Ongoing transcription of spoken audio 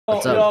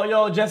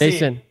Yo, Jesse.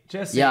 Jason.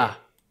 Jesse. Yeah.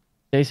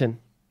 Jason.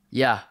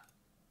 Yeah.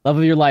 Love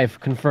of your life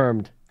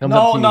confirmed. Comes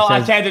up to you, No, I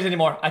says, can't do it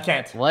anymore. I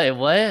can't. What?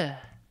 All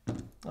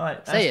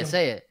right,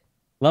 Say it.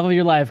 Love of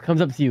your life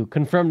comes up to you.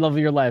 Confirmed love of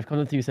your life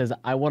comes up to you. Says,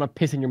 I want to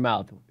piss in your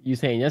mouth. You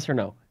saying yes or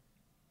no?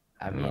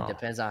 I mean, it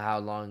depends on how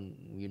long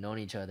you known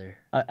each other.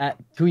 At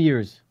 2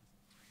 years.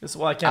 This is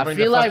why I can't bring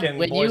feel the like fucking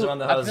when boys you, around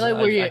the house. I feel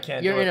like when I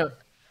can't you're do in it. a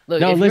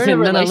look. No, if listen,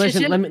 you're in a no,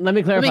 listen. relationship- Let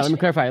me clarify.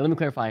 me- Let me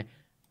clarify.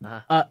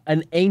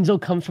 An angel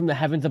comes from the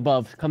heavens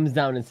above, comes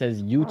down and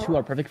says, "You two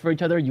are perfect for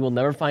each other. You will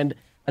never find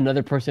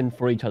another person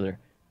for each other."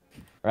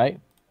 Right?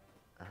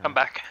 Come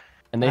back.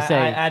 And they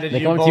say,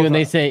 they come to you and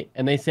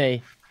they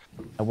say,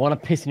 "I want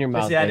to piss in your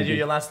mouth." Jesse added you.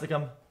 You're last to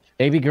come.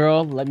 Baby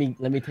girl, let me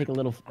take a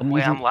little. Let me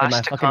use I'm in last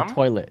my to fucking come?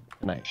 toilet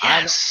tonight.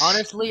 Yes.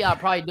 Honestly, I'll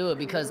probably do it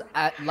because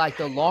like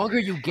the longer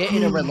you get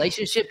in a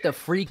relationship, the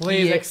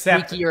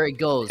freakier it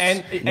goes.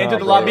 And enter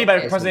the lobby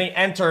by pressing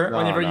enter No,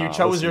 whenever you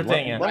chose your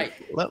thing.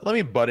 Let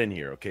me butt in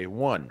here, okay?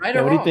 One. Right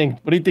Yeah, or what do you wrong? think?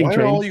 What do you think, Why are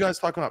Train? all you guys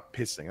talking about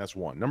pissing? That's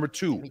one. Number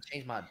two. Let me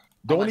change my.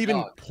 Don't my even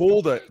dog.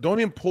 pull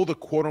the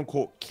quote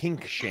unquote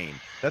kink shame.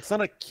 That's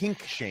not a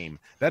kink shame.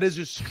 That is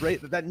just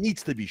straight. That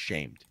needs to be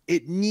shamed.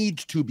 It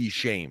needs to be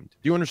shamed.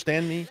 Do you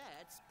understand me?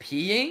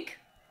 Peeing?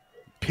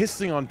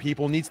 Pissing on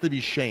people needs to be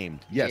shamed.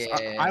 Yes,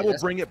 Yeah, I will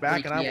that's bring it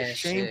back and I will freaky ass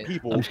shame shit.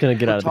 people. I'm just gonna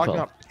get for out of the talking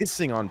club. about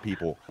pissing on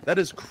people. That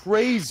is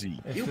crazy.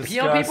 You pee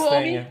on people,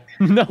 Omie?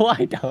 No,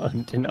 I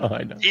don't. No,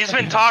 I don't. He's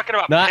been talking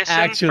about Not pissing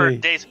actually.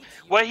 for days.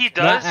 What he Not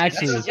does is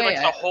actually. he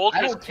likes to hold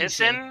I his don't piss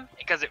think in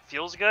because it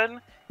feels good.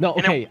 No,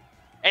 And okay.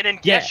 And then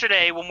Yeah.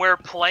 yesterday when we were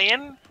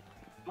playing,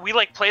 we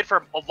like played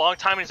for a long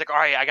time. And he's like, "All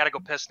right, I gotta go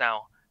piss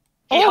now."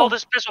 He held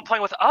his piss while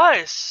playing with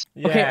us.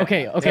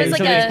 Okay. So it's like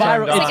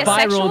a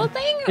sexual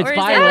thing, It's or is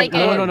viral. that like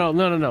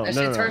No. That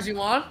shit turns you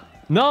on?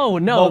 No.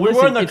 No, we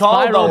were in the it's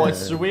call viral. though.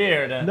 It's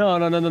weird. No.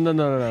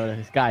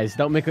 Guys,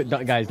 don't make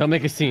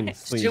a scene.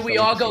 Please. Should we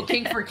all go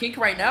kink for kink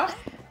right now?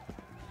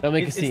 Don't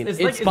make a scene. It's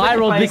like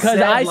viral if because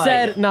I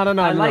said no.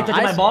 I like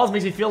touching my balls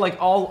makes me feel like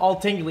all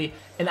tingly,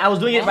 and I was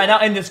doing it right now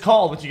in this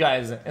call with you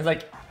guys. It's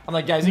like I'm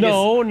like, guys, you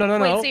No.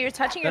 Wait, so you're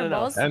touching your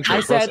balls? I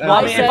said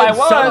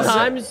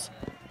sometimes.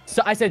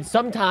 So I said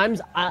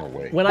sometimes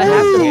when I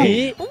have to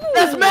pee.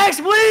 That's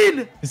max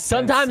win.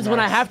 Sometimes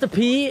when I have to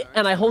pee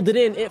and I hold it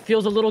in, it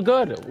feels a little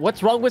good.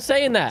 What's wrong with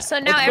saying that? So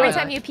now What's every good?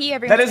 time you pee,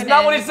 everyone's That is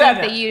not what he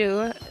said.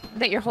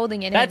 That you're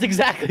holding it That's in.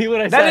 exactly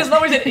what I said. That is not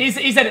what he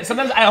said. He said it.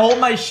 Sometimes I hold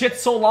my shit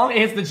so long it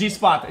hits the G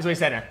spot. Is what he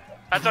said.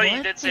 I thought he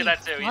did say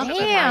that too. He said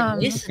Damn.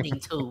 Listening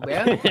to,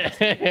 bro.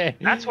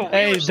 That's what we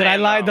Hey, were did I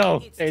saying, lie though.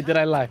 though? Hey, did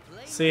I lie?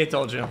 See, I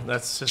told you.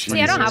 That's just.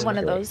 See, I don't have one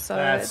of those, so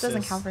That's it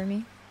doesn't just- count for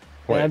me.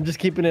 Yeah, I'm just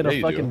keeping it Yeah, a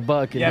you fucking do.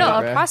 buck. Yeah, No,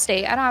 it, a bruh.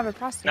 prostate. I don't have a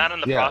prostate. Not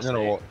in the Yeah, prostate.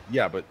 no,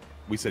 yeah, but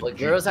we said But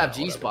G girls have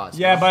spot. G spots.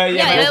 Yeah, but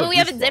Yeah, but we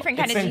have a G-spot. different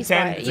kind It's of in G spot.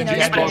 10, You know, G-spot.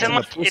 Yeah, but it's in, in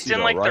like, the it's pussy in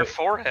though, like their right?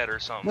 forehead or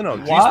something. No,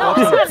 G What? spots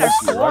on the It's not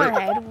pussy, a right?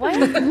 forehead.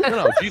 What?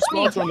 No, G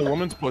spots are on the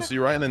woman's pussy,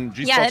 right? And then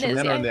G Yeah, spots it on is,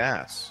 men are yeah. in the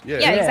ass. Yeah.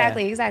 Yeah,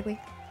 exactly.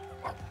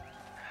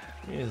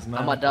 Jeez, I'm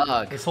man. a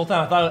dog. This whole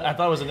time I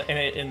thought it was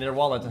in their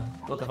wallet.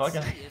 What the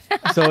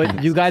fuck? So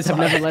you guys have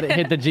never let it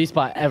hit the G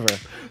spot ever.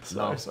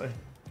 Sorry.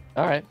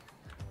 All right.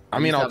 I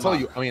mean, I'll tell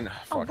you. I mean,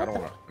 fuck, I don't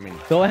want to. I mean,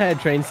 Go ahead,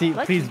 Train. See,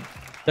 please.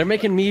 They're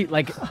making me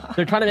like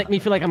they're trying to make me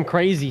feel like I'm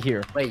crazy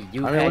here. Wait,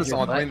 you I mean, had listen,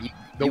 your butt? I mean,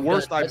 the You've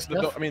worst done I've,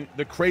 stuff? I mean,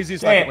 the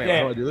craziest Yeah, I've, wait, how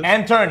do I do yeah. this?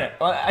 And turn it.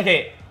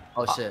 Okay.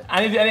 Oh shit.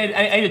 I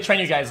need to train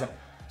you guys.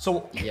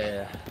 So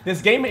Yeah.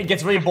 this game it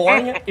gets really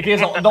boring if you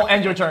guys don't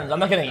end your turns. I'm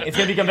not kidding. It's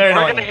gonna become very We're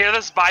annoying. gonna hear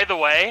this, by the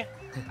way,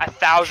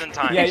 1,000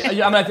 times.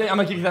 Yeah, I'm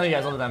gonna keep telling you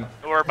guys all the time.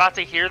 We're about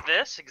to hear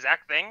this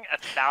exact thing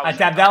 1,000. I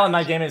tapped out and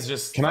my game is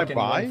just. Can I fucking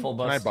buy? going full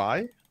Can I bust.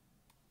 buy?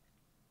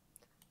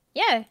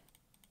 Yeah.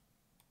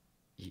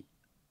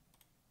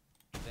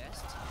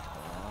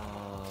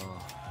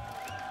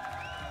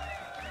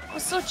 Oh,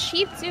 so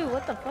cheap too.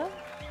 What the fuck?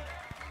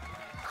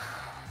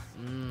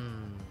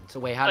 So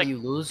wait, how do you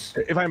lose?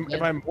 If I'm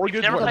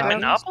mortgage, Never what played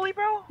happens? Monopoly,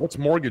 bro? What's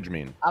mortgage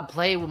mean? I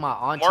play with my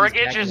aunties.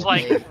 Mortgage back in is the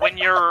like day. when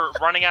you're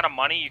running out of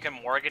money, you can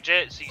mortgage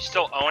it, so you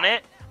still own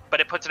it, but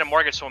it puts it in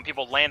mortgage, so when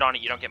people land on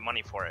it, you don't get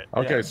money for it.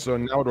 Okay, Yeah. so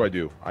now what do I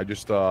do? I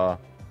just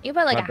You put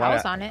like a can I buy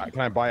house on it.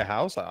 Can I buy a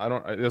house? I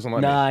don't. It doesn't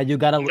let me. Nah, you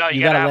gotta No, you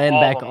you gotta gotta have land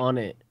all back of 'em. on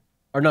it.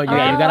 Or no, you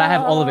gotta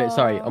have all of it.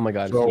 Sorry. Oh my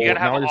god. So- You gotta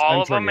now I have just all of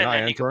enter them, it, and I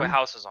then you can enter put them?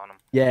 houses on them.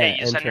 Yeah, Hey,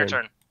 you send your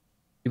enter. turn.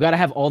 You gotta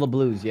have all the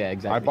blues. Yeah,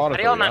 exactly. I bought it. How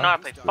do y'all for you, not know how yeah?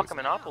 to play fucking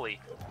Monopoly?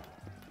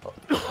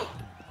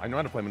 I know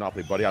how to play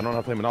Monopoly, buddy. I don't know how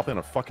to play Monopoly on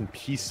a fucking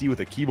PC with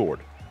a keyboard.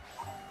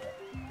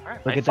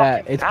 Alright, Look I at that.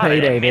 fucking It's got it. I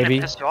payday, didn't mean to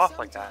baby. piss you off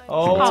like that.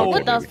 Oh,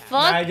 What the I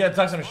fuck? gotta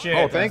talk some shit.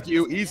 Oh, thank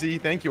you. Easy.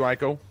 Thank you,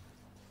 Aiko.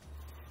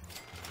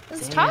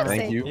 This is toxic.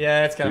 Thank you.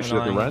 Yeah, it's kind of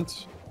Appreciate the annoying.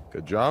 rent.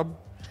 Good job.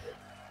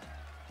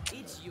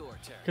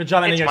 Good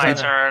job ending It's your my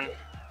turn. turn.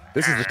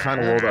 This is the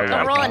kind of world I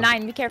Don't want. roll a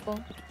 9. Be careful.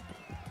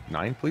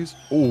 9, please.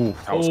 Ooh,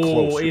 that was Oh,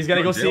 close. he's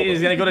gonna go see.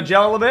 He's gonna go to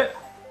jail a little bit.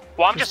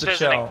 Well, I'm just to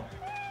visiting. chill.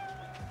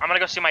 I'm gonna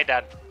go see my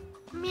dad.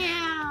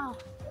 Meow.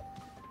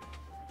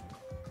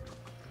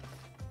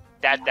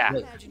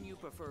 Dad.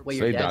 Wait,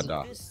 Say your dad's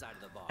dada.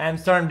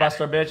 And turn,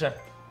 Buster, bitch.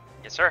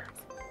 Yes, sir.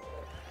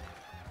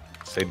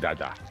 Say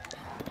dada.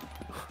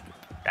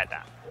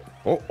 Dada.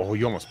 Oh,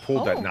 you almost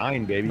pulled that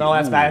 9, baby. No,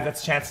 that's Ooh. bad.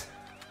 That's a chance.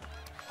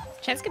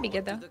 Chance could be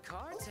good though.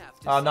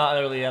 Not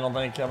early. I don't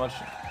think that much.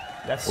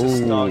 That's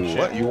just dog shit.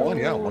 What? You won?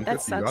 Yeah, Ooh,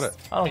 150. that You got sucks.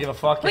 it. I don't give a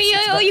fuck. Wait,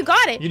 It's you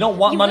got it. You don't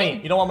want money.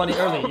 win. You don't want money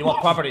early. You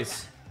want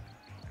properties.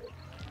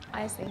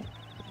 I see.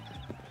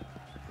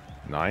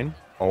 9?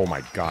 Oh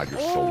my God, you're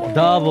so lucky.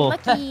 Double.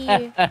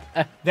 Lucky.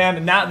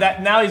 Damn.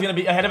 Now he's gonna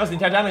be ahead of us the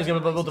entire time. He's gonna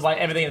be able to buy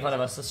everything in front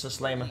of us. That's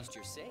just lame.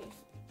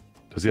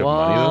 Does he have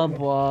money Womp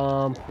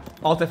womp.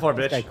 Alt F4,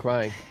 This guy bitch.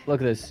 crying. Look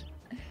at this.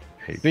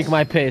 though? Drink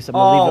my piss. I'm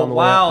gonna leave it Oh on the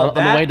wow, way, on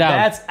the way down.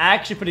 that's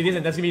actually pretty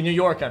decent. That's gonna be New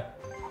York.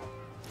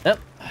 Yep.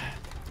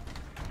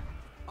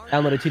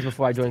 Downloaded cheats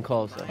before I joined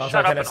calls. So. Oh,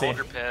 Shut up and Tennessee. hold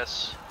your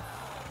piss.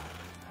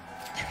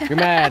 You're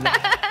mad.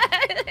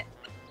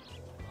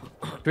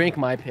 Drink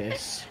my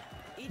piss.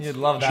 You'd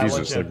love that,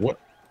 Jesus, like wouldn't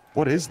you?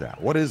 what is that?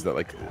 What is that?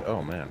 Like,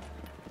 oh man.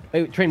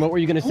 Wait, Train, what were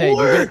you gonna say?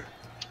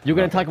 You're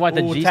gonna talk about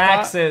the Ooh, G spot?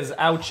 taxes,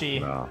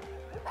 ouchie. No.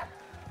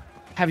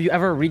 Have you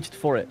ever reached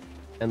for it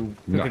and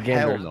took No, a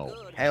gander? hell no.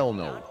 Hell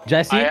no.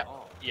 Jesse,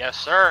 Yes,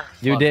 sir.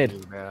 you Fuck did. you,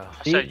 bro.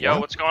 I said, yo,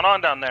 What? what's going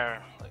on down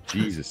there?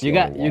 Jesus. You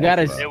yo, got- you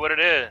gotta- Say what it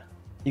is.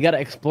 You gotta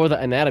explore the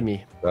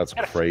anatomy. That's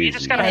crazy. You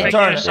just gotta Hey, figure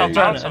turn, yourself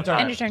turn, out turn.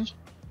 sometimes. End your turn.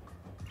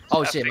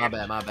 Oh gotta shit, my figure-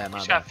 bad, my bad, You my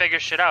just gotta bad. figure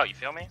shit out, you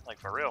feel me? Like,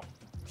 for real.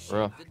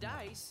 Bro.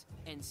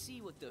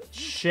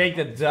 Shake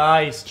the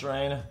dice,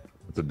 Train.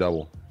 It's a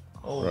double.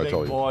 Oh, What did I big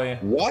tell you? boy.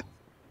 What?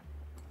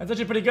 That's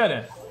actually pretty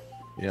good.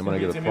 Yeah, I'm gonna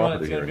get It's a gonna be one,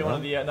 property it's gonna here. be one huh?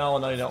 of the.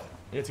 No, you don't.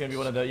 It's gonna be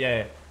one of the.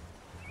 Yeah,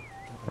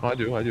 Oh, I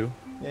do.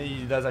 yeah.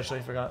 He does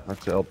actually. Forgot.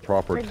 That's El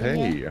Property.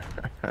 Virginia.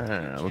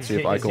 Let's see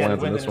if He's Aiko got lands on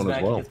wind this in his one as neck,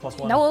 he well. gets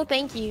 +1. No,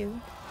 thank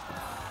you.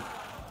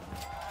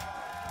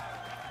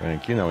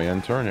 Thank you. Now we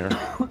end turn here.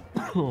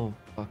 Oh,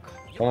 fuck.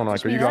 Hold on,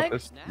 Aiko. You me got luck?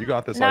 this. You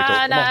got this, Nah, Aiko.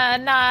 Come nah,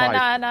 on. nah, Five,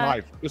 nah, nah.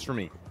 5. Just for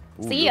me.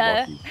 Ooh, See you're ya.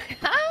 lucky.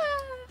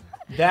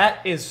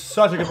 That is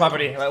such a good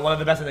property. Like, one of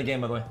the best in the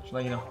game, by the way. Just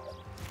let you know.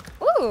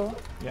 Ooh,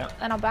 Yeah.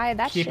 and I'll buy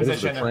that Keep shit. This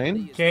is the position.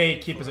 train? Okay,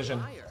 keep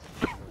position.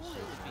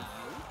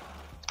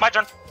 My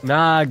turn.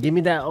 Nah, give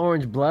me that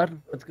orange blood.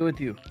 Let's go with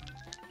you.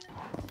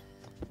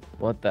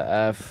 What the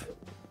F?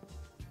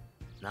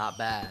 Not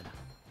bad.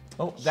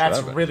 Oh, that's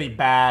 7. really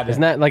bad.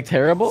 Isn't that like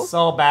terrible?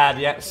 So bad,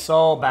 yeah,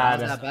 so Not bad.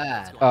 that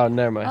bad. Oh,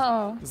 never mind.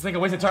 Oh, This nigga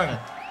wasted turn.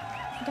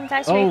 income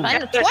tax Oh.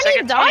 refund. Get this, I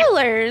get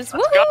 $20. Let's go.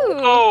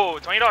 Woohoo! Oh,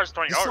 $20,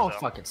 $20 This song though.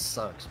 fucking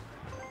sucks.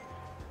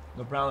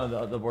 The brown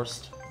are the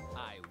worst.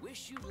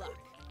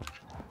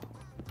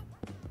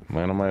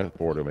 Man on my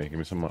board. Give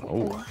me some.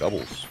 Oh,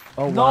 doubles.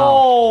 Oh, wow.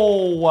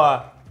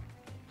 No!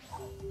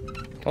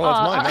 Oh, that's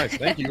Aw. mine. Nice.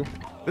 Thank you.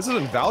 This is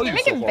invaluable.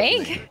 You're making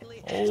bank.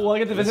 Oh, I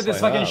get to visit Yes,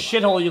 this I fucking have.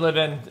 shithole you live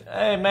in.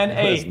 Hey, man,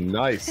 That is hey.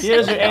 nice.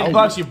 Here's your Value.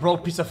 $8, you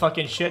broke piece of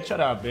fucking shit.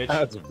 Shut up, bitch.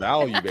 That's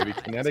value, baby.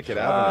 Connecticut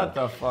Shut Avenue.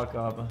 the fuck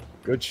up.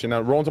 Good shit.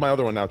 Now roll into my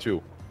other one now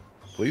too,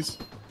 please.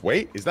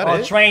 Wait, is that Oh,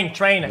 it? train.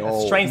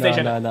 No. It's train No,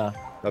 station. no, no.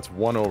 That's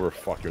 1 over.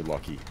 Fuck, you're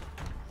lucky.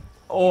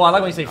 Oh, I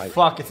like when you say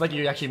fuck. It's like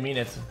you actually mean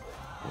it.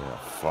 Yeah,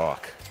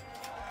 fuck.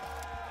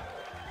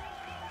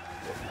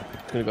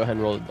 I'm gonna go ahead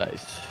and roll the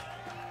dice.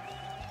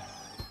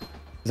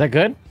 Is that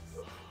good?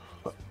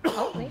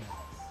 Oh, wait.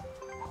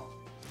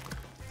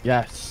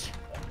 Yes.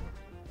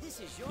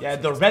 Yeah,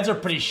 the reds are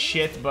pretty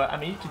shit, but I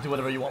mean, you can do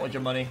whatever you want with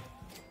your money.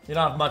 You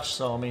don't have much,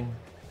 so I mean.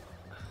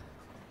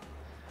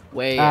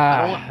 Wait,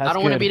 Ah, I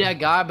don't want to good. be that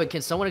guy, but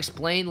can someone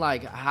explain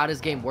like how this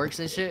game works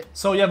and shit?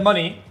 So you have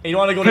money, and you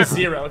want to go to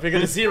 0. If you go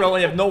to 0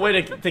 and you have no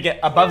way to get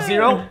above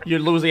 0, you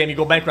lose the game, you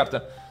go bankrupt.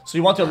 So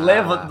you want to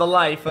live the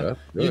life. Yeah,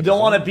 You good. don't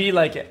want to be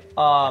like,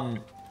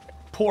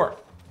 poor.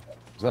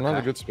 Is that not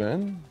a good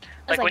spin?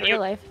 That's like when real you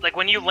life. like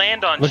when you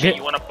land on Look shit, at-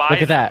 you want to buy look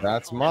at it. that.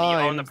 That's you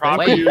mine. own the Thank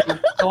property. you.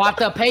 So I have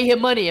to pay him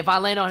money if I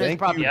land on his Thank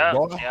property. you. Yeah,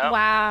 Boy. yeah.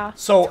 Wow.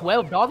 So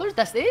 $12?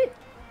 That's it?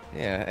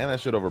 Yeah, and that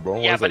shit over, bro.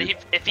 Yeah, What but is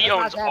that? if he That's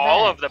not owns that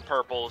all bad. of the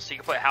purples, he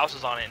can put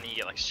houses on it and you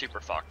get like super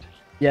fucked.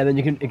 Yeah, then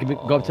it can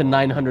go up to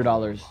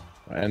 $900.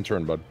 And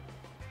turn, bud.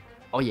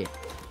 Oh yeah.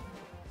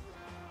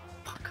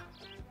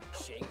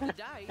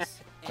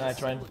 alright,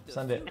 train,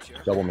 send it.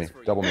 Double me.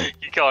 Double me.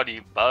 He called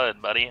you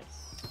bud, buddy.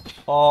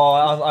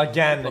 Oh,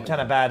 again,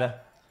 kind of bad.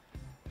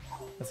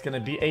 That's gonna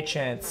be a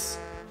chance.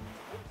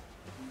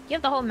 You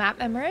have the whole map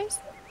memorized?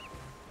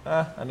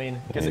 I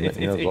mean, because He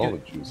has all the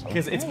juice, huh?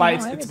 it's Yeah, by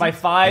no, it's by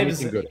fives.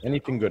 Anything good.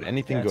 Anything good.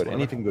 Anything Yeah, it's good. whatever.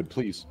 Anything good,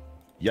 please.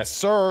 Yes,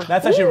 sir.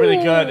 That's actually really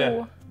good.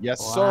 Ooh. Yes,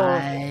 sir.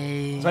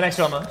 It's right next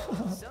to him.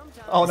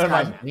 Oh, never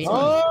mind.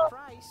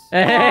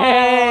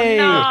 Hey!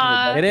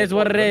 nah. It is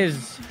what it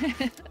is.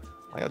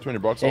 I got 20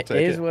 bucks. I'll It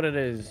take is it. what it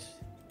is.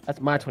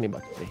 That's my 20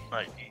 bucks. Buddy.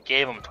 Like, you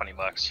gave him 20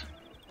 bucks.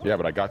 Yeah,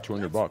 but I got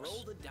 200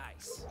 bucks.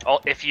 Oh,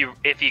 if you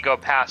go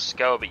past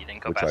go, but you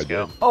didn't go Which I past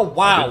go. did. Oh I did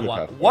wow! look What,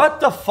 at what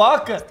the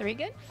fuck? 3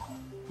 good?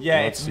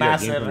 Yeah, Let's it's see, I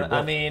gained massive. 100 I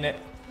bucks. mean,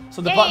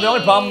 so the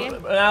only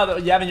problem now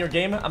that you have in your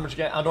game, I'm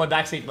doing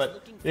backseat,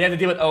 but you have to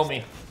deal with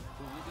Omie.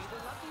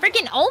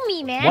 Freaking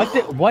Omie, man.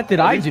 What did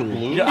I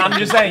do? I'm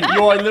just saying,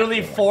 you are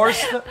literally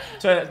forced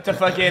to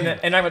fucking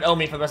interact with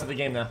Omie for the rest of the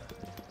game now.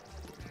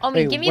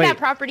 Omie, give me that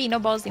property, no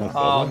balls.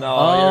 Oh no.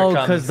 Oh, here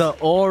it because comes. the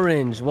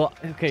orange. Well,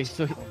 okay,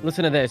 so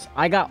listen to this.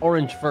 I got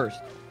orange first.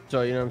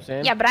 So, you know what I'm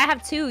saying? Yeah, but I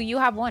have 2. You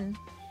have 1.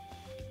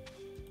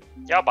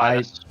 Yeah, I'll buy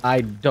this.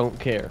 I don't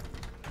care.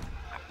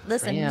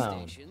 Listen,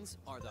 Damn.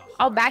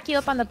 I'll back you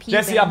up on the P.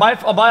 Jesse, I'll buy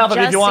off of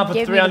you if you want for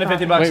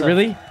 350 bucks. Wait,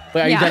 really?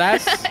 Wait, are you dead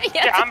ass?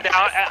 Yeah,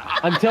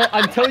 I'm down.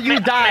 Until you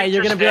die,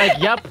 you're gonna be like,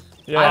 yep,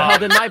 I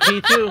held in my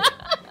P too.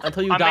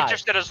 Until you die. I'm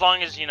interested as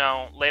long as, you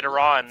know, later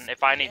on,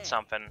 if I need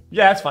something.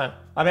 Yeah, that's fine.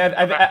 I mean,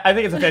 I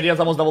think it's a fair deal. It's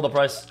almost double the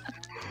price.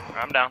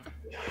 I'm down.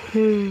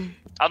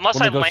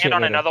 Unless I Let me go land shit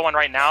on later. another one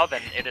right now,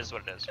 then it is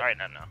what it is. Alright,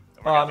 no.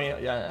 Oh, I mean,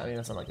 yeah, I mean,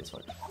 that's not like it's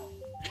fuck.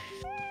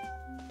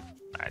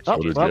 Alright, Oh,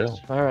 Go to well, jail.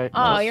 all right.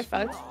 Oh, you're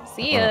fucked.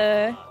 See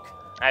ya.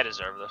 I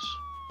deserve this.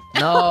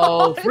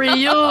 No, free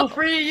you,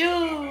 free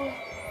you.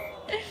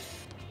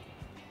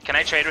 Can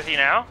I trade with you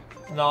now?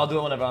 No, I'll do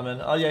it whenever I'm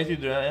in. Oh yeah, you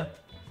do that,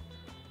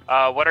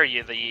 yeah. What are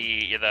you?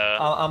 You're the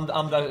I'm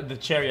the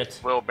chariot.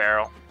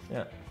 wheelbarrow.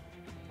 Yeah.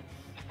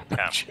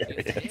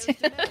 Okay,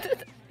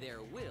 There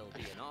will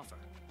be an offer.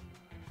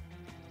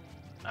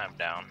 I'm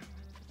down.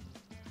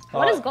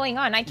 What is going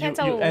on? I can't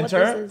tell you what enter,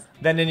 this is.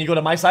 then you go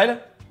to my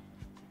side,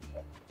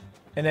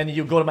 and then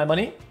you go to my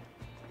money.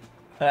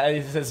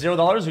 It says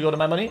 $0. You go to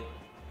my money.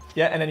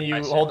 Yeah, and then you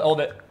I see. hold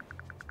it.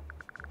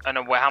 And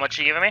how much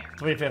are you giving me?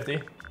 350.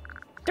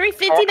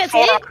 350, that's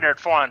it? 400,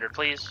 400,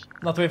 please.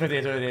 No,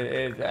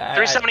 350.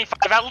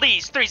 375 at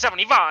least.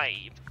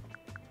 375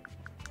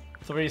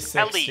 at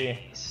 360.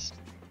 least.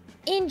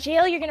 In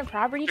jail, you're gonna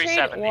property trade?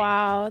 370.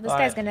 Wow, this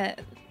guy's gonna...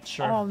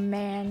 Sure. Oh,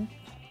 man.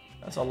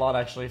 That's a lot,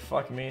 actually.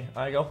 Fuck me.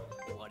 I go.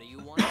 What do you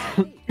want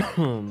to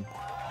be?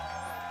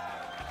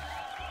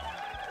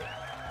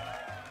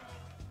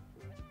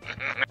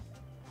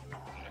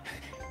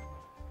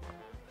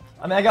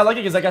 I mean, I got lucky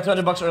because I got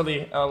 200 bucks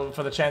early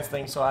for the chance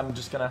thing, so I'm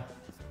just gonna.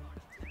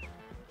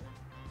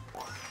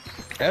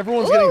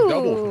 Everyone's getting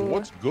doubles.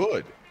 What's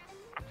good?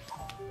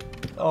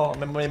 Oh,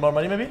 maybe more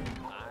money, maybe?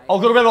 Oh,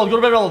 go to red roll, go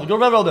to red roll, go to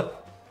red roll.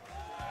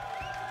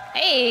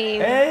 Hey.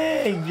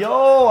 Hey,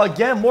 yo,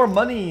 again, more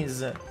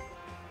monies.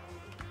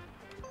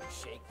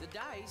 Shake the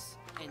dice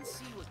and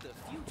see what the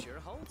future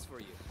holds for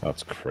you.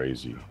 That's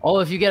crazy. Oh,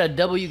 if you get a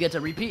double, you get to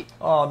repeat.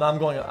 Oh, no, I'm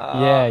going.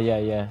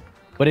 Yeah.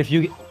 But if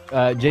you,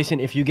 Jason,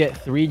 if you get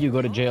 3, you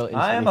go to jail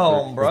instantly. I am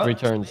home, for bro. 3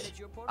 turns.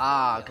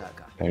 Ah, okay.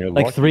 And you're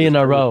Like lucky 3 in to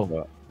a do row.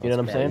 that. You know what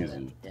I'm That's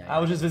saying? crazy. I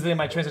was just visiting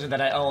my train station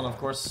that I own, of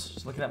course.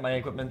 Just looking at my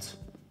equipment.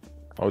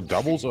 Oh,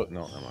 doubles? Oh,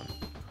 no, never mind.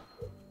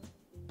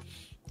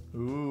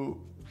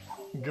 Ooh.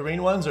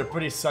 Green ones are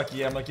pretty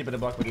sucky. I'm gonna keep it a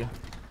buck with you.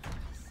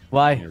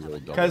 Why? You're really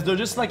double. Because they're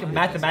just like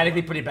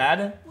mathematically pretty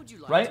bad, Would you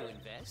like right? to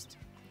invest?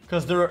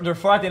 Because they're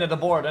far at the end of the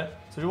board,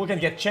 so people can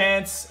get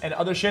chance and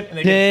other shit, and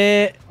they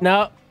can.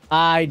 No,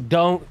 I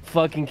don't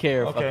fucking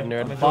care, Okay. fucking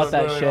nerd. I mean, Fuck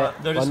that they're-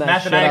 shit. They're Run just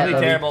that shit mathematically out,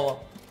 Levy.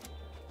 terrible.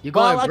 You're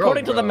going Well, broke,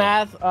 according to the bro.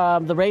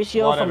 math, the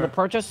ratio Whatever. from the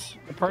purchase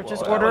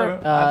Whatever.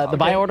 order, the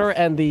buy Okay. order,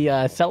 and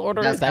the sell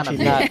order That's is actually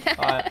kinda not.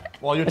 Alright.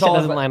 Well, you're That shit told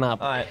doesn't line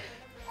up. Alright.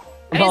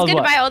 I mean, it's good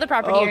to What? buy all the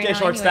property right Okay, now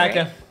short anyway,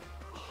 stacker.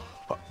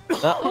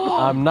 No,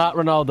 I'm not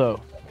Ronaldo.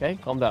 Okay,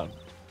 calm down.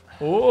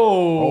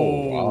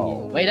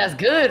 Oh. Wait, that's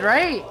good,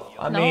 right?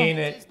 I No. mean,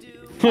 it,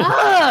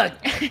 Fuck!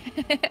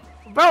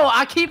 Bro,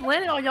 I keep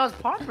landing on y'all's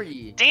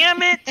property.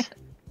 Damn it!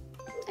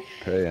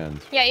 Pay end.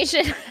 Yeah, you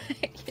should.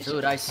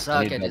 Dude, I I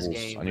suck need at this doubles.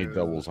 game. I need bro.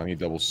 doubles. I need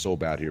doubles so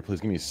bad here. Please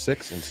give me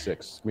 6 and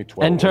 6. Give me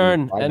 12. End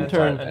turn, Five end and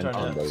turn. five, End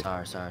turn, yeah.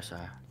 buddy. Sorry.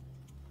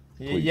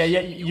 yeah,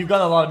 you've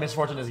got a lot of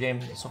misfortune in this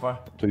game so far.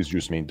 Please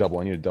juice me. Double.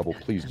 I need a double.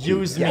 Please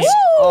Use me. Yes.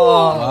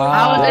 Oh.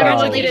 How was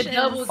everyone Congratulations. getting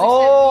doubles?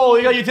 Oh,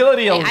 you got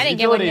utility. Hey, I didn't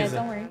get one yet, utilities.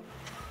 don't worry.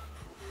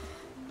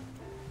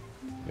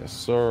 Yes,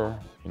 sir.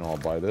 You know, I'll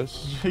buy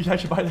this. You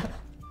should buy that.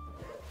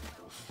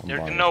 I'm There's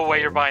buying no this.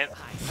 way you're buying.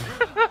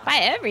 Buy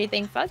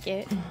everything, fuck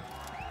it.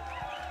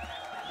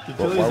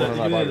 Utilities why are, wouldn't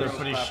I buy utilities are this?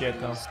 pretty shit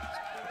though.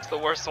 It's the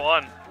worst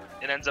one.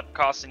 It ends up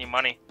costing you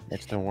money.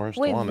 That's the worst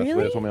Wait, one. That's what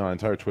really? they told me on my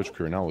entire Twitch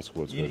career. Now let's see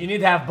what's You good. need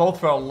to have both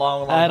for a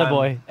long time.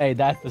 Attaboy. Hey,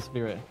 that's the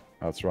spirit.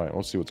 That's right.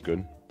 Let's see what's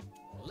good.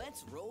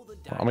 Let's roll the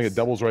dice. I'm gonna get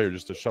doubles right here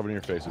just to shove it in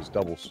your faces.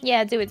 Doubles.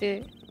 Yeah, do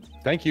it.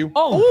 Thank you.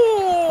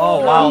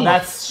 Oh wow,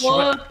 that's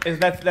What?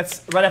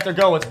 that's right after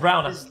go. It's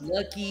brown. This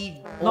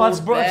lucky. No, let's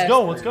old let's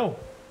go. Let's bastard. go.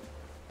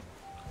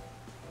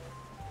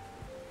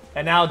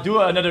 And now do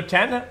another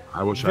 10.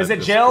 I wish I Visit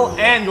had jail this.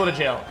 and go to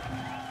jail.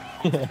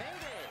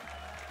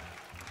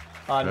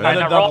 Another And I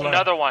double. roll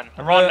another one.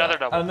 Roll another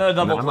double. Another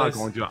double, I'm not please.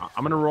 going to.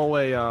 I'm gonna roll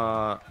a.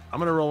 I'm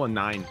gonna roll a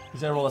 9.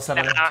 He's gonna roll a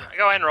 7. Go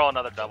ahead and roll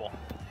another double.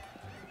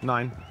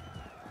 9.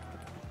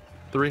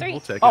 3. Three. We'll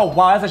take it. Oh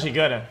wow, that's actually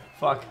good.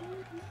 Fuck.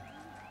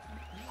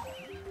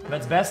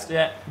 That's best.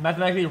 Yeah,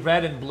 mathematically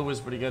red and blue is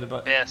pretty good,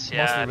 but Yes,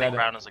 yeah, mostly I think red.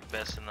 brown is like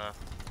best in the.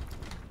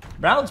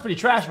 Brown's pretty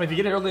trash, but if you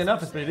get it early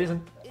enough, it's pretty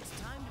decent.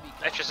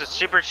 It's just it's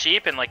super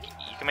cheap and like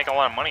you can make a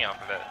lot of money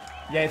off of it.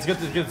 Yeah, it's good.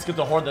 It's good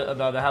to hoard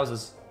the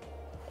houses.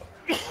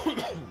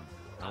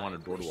 I want a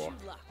boardwalk.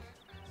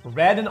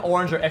 Red and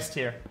orange are S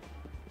tier.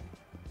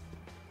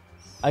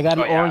 I got an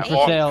Oh, yeah. orange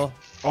for sale.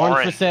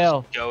 Orange for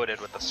sale.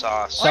 Goated with the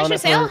sauce. Orange Selling for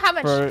it sale? How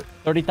much? For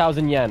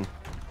 30,000 yen.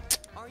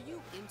 Are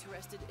you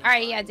interested in All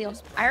right, yeah, deal.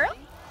 IRL?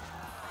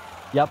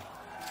 Yep.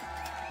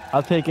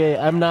 I'll take a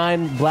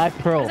M9 Black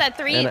Pearl. Is that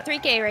And a-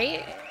 3K,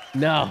 right?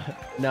 No,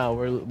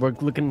 we're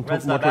looking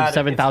That's more not towards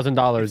bad.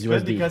 $7,000 It's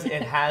good USD. because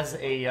it has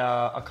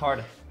a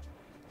card.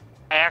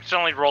 I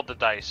accidentally rolled the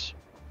dice.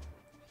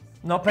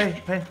 No,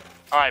 pay.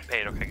 Oh, I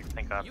paid. Okay,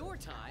 thank God. Your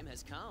time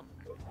has come.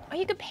 Oh,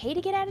 you could pay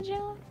to get out of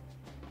jail?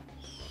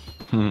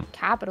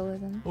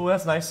 Capitalism. Oh,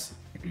 that's nice.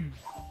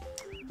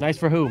 Nice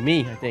for who?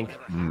 Me, I think.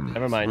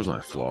 Never mind. Where's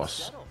my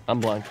floss? I'm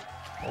blank.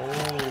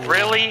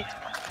 Really?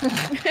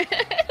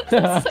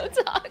 That's so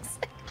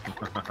toxic.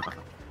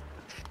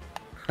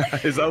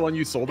 Is that one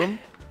you sold him?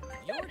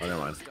 Your Oh, never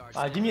mind. time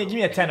starts Give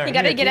me a tenner. You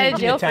gotta get out of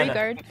jail free tenner.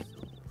 card.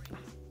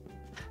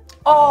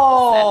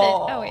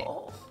 Oh. 7. Oh, wait.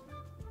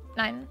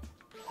 9.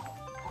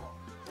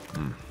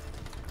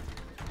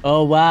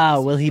 Oh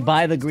wow, will he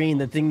buy the green?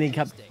 The thing they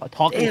kept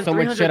talking so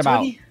much shit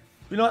about.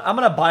 You know what? I'm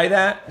gonna buy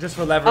that just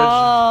for leverage.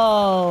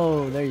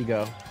 Oh, there you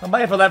go. I'm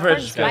buying it for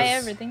leverage. Just buy 'cause-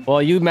 everything.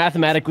 Well, you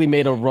mathematically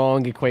made a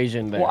wrong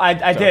equation there. Well,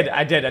 I so-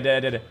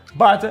 did.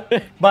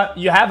 But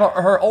you have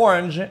her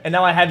orange, and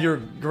now I have your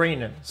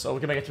green, so we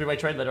can make a 3-way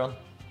trade later on.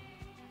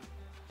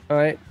 All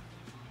right,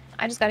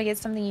 I just gotta get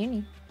something you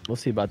need. we'll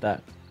see about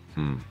that.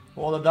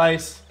 Roll the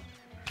dice.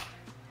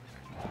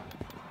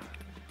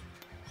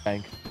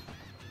 Bang.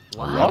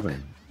 What?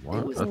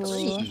 What? That's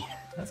Ooh.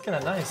 That's kind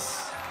of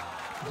nice.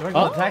 Direct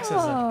oh. taxes.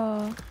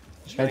 Oh.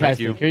 Fantastic.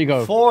 you. Here you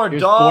go. $4.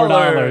 Here's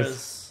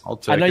 $4. I'll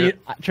take I know it. you,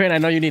 Train. I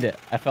know you need it.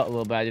 I felt a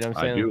little bad. You know what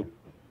I'm I saying? do.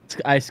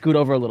 I scoot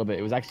over a little bit.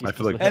 It was actually. I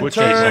feel like And Twitch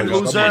turn, is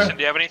loser. Jason,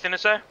 do you have anything to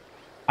say?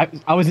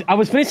 I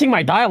was finishing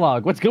my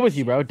dialogue. What's good with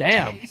you, bro?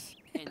 Damn. and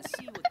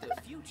see what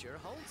the future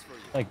holds for you.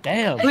 Like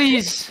damn.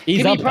 Please, Ease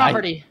give me up, guy.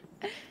 property.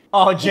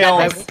 Oh,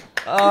 jail.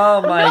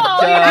 Oh my No,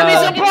 god. you're Give me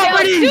some going to jail.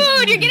 property.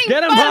 Dude, you're getting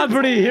Get him fucked.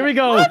 property. Here we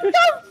go. What the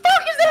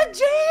fuck is that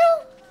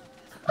jail?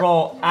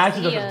 Bro,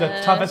 actually the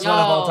Yeah. toughest one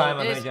of all time,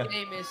 I this think.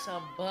 game is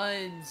some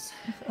buns.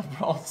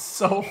 Bro,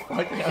 so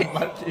fucking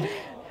unlucky.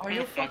 Are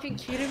you fucking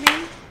kidding me?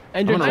 End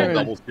I'm your gonna roll turn.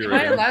 double Am I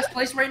in here. last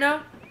place right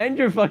now? End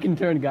your fucking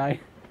turn, guy.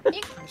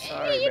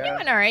 sorry, You're bro.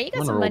 doing alright. You got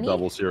I'm some gonna roll money.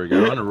 doubles here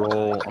again. I'm gonna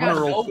roll. I'm gonna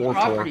roll no 4-4.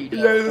 property.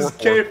 Yeah, this is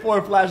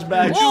K4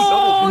 flashback.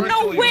 Oh,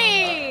 no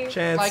way.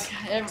 Chance. Like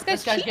this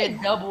guy's guy's cheating.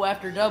 getting double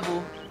after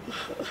double.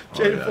 J4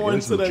 give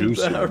me some incident.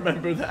 juice I here.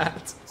 remember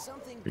that.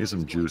 Something Here's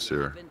some juice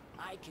here.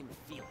 I can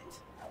feel it.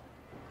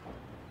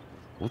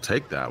 We'll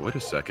take that. Wait a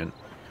second.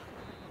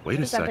 Wait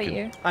a Does that put second.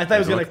 you? I thought he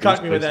was gonna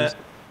cuck me with that.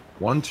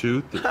 1,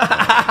 2, 3.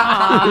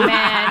 Aw,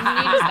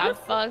 man. You just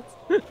got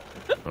fucked.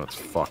 Oh, that's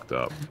fucked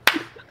up.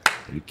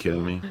 Are you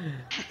kidding me?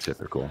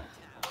 Typical.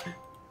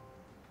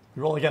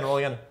 Roll again, roll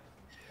again.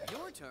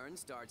 Your turn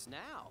starts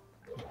now.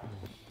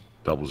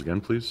 Doubles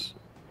again, please.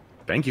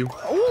 Thank you.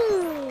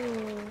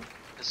 Ooh.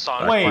 The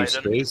song Wait. is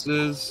played in.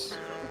 Spaces.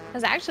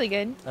 That's actually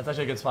good. That's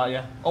actually a good spot,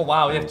 yeah. Oh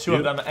wow, we have 2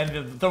 of them, and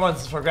the third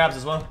one's for grabs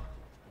as well.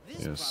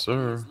 This Yes, property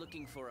sir. is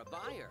looking for a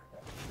buyer.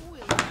 Will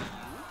you?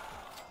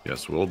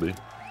 Yes, will be.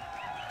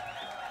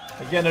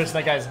 Again, there's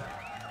that guy's.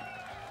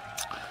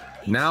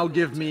 Now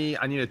give me.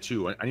 I need a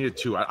 2. I need a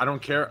 2. I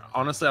don't care.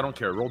 Honestly, I don't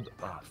care. Roll.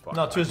 Oh, fuck.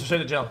 No, 2 is straight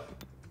to jail.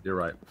 You're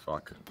right.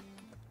 Fuck.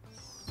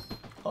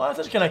 Oh, that's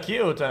actually kind of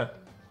cute.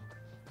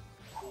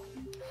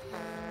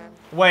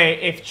 Wait,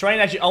 if Train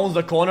actually owns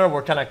the corner,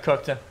 we're kind of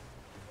cooked. I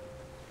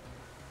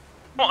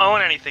don't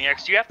own anything,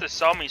 X. You have to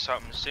sell me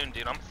something soon,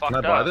 dude. I'm fucked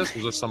Can I up. buy this? Or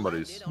is this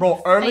somebody's?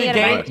 Bro, early Yeah,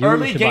 game, right. You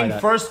early should buy game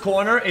that. first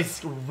corner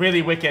is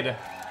really wicked.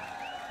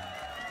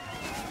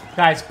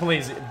 Guys,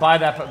 please buy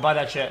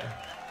that shit.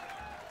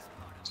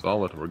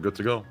 Solid. We're good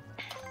to go.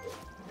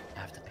 I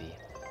have to pee.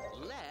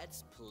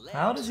 Let's play.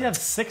 How does he have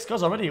 6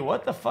 goals already?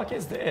 What the fuck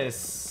is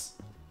this?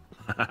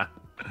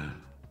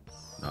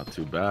 Not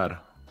too bad.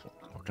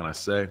 What can I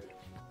say?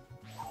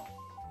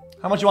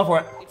 How much you want for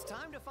it? It's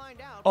time to find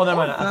out. Oh, never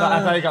mind.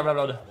 I thought you got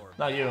railroaded.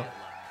 Not you.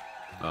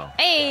 Oh.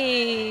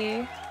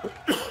 Hey.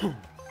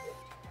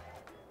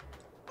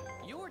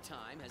 Your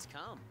time has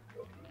come.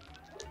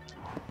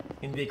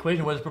 In the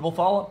equation, where does purple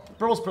fall?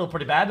 Purple's still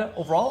pretty bad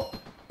overall,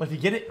 but if you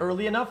get it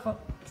early enough,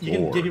 you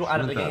can 4. get people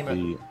out of the Shouldn't that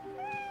game.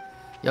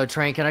 Yo,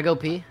 Train, can I go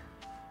pee?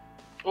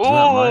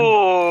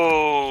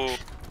 Ooh.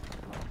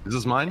 Is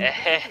this mine? Ooh.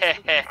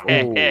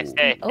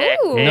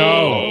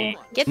 No.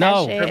 Get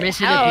No. that shit.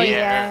 Permission to Oh, pee?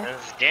 yeah.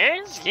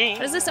 Ski.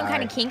 What is this, some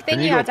kind of kink Can thing?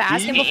 you You have go to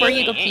ask him pee? before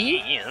you go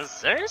pee? Yes,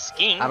 sir.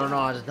 Ski. I don't know.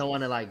 I just don't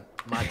want to like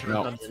my turn.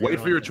 No. comes in Wait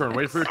for your everyone- turn.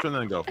 Wait for your turn,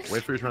 then go.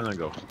 Wait for your turn, then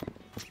go.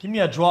 Give me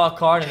a draw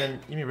card and then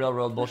give me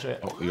railroad bullshit.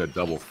 Oh, you got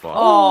double fuck.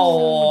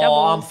 Oh,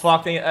 doubles. I'm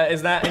fucked.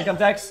 Is that income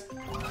tax?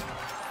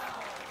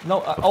 No.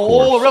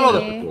 course.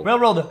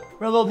 Railroad.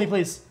 Railroad me,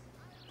 please.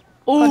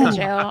 Go to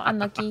jail.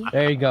 Unlucky.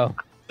 There you go.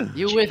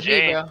 You with me,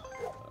 Jay. bro?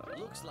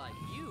 Looks like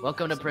you.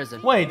 Welcome to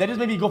prison. Wait, that just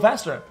made me go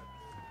faster.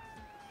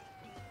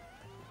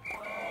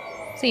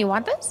 So you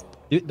want this?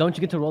 Don't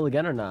you get to roll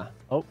again or nah?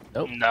 Oh,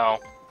 nope. No.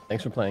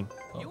 Thanks for playing.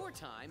 Your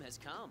time has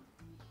come.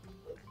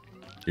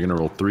 You're gonna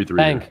roll 3-3.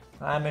 Bang. here.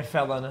 I'm a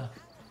felon.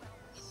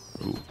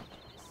 Ooh.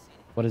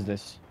 What is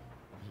this?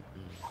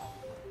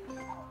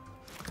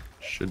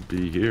 Should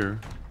be here.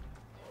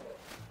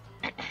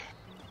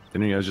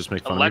 Didn't you guys just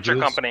make fun Electric of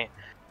me for this? company.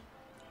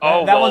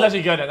 Oh, Oh, that well, one's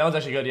actually good. That one's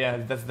actually good. Yeah,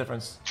 that's the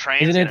difference.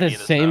 Trains Isn't it gonna the need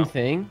us, same though.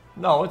 thing?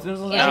 No, it's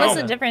Yeah,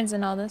 what's the difference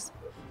in all this?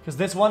 Because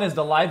this one is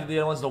the light, the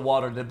other one's the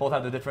water. They both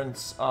have the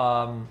different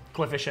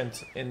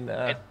coefficient in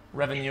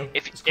revenue.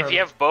 If you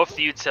have both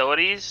the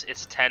utilities,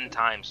 it's 10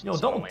 times. Yo,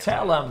 So don't wait.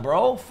 tell them,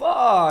 bro.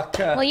 Fuck.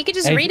 Well, you could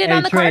just read it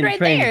on the Train, card right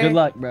Train, there. Good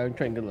luck, bro.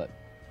 Train, good luck.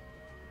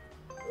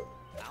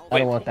 I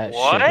don't want that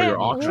what? shit. For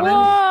your auction? Whoa.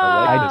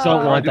 I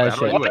don't want that How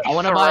do I shit. do it? I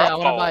want to buy it. I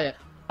want to buy it.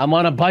 I'm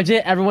on a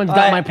budget. Everyone's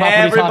got my property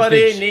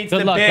Everybody hostage. needs Good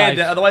to luck, bid, guys.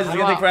 otherwise it's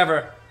gonna take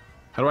forever.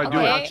 How do I do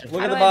Okay. it? Look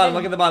How at the do I bottom. bid?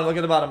 Look at the bottom. Look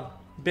at the bottom.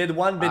 Bid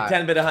 1, bid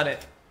 10, bid 100.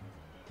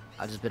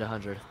 I just bid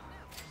 100.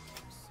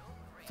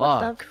 What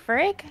Fuck. the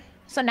frick?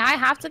 So now I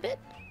have to bid?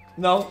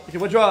 No, you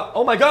can withdraw.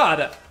 Oh my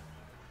god.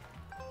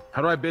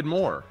 How do I bid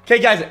more? Okay,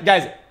 guys.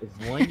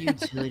 If one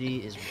utility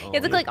is. You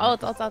have to click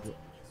alt.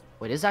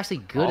 Wait, this is actually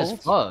good as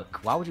fuck.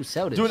 Why would you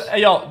sell this? Dude,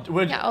 yo,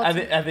 Yeah, I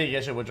think you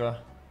guys should withdraw.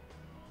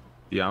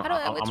 Yeah, How do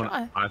I I'm withdraw?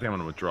 gonna. I think I'm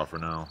gonna withdraw for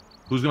now.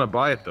 Who's gonna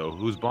buy it though?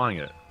 Who's buying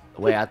it?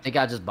 Wait, I think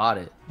I just bought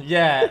it.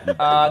 Yeah,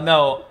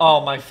 no.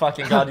 Oh my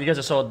fucking god, you guys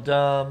are so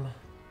dumb.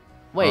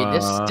 Wait,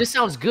 this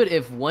sounds good.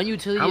 If one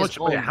utility How is much-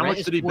 home, wait, how rent much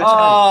is did he 4 bid? times.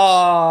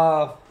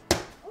 Oh,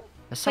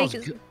 That sounds Wait,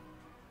 is- good.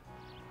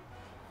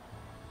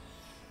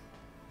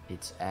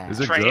 It's ass. Is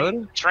it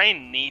good?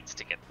 Train needs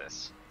to get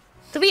this.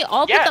 Do we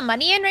all Yeah. put the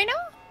money in right now?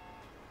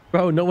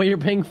 Bro, no way you're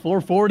paying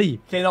 440.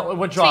 okay, no,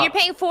 withdraw. So you're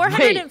paying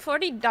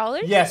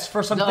 $440? Yes,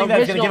 for something The that's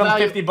gonna original give them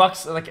value- 50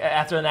 bucks like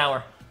after an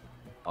hour.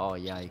 Oh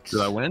yikes!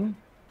 Did I win?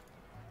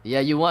 Yeah,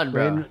 you won,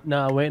 bro.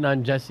 Waiting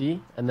on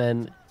Jesse, and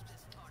then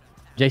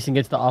Jason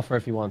gets the offer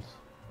if he wants.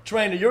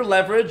 Trainer, your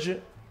leverage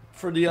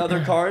for the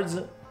other cards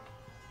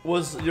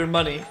was your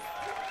money.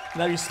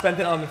 Now you spent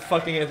it on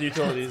fucking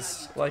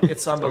utilities. Like,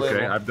 it's unbelievable.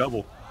 Okay, I've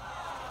double.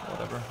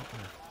 Whatever.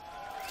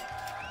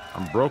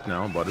 I'm broke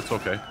now, but it's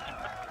okay.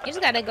 You just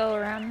gotta go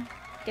around,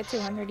 get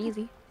 200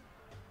 easy.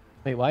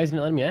 Wait, why isn't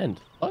it letting me end?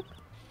 What?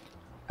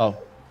 Oh,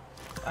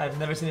 I've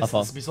never seen Uh-oh.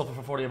 this be sold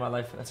for 40 in my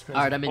life. That's crazy.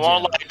 All right, I'm in Well,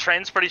 jail. like,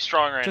 Train's pretty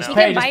strong right Just now.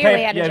 pay. pay, can just buy your way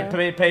pay. out of Yeah,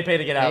 jail. pay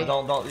to get out. Pay?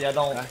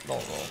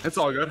 Don't. It's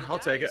all good. I'll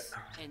take it.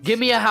 Give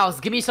me a house.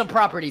 Give me some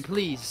property,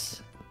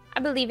 please.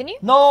 I believe in you.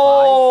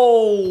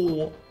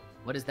 No!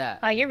 What is that?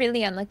 Oh, you're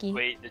really unlucky.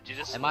 Wait, did you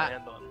just Am I-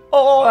 land on?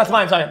 Oh, that's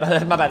mine. Sorry,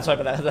 my bad.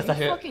 Sorry about that. That's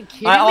Are you not fucking it.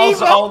 kidding I me,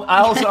 also bro? own. I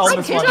also own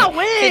this one.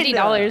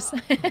 $50.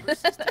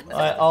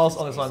 I also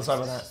own this one. Sorry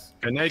about that.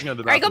 Okay, now you can go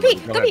to the Alright, go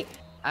bathroom. pee. Go ahead. pee.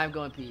 I'm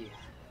going pee.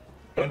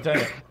 Don't turn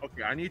it.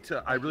 Okay, I need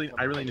to. I really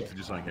need to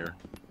do something here.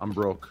 I'm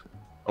broke.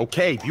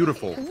 Okay,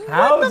 beautiful.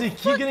 How does he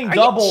keep getting Are you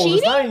doubles? It's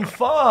cheating? not even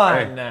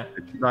fun.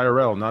 It's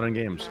IRL, not in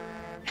games.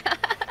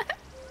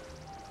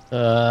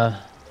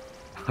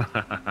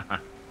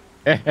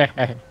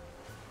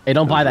 Hey,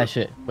 don't buy that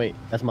shit. Wait,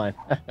 that's mine.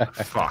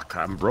 Fuck,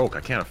 I'm broke.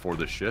 I can't afford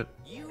this shit.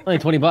 Only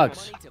 20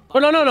 bucks. Oh,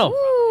 no.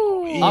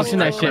 Ooh. Auction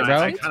that shit, bro.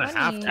 I kind of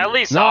have to. At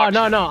least No, auction.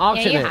 no, Yeah,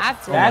 auction you it.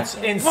 have to. That's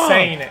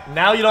insane.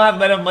 Now you don't have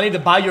enough money to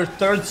buy your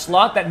third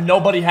slot that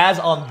nobody has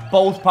on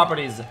both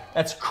properties.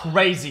 That's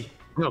crazy.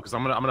 No, because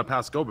I'm gonna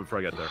pass go before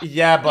I get there.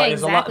 Yeah, but Yeah,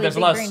 there's exactly, a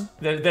lot.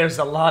 big There's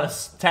a lot of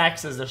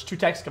taxes. There's 2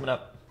 taxes coming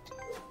up.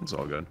 It's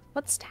all good.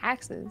 What's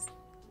taxes?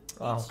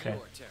 Oh, okay.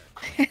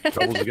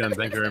 Doubles again.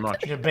 Thank you very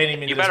much. You're baiting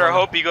me. You into this better one.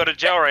 hope you go to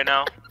jail right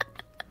now.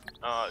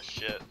 Oh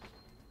shit.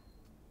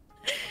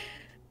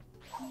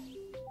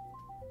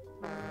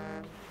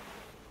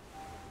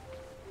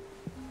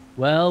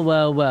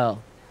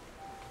 Well.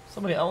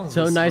 Somebody owns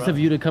So this, nice bro. of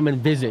you to come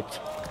and visit.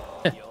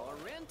 Your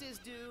rent is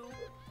due.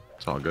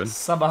 It's all good.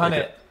 Sub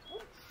 100.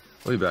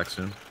 I'll be back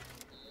soon.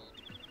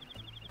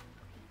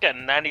 Got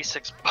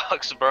 96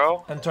 bucks,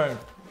 bro. And turn.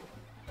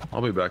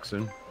 I'll be back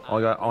soon.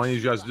 All I need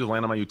you guys to do is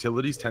land on my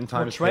utilities 10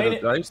 times. train Pay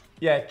the dice.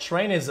 Yeah,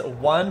 train is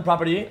 1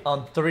 property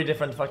on 3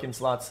 different fucking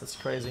slots. That's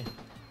crazy.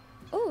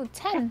 Ooh,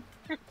 10.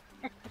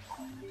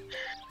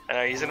 I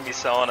know he's gonna be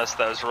selling us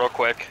those real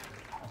quick.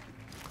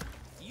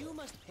 You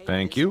must pay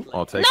Thank this you. way.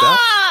 I'll take that.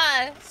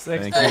 Ah!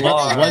 6 Thank you.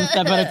 bar. One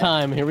step at a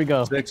time. Here we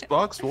go.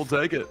 $6. We'll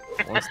take it.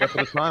 One step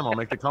at a time. I'll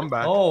make the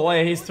comeback. Oh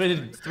wait, he's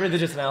 3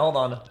 digits now. Hold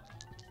on.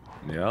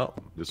 Yeah.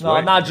 Just No,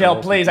 wait. not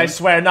jail, please. I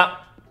swear,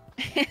 not.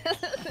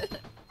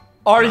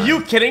 Are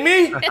you kidding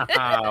me?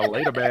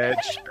 Later,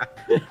 bitch.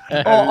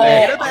 Sorry,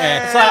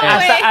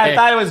 I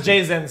thought it was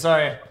Jason.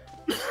 Sorry.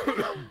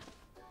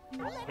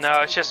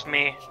 No, it's just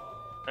me.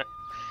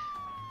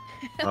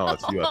 Oh,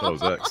 it's you. I thought it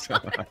was X.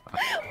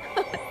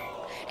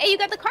 Hey, you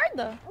got the card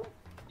though.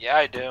 Yeah,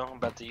 I do. I'm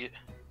about to use.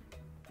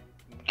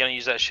 Gonna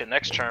use that shit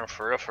next turn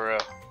for real, for real.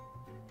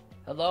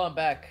 Hello, I'm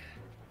back.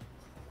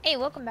 Hey,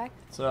 welcome back.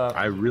 So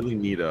I really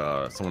need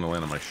someone to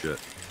land on my shit.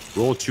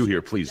 Roll 2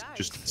 here, please.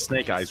 Just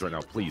snake eyes right now,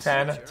 please.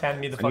 10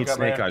 me the I fuck need up.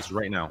 snake Man. eyes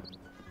right now.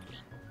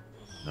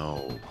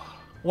 No.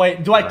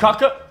 Wait, do I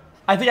cock it?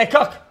 I think I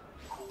cock.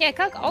 Yeah,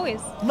 cock always.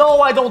 No,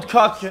 I don't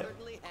cock.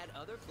 Certainly had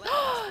other plans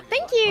for you.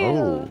 Thank you.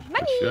 Oh,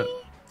 Money. shit.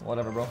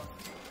 Whatever, bro.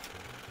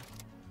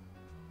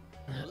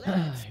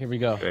 Here we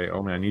go. Okay,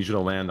 Omie, I need you to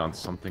land on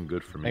something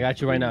good for me. I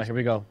got you right now. please. Here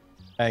we go.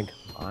 Bang.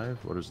 5.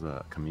 What is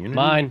that? Community.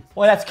 Mine.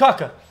 Well, that's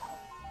cuck.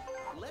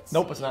 Let's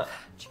Nope, see it's not.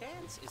 if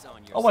chance is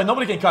on your Oh wait,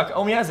 nobody can cuck.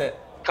 Omie has it.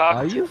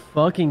 Are you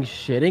fucking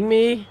shitting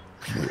me?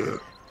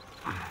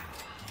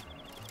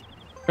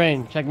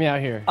 Brain, check me out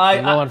here.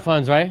 You're low on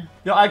funds, right?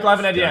 Yo, I have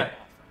an idea.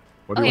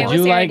 What do you Okay, want?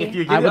 Would you like? If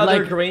you I get the would other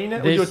like green, we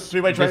do a this,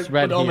 3-way trade this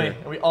red with Omie, here.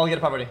 and we all get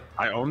a property.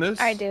 I own this?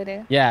 Alright,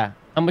 do. Yeah.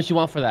 How much you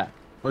want for that?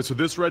 Wait, so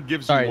this red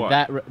gives Sorry, you what?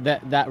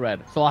 that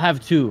red. So I'll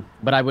have 2,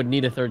 but I would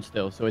need a third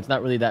still. So it's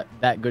not really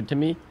that good to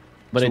me,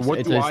 but So it's what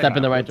it's do a I step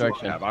in the have? right What do I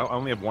direction. have? I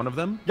only have one of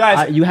them?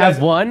 Guys, You guys,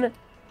 have one.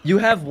 You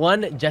have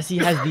one. Jesse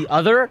has the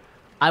other.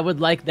 I would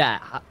like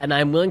that, and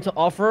I'm willing to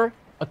offer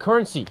a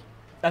currency.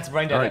 That's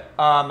brain dead.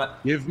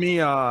 Give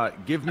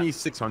me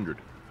 600.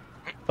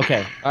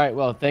 Okay. All right.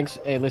 Well, thanks.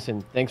 Hey,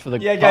 listen. Thanks for the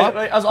Yeah, guys, talk.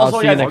 wait, I'll also,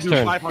 see you guys, I'll next do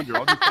turn. 500.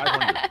 I'll do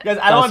 500. guys,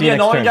 I I'll don't want see to you be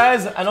next annoying, turn.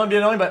 guys. I don't want to be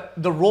annoying, but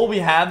the rule we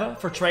have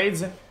for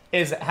trades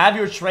is have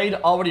your trade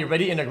already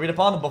ready and agreed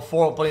upon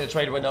before putting the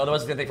trade window.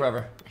 Otherwise, it's gonna take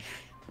forever.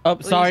 Oh,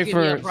 Please sorry give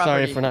me a for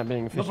property. not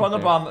being No efficient. problem. No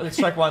there. problem. Let's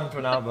strike 1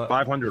 for now, but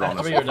 500 on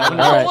after this you're one. done.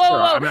 Whoa, All right. whoa,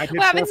 whoa. I mean, I paid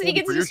What happens 440 if he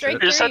gets for to your straight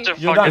shit. You're such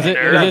a You're fucking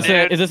done. Is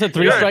nerd, this a dude.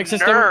 3 You're strike a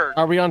system? nerd.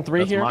 Are we on 3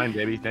 That's here? mine,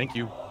 baby. Thank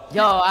you.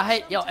 Yo,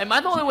 am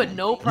I the only one with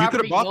no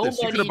property? bought no this.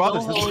 You money, could've bought no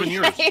this. This would've home?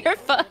 been yours. You're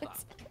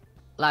fucked.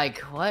 Like,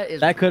 what is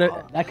That could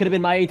have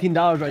been my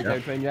 $18 right there,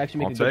 Train. You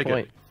actually make I'll a good take it.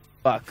 point.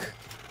 Fuck.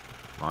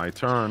 My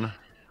turn.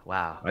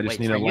 Wow. I just Wait,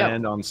 need to Trey, you have-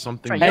 land on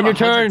something. Trey, And have your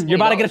turn. You're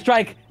about to get a $120.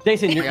 strike.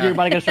 Jason, you're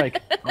about to get a strike.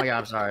 Oh my god,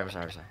 I'm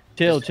sorry.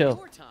 Chill.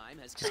 your time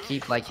has Just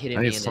keep like hitting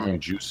I me need in the something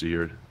head. juicy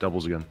here.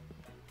 Doubles again.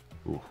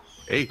 Ooh.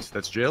 8.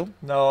 That's jail?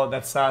 no,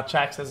 that's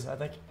Chax's, I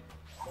think.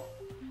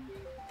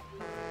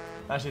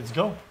 Actually, let's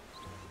go.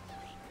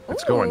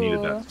 Let's go. I needed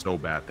Ooh. that so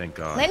bad. Thank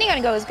God. Landing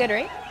on go is good,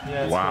 right?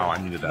 Yeah, it's Wow, good.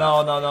 I needed that.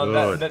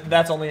 No. Good.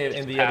 That's only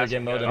in the other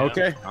game mode.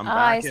 Okay, I'm Oh, back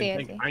I in. see, I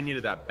Thank- see. I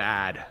needed that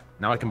bad.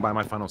 Now I can buy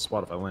my final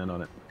spot if I land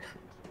on it.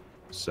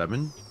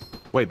 7?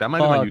 Wait, that might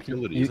be my Fuck.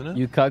 utility, isn't it?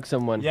 You cuck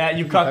someone. Yeah,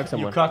 you cuck cuck. You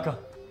someone. cuck.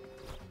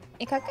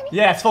 You cooking me?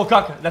 Yeah, it's full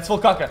cuck. That's full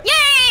cuck.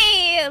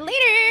 Yay!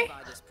 Later.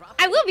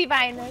 I will be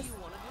buying this.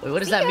 Wait, what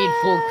does that mean,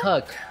 full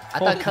cuck? I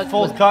thought cuck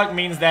Full was... cuck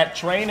means that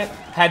Train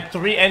had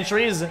 3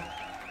 entries,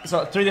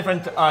 so 3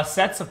 different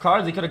sets of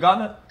cards he could have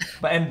gotten,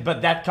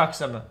 but that cucks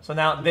him. So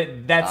now that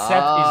set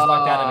is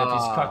locked out of it.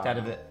 He's cucked out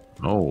of it.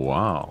 Oh,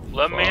 wow.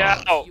 Let me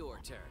Fuck. out. your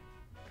turn.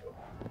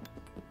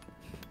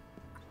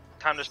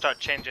 Time to start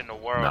changing the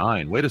world.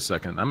 9. Wait a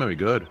second. That might be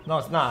good. No,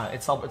 it's not.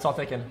 It's all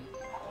taken.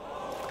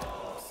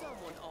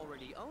 Someone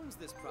already owns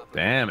this property.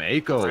 Damn,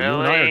 Aiko. You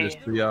and I are just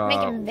the,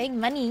 Making big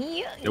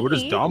money. yeah, we're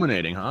just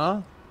dominating,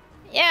 huh?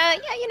 Yeah,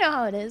 you know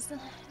how it is.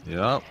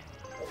 Yep.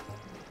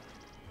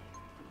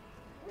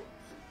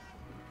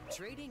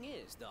 Trading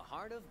is the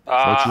heart of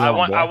What you I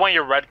want, want boy?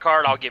 your red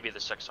card. I'll give you the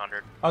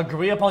 600.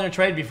 Agree upon your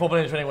trade before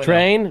putting the trading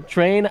window.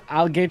 Train.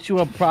 I'll get you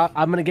I'm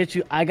gonna get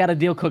you. I got a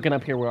deal cooking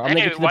up here. Where I'm gonna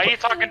Hey, get you. why are you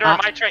talking during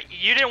my trade?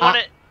 You didn't want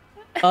it.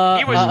 He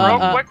He was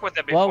real quick with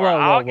it before.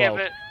 I'll give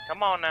it.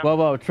 Come on now.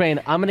 Whoa, Train.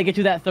 I'm gonna get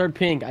you that 3rd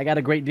pink. I got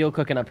a great deal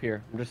cooking up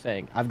here. I'm just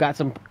saying. I've got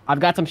some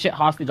shit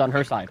hostage on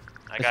her side.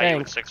 I Just got saying. you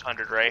with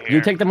 600 right here.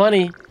 You take the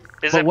money.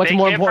 Is but it what's big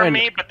more hit for important?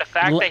 me? But the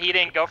fact that he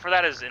didn't go for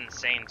that is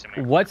insane to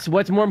me. What's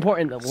more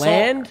important?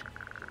 Land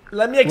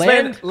Let me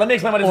explain. Land Let me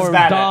explain what this is or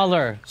bad at.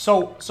 dollar?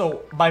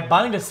 So by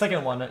buying the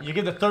second one, you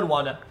give the third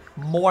one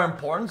more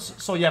importance,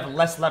 so you have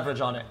less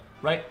leverage on it,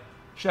 right?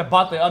 Should have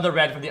bought the other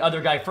red from the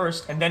other guy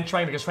first, and then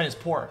Train because Train is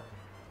poor.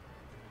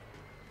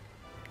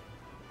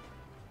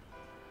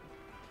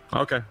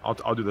 Okay,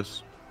 I'll do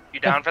this. You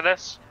down for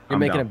this? You're I'm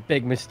making down. a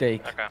big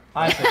mistake. Okay.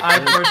 I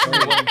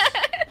personally wouldn't.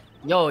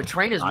 Yo,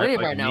 Train is winning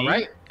like right now, me?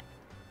 right?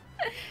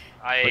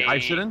 Wait, I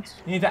shouldn't?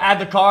 You need to add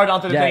the card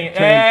onto the Yeah, thing. Train.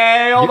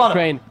 Hey, hold on.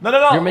 Train. No.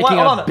 You're making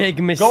hold a on.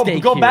 big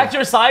mistake Go back here. to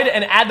your side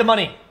and add the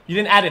money. You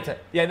didn't add it.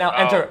 Yeah, now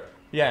enter.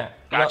 Yeah.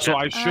 Gotcha. So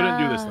I shouldn't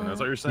do this then. That's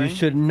what you're saying? You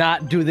should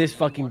not do this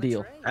fucking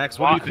deal. X,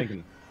 what are you Why?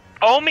 thinking?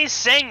 Omi's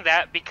saying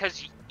that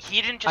because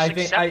he didn't just I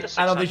think accept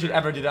the I don't think you 600. should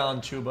ever do that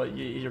on 2, but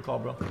your call,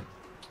 bro.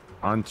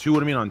 On 2? What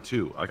do you mean on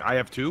 2? Like, I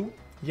have 2?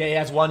 Yeah, he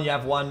has 1. You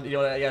have 1. He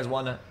has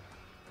 1.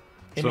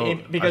 So, I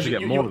Because should you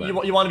get more then.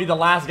 want to be the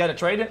last guy to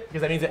trade it because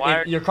that means Why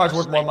that your card's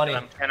worth more money.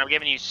 And I'm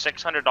giving you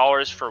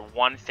 $600 for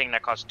one thing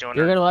that costs 200.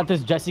 You're gonna let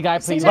this Jesse guy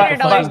play you like a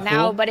 $600 fucking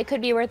now, fool? but it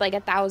could be worth like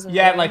 1,000.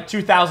 Yeah, like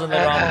 2,000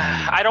 later on.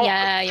 I don't.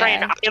 Yeah,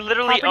 Train. yeah. I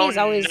literally Properties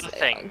own always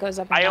nothing. goes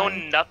up and I down.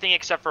 own nothing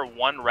except for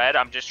 1 red.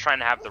 I'm just trying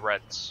to have the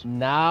reds.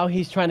 Now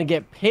he's trying to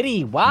get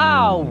pity.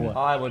 Wow.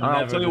 I would never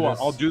I'll tell you do what. this.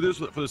 I'll do this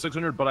for the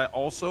 600, but I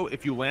also,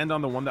 if you land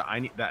on the one that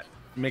I need, that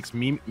makes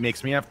me have 3.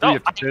 No, you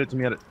have to trade it to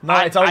me at it. No,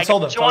 it's already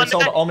sold. It's get you already on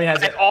sold. that, Omi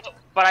has it.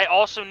 But I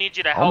also need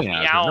you to help Omi me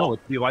has it. out. No,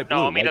 it's the light blue.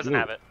 No, Omi light doesn't blue.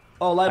 have it.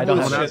 Oh, light I blue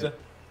don't is have shit. it.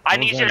 I What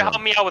need was you to that?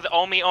 help me out with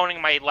Omi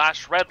owning my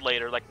last red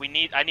later. Like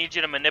I need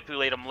you to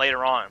manipulate him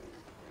later on.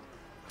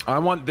 I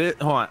want this.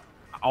 Hold on.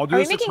 I'll do Are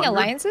the we making 600.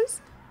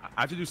 alliances?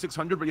 I have to do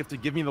 600, but you have to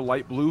give me the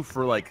light blue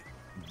for like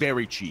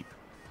very cheap.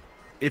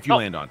 If you No.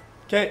 land on.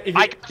 Okay,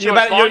 you're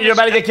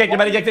about to get kicked. You're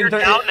about to get kicked.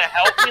 Down to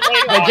help me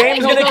later. The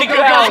game's gonna kick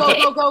you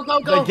out. Go.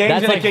 The game's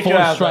That's gonna like kick you 4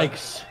 out.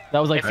 strikes. That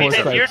was like 4 If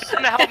you're strikes.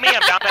 down to help me, I'm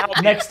down to help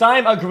you. Next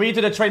time, agree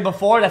to the trade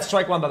before. That's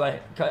strike 1, by the way.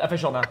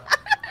 Official now.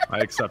 I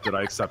accepted.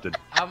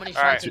 How many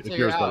All right. strikes It's until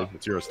yours, you're buddy. out?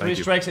 It's yours. 3 Thank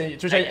you. strikes. And you,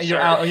 you're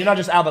sir. out. You're not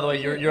just out, by the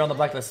way. You're on the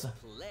blacklist.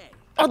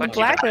 Oh, the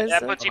blacklist.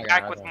 That puts you Oh my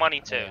back God, with okay.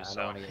 money too. Yeah, I So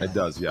don't wanna get- It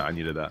does. Yeah, I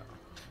needed that.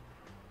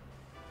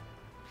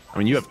 I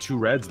mean, you have 2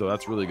 reds though.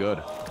 That's really good.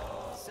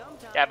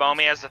 yeah, but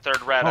Omie has the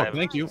 3rd red. Oh, I'm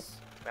thank you.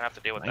 gonna have to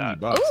deal with 90 that.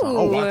 bucks.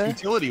 Oh, Ooh. watch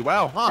utility.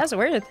 Wow. Huh. That's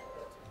worth.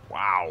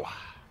 Wow.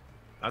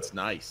 That's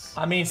nice.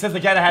 I mean, since the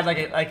guy that had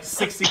like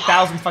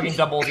 60,000 fucking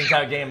doubles in the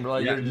entire game, bro.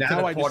 Yeah, You're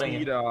now I just porting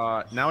need it.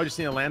 now I just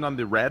need to land on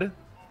the red,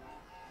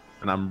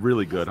 and I'm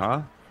really good,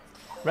 huh?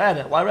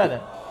 Red. Why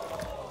red?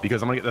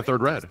 Because I'm gonna get the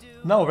 3rd red.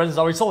 No, red is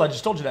already sold. I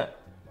just told you that.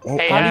 Oh,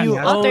 Hey, How do you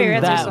All 3 own reds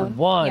are that sold.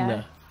 one?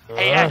 Yeah.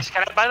 Hey X,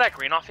 can I buy that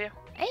green off you?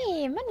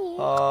 Hey, money.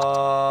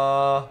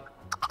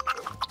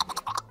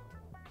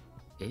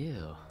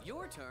 Ew.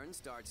 Your turn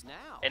starts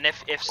now. And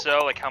if so,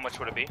 like how much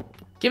would it be?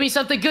 Give me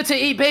something good to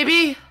eat,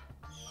 baby.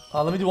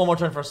 Let me do one more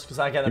turn first, because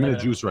I got Give me the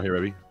it. juice right here,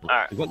 baby.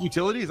 Alright. Is that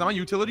utility? Is that my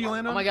utility you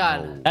land on? Oh my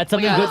God. That's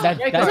something Oh my good. God.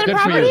 That's Is good it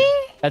for property?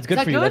 you. That's good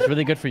that for you. That's good?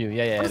 really good for you.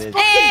 Yeah, it is.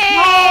 Hey,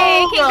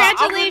 I'm in the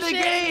congratulations.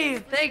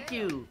 game. Thank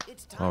you.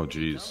 Oh,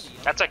 jeez.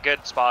 That's a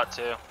good spot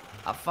too.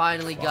 I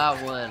finally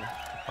got one.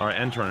 All right,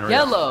 end turn. Hurry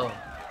up. Yellow.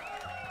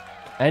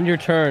 End your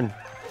turn.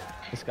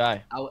 This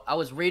guy. I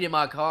was reading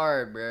my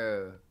card,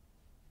 bro.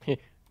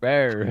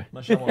 Rare.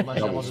 My shell almost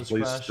Doubles, just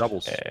please. crashed.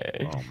 Doubles.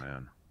 Hey. Oh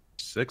man.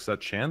 6. That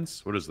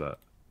chance? What is that?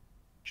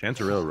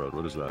 Chance or railroad?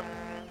 What is that?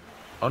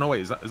 Oh no,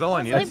 wait. Is that all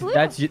I need?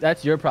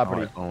 That's your Oh,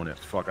 property. I own it.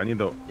 Fuck. I need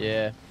the.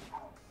 Yeah.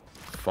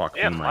 Fuck.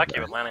 Yeah, me, my lucky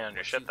guy. with landing on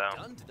your shit though.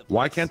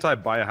 Why can't I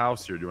buy a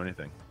house here or do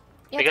anything?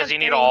 Yeah, Because it's you on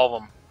need 3. all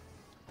of them.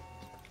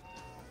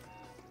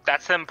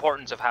 That's the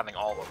importance of having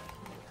all of them.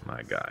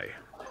 My guy.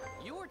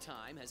 Your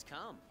time has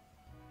come.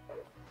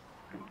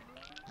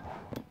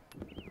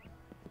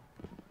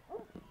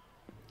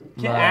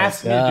 You can't My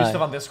ask me to do God.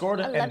 stuff on Discord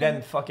and 11.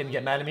 then fucking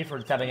get mad at me for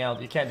tapping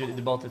out. You can't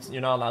do both.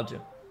 You're not allowed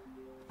to.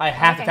 I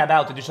have to Okay. tap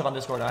out to do stuff on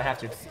Discord. I have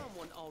to.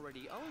 Someone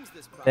already owns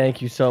this property.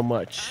 Thank you so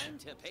much. Time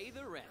to pay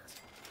the rent.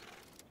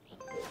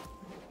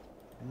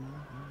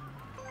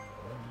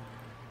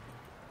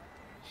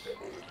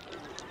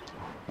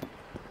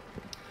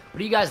 What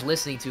are you guys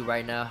listening to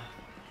right now?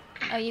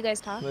 Oh, you guys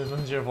talk?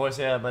 Listen to your voice,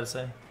 yeah, I better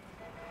say.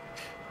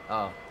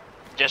 Oh.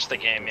 Just the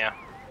game, yeah.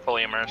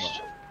 Fully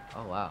immersed.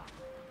 Oh wow.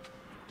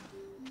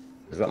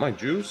 Is that my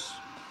juice?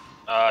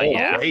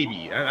 Yeah.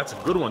 80. That's a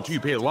good one too. You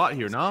pay a lot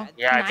here, no?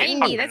 Yeah, I paid 90,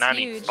 fucking that's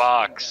 90 huge.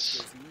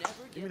 bucks.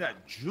 Give me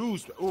that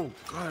juice. Oh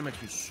god, that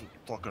makes me so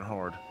fucking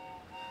hard.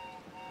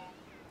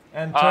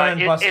 And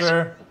turn,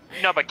 Buster.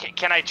 No, but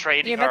can I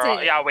trade? You're about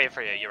to- Yeah, I'll wait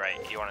for you. You're right.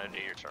 You want to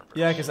do your turn first.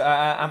 Yeah, because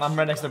I'm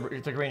right next to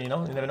green, you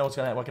know? You never know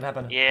what can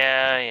happen.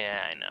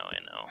 Yeah, I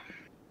know.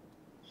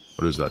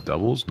 What is that?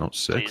 Doubles? No,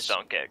 6. Please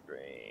don't get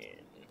green.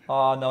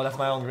 Oh, no, that's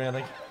my own green, I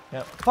think.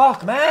 Yeah.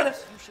 Fuck, man!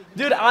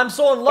 Dude, I'm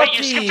so unlucky! Wait,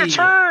 you skipped your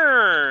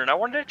turn! I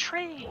wanted to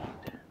trade.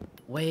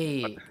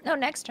 Wait. No,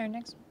 next turn.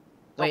 Next.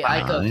 Wait,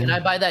 Aiko, can I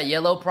buy that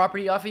yellow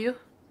property off of you?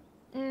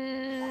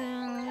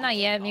 Not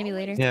yet. Maybe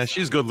later. Yeah,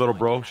 she's good, little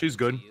bro. She's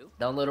good.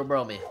 Don't little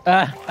bro me.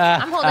 I'm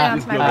holding on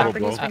to my Little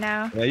properties bro. for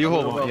now. Yeah, you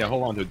hold on. Yeah,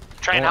 hold on to.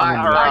 Train Hold how,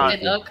 on. or,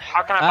 Alright, Nook.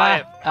 how can I buy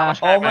it? How much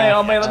can I Oh, buy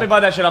man, it? let me buy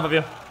that shit off of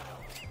you.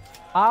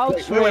 I'll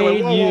Wait, trade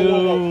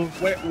you.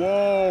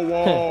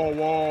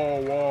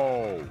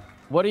 whoa.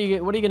 What are you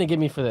gonna give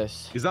me for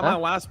this? Is that my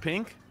last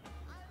pink?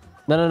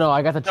 No.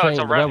 I got the No, train. it's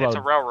a, the railroad. it's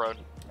a railroad.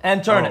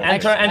 And turn, Oh.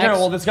 and turn.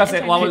 We'll discuss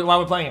it while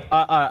we're playing.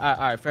 All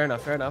right. Fair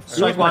enough.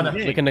 Strike one.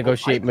 We can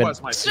negotiate mid.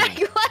 I Strike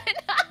one.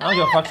 I don't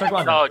give a fuck, strike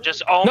one. No,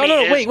 just Omie No,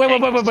 is wait. pink, so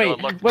it looked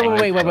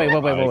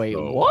pink.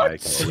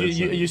 What?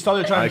 You stole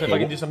your turn if I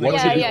can do something.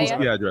 What's Yeah, your yeah,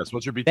 BTC yeah. address?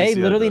 What's your BTC They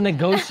literally address?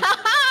 negotiated.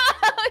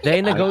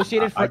 They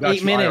negotiated I for got 8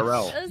 you minutes.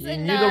 IRL.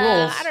 Listen, knew the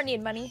rules. I don't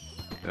need money.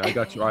 Yeah, I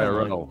got you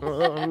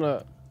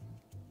IRL.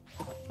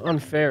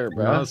 Unfair, You know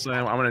bro. what I'm saying?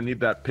 I'm gonna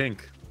need that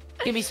pink.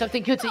 Give me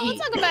something good to We'll eat.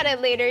 talk about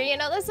it later. You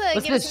know, let's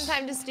What's give us this? some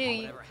time to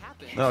stew.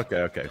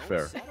 Okay,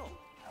 fair.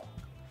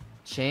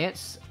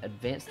 Chance,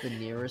 advance the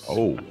nearest.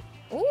 Oh,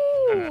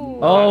 Ooh.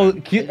 Oh,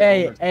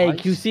 hey,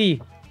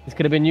 QC. This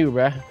could have been you,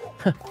 bruh.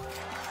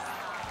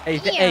 hey,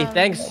 Damn.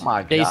 thanks, Oh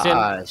my Jason.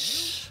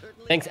 gosh.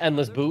 Thanks,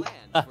 Endless Boot.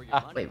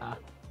 Wait,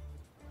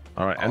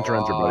 all right. Enter,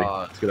 buddy.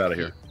 Let's get out of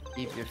here.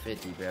 keep your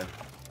 50, bro.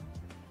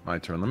 My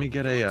turn. Let me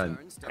get a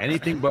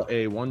anything but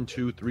a 1,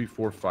 2, 3,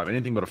 4, 5.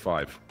 Anything but a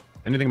 5.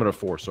 Anything but a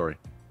 4. Sorry.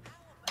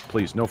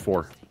 Please, no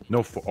 4.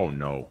 No 4. Oh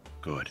no.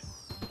 Good.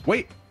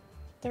 Wait.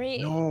 3.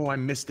 No, I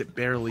missed it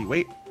barely.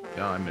 Wait.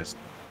 Yeah, I missed.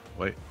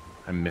 Wait.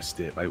 I missed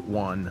it by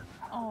 1.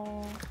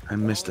 Oh. I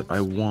missed it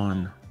by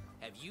 1.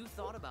 Have you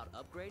thought about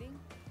upgrading?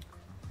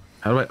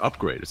 How do I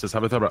upgrade? It says,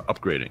 have I thought about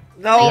upgrading?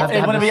 No, have to it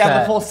have wouldn't the be at the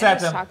set. full I'm set.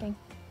 just talking.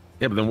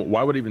 Yeah, but then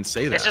why would it even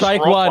say that? It's just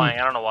Strike role one. playing.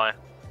 I don't know why.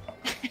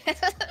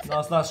 No,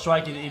 it's not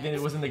strike.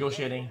 It wasn't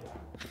negotiating.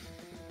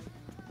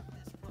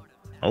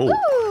 Oh.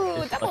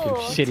 Ooh, Fucking double.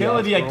 shitty.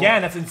 Utility ass, bro.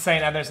 again. That's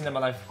insane. I've never seen that in my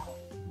life.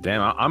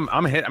 Damn,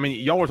 I'm hit. I mean,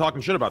 y'all were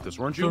talking shit about this,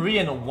 weren't you? 3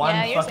 in one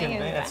Yeah, you're fucking saying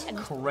thing. it's That's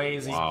bad.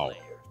 crazy. Wow.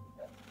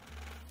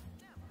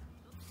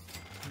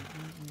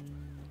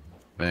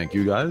 Thank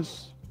you,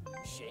 guys.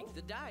 Shake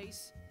the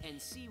dice and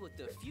see what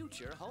the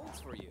future holds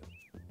for you.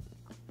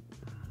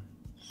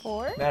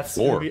 4? That's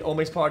 4. gonna be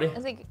Omie's party. I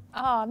was like,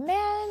 oh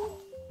man.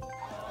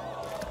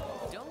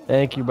 Don't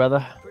Thank you,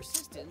 brother.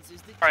 persistence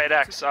is the All right,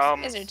 X.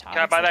 Is it Can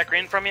I buy toxic? that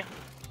green from you?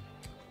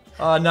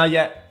 Not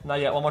yet. Not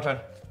yet. One more turn.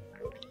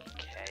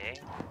 Okay.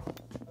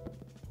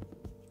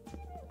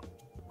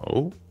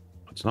 Oh,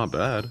 it's not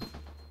bad.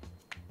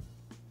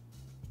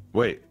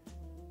 Wait.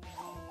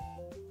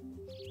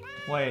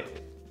 Wait.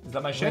 Is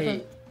that my ship?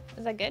 Wait.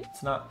 Is that good?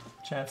 It's not.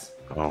 Chance.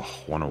 Oh,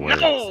 one away.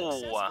 No.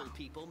 successful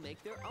people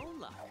make their own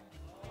luck.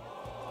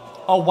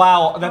 Oh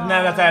wow. Now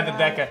that's out of the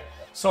deck.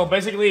 So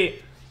basically,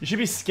 you should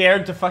be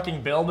scared to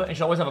fucking build. You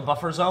should always have a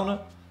buffer zone,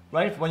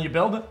 right? When you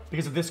build,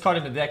 because of this card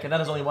in the deck, and then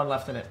there's only one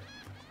left in it.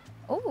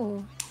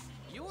 Ooh.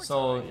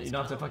 So you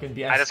don't have to fucking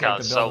be as I just scared got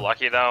to so build.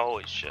 lucky though.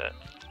 Holy shit.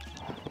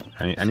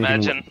 Anything,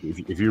 Imagine.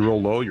 if you roll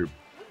low, you're.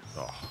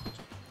 Oh.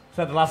 Is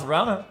that the last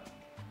round? Huh?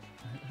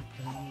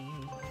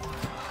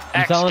 I'm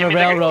X, selling give a me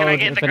the, railroad can I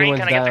get if the green? anyone's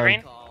Can I get the down.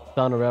 green?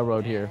 Selling a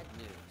railroad here.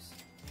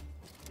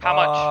 How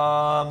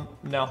much?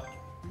 No.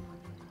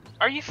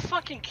 Are you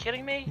fucking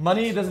kidding me?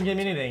 Money doesn't give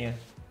me anything.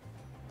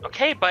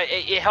 Okay, but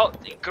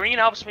it green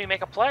helps me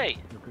make a play.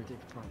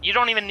 You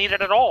don't even need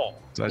it at all.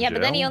 Is that Yeah,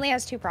 but then jail? he only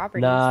has 2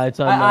 properties. Nah, it's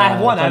on. I have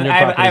one. it's on your I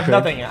have property trade.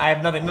 nothing. I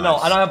have nothing. No,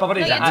 I don't have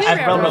properties. No, you I have 2 have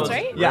railroads, railroads.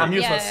 right? Yeah, I'm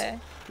useless. Yeah.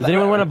 Does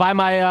anyone want to buy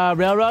my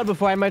railroad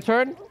before I end my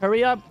turn?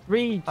 Hurry up.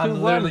 3, 2, I'm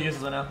 1. literally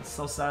useless right now. It's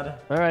so sad.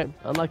 All right,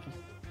 unlucky.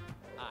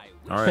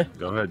 All right,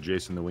 go ahead,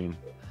 Jason the Ween.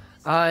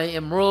 I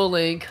am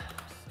rolling.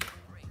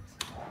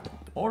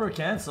 Order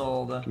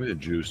cancelled. Give me the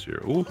juice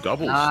here. Ooh,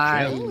 doubles.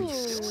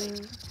 Nice.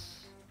 Champ.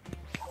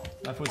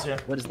 My food's here.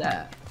 What is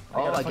that?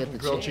 Oh, got a I fucking get the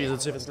grilled cheese. cheese.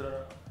 Let's see if it's good.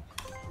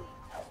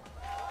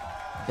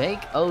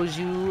 Bank owes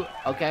you.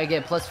 Okay, I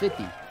get plus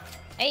 50.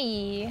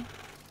 Hey.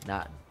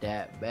 Not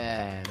that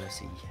bad. Let's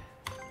see.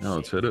 No,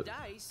 let's hit it.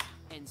 Dice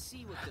and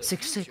see what the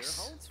 6, future 6.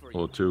 holds for you.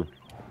 Oh, 2.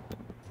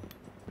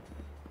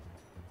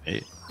 8.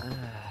 Is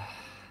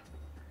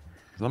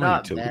that my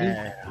Not utility?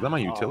 bad. Is that my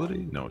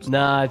utility? No, it's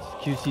Nah, it's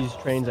QC's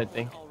trains, I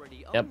think.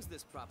 Already Yep. owns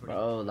this property.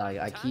 Bro, like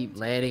I keep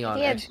landing on.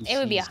 Yeah, XQC's it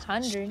would be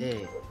 100.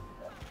 shit.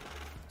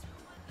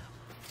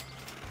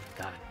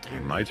 God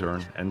not. My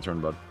turn. End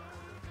turn, bud.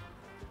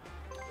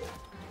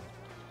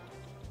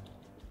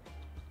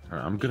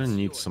 Alright, I'm gonna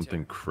need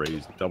something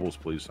crazy. Doubles,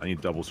 please. I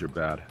need doubles here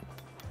bad.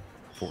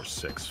 4,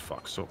 6.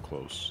 Fuck, so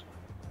close.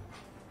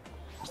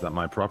 Is that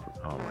my proper?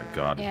 Oh my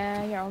god.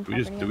 Yeah, your own Do we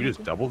just property, do we I just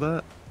think. double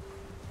that?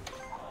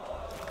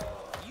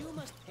 You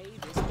must pay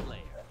this player.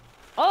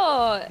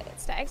 Oh,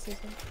 it's the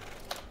exorcism.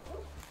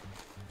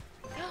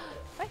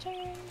 My turn.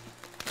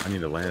 I need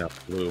to land up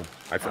blue.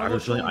 I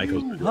was feeling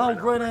Aiko's. How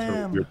great I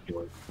am. Weird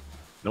feeling.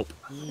 Nope.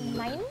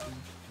 Mine?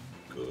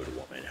 Good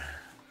woman.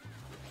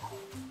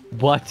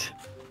 What?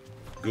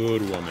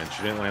 Good woman.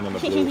 She didn't land on the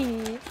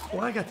blue.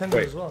 Well, I got 10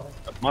 Wait. as well.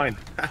 That's mine.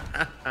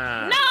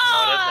 No!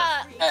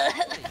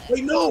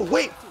 Wait, no,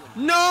 wait.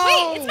 No!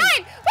 Wait, it's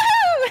mine!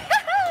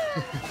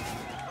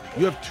 Woo!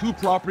 You have 2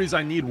 properties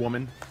I need,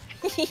 woman.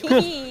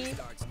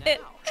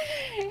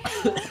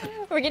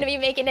 We're gonna be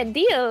making a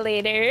deal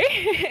later.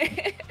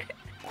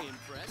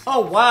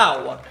 Oh,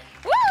 wow.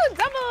 Woo!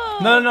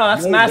 Double! No,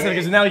 that's No massive way.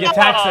 because now you get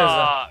taxes.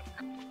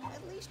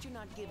 At least you're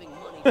not giving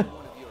money to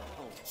one of your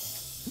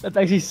opponents. That's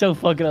actually so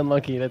fucking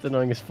unlucky. That's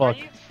annoying as Are fuck.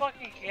 you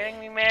fucking kidding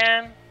me,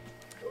 man?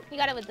 You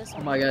got it with this Oh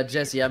one. my god,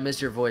 Jesse, I miss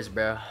your voice,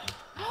 bro.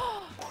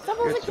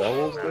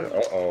 Doubles again.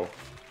 Uh-oh.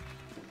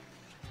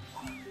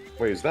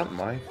 Wait, is that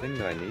my thing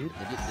that I need?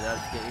 Did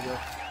I get you, go?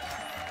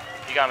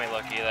 You got me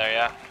lucky there,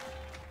 yeah.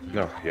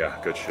 No, yeah,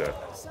 good shit.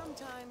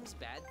 Sometimes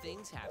bad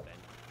things happen.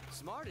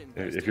 Smart If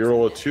investors you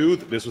roll a never 2,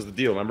 this was the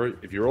deal, remember?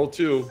 If you roll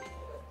 2,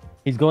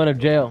 He's going to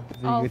jail. If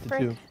Oh, you get to frick.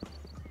 2.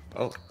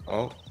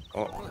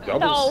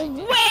 doubles.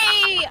 No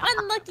way!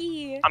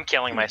 Unlucky! I'm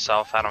killing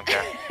myself. I don't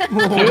care.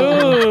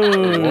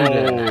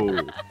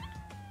 Dude! Whoa.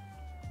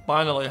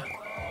 Finally.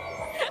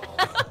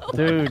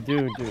 Dude.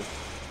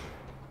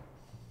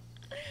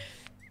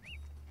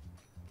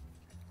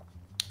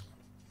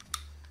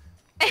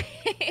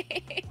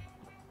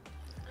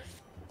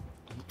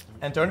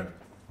 End turn.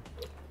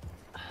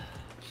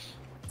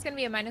 It's gonna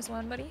be a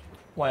 -1, buddy.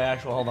 Why,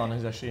 actual, hold on,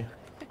 is that she?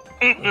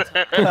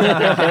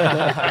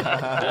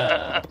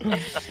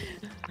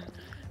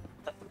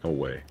 No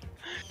way.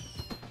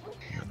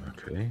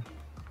 Okay.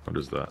 What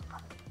is that?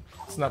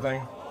 It's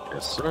nothing.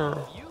 Yes, sir.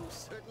 You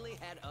certainly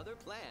had other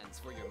plans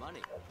for your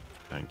money.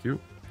 Thank you.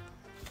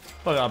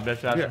 Fuck up,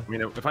 bitch. Yeah, I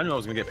mean, if I knew I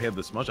was gonna get paid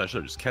this much, I should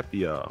have just kept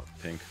the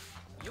pink.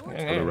 Your Or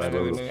the red,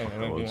 whatever the fuck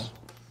that was.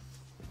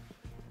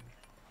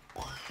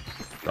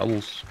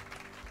 Doubles.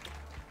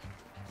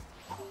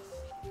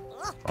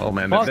 Oh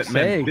man, Fuck's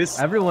sake, this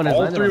everyone has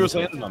all landed 3 on of us this.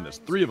 landed on this.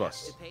 3 of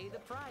us. to pay the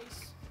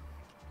price.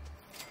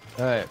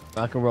 Alright,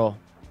 rock and roll.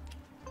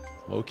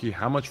 Loki,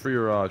 how much for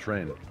your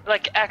train?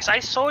 Like, X, I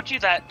sold you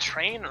that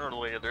train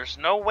earlier. There's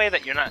no way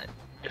that you're not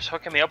Just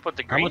hooking me up with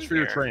the green. How much for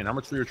your here. train? How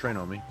much for your train,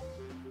 Omi?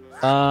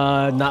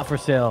 Not for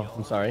sale.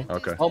 I'm sorry.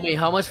 Okay. Homie,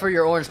 how much for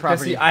your orange Yeah,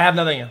 property? see, I have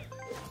nothing.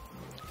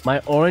 My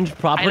orange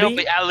property. I know,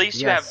 but at least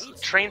Yes. you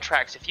have train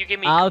tracks. If you give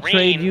me I'll green,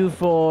 trade you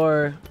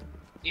for.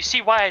 you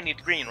see why I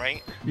need green,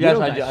 right? Yes, You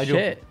I don't do. got I do.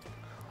 shit.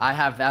 I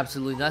have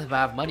absolutely nothing, but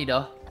I have money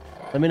though.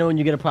 Let me know when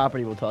you get a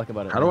property. We'll talk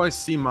about it. How do I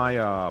see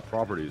my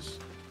properties?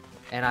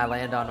 And I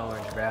land on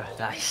orange, bro.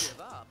 Nice.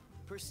 Give up.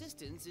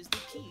 Persistence is the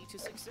key to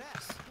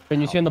success. Can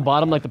you see on the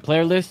bottom, like the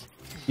player list?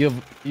 You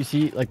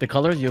see like the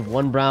colors. You have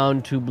 1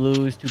 brown, 2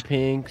 blues, 2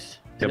 pinks.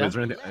 Yeah, but is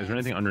there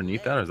anything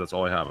underneath that, or is that's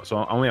all I have? So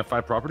I only have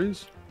 5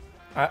 properties.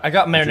 I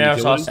got marinara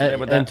sauce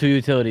with And that. 2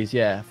 utilities.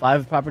 Yeah,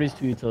 5 properties,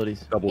 2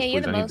 utilities. Doubles, Yeah,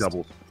 you're please. the I need most.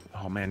 doubles.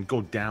 Oh man,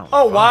 go down.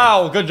 Oh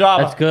wow, good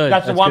job. That's good.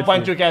 That's the That's good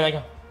for 1.2k. Thank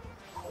you.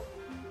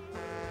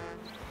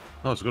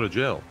 No, let's go to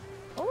jail.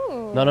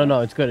 Ooh.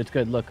 No. It's good. It's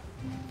good. Look.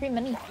 Free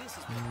money.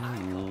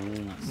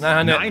 900.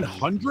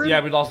 900? Yeah,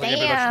 we lost it. We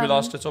Damn.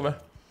 lost it. It's over.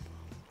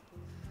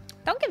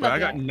 Don't give Wait, up I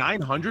got yet.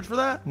 900 for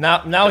that?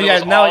 Now But he it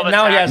has was now all the he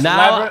has taxes.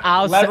 Now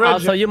I'll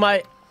leverage. sell you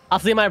my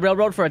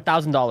railroad for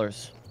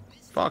 $1,000.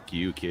 Fuck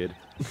you, kid.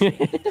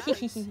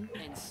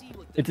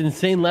 It's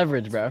insane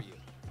leverage, bro.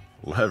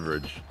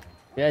 Leverage.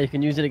 Yeah, you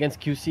can use it against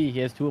QC. He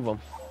has 2 of them.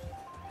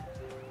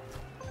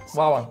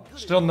 Wow,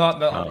 still not.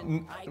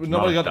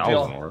 Nobody got the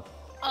 1,000 deal. worth.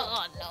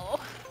 Oh no.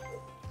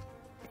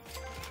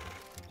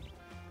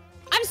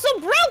 I'm so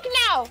broke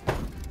now.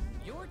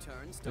 Your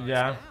turn starts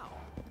Yeah.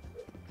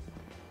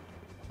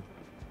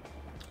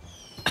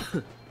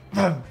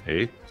 now.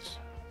 8.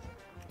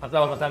 That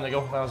was my time to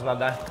go. That was about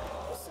that.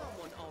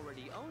 Someone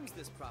already owns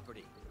this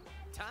property.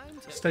 Time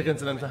to Stick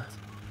incident.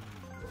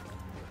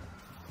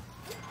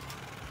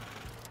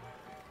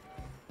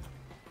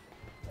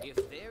 If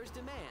there's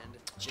demand,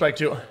 Strike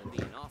 2. there will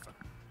be an offer.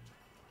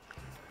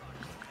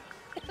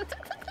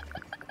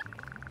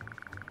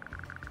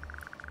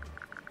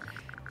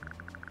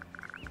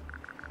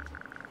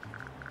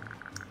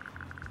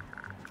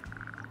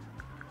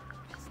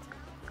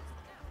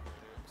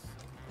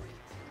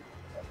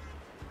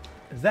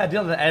 Is that a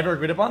deal that I ever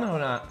agreed upon or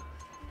not?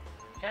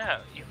 Yeah,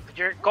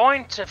 you're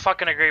going to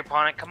fucking agree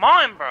upon it. Come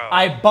on, bro.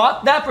 I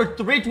bought that for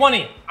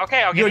 320.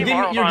 Okay, I'll give you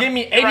more. Hold You're on. giving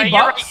me You're 80 right,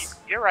 bucks.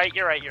 You're right.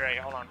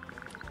 Hold on.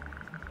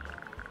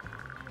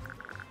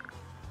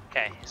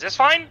 Okay, is this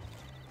fine?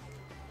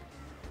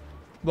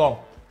 Whoa,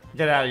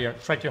 get out of here.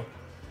 Strike 2.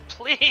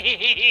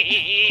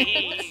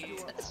 Please.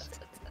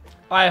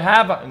 I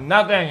have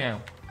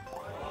nothing.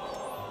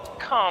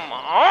 Come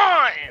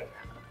on.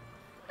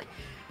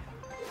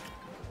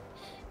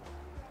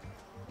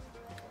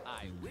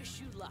 I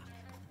wish you luck.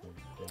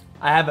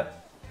 I have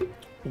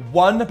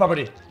 1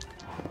 property.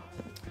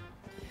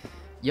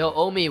 Yo,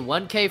 Omi,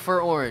 1K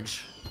for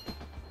orange.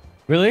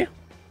 Really?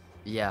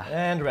 Yeah.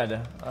 And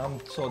red. I'm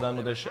so done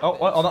with this shit. Oh,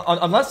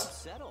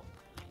 unless. Settle.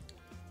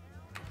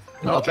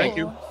 No, thank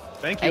you.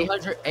 Thank you.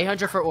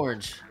 800 for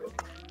orange.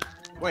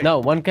 Wait,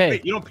 No, 1K.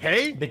 wait, you don't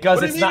pay? Because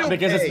What do it's you mean not you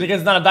because pay?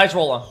 it's not a dice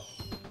roller.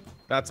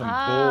 That's some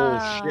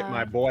Ah. bullshit,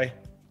 my boy.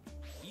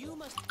 You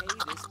must pay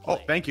this Oh,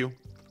 player. thank you.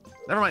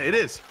 Never mind, it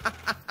is.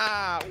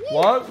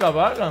 What the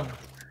fuck?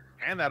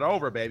 Hand that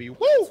over, baby. Woo!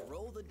 Let's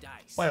roll the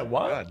dice. Wait,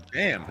 what? God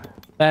damn.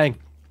 Bang.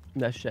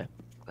 That shit.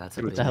 That's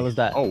Dude, a What the hell is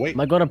that? Oh, wait. Am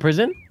I going to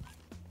prison?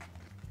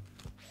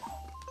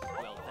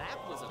 Well,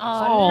 that was a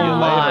Oh you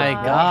my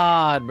later.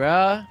 god,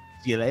 bruh.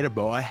 See you later,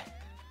 boy.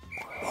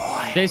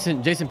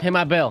 Jason, pay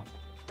my bill.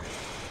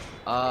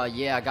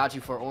 Yeah, I got you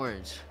for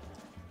orange.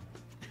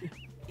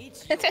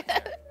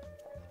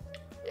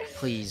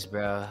 Please,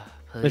 bro.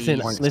 Please.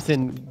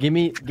 Listen. Give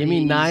me Please. give me Oh,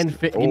 yeah, is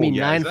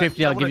that-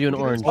 950. I'll is that give you an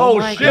what I orange. did? Oh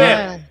my shit!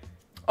 God.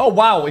 Oh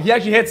wow, he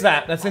actually hits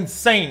that. That's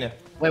insane.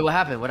 Wait, what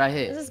happened? What'd I Is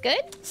hit? this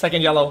good?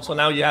 Second yellow, so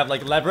now you have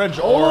like leverage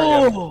or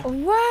Oh,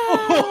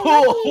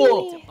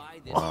 Wow. buy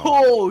this.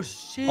 oh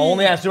shit.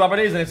 only has 2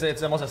 properties and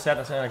it's almost a set.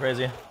 That's kind of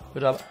crazy.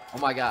 Good job. Oh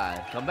my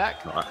god. Come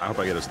back. No, I hope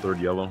I get his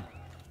 3rd yellow.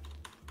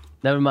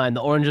 Never mind.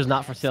 The orange is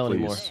not for sale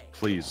anymore. Please,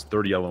 please.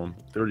 3rd yellow.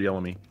 3rd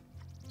yellow me.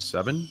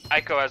 7?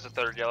 Ico has a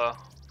 3rd yellow.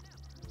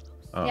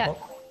 Oh. Yeah.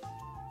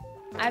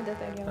 I have the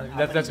 3rd one.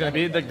 That's gonna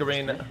be the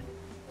green.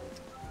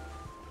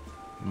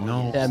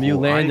 No. Damn, you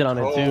landed on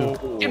it, too.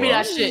 too. Give me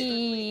that shit.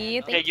 Yee,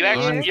 Yeah, thank you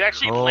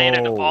actually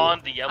landed Oh. on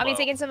the yellow. I'll be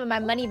taking some of my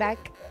money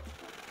back.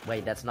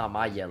 Wait, that's not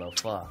my yellow.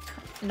 Fuck.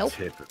 Nope.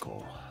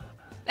 Typical.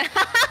 Let's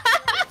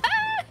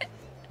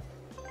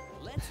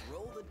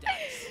roll the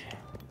dice.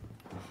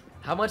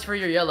 How much for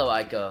your yellow,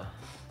 Ico?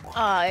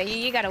 Oh,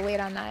 you gotta wait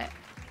on that.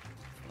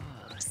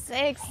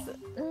 6.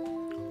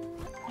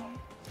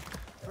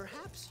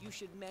 Perhaps you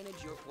should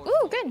manage your Ooh,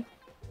 portfolio. good.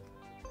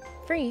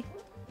 Free.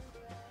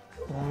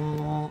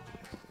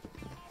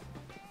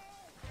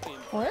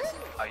 What?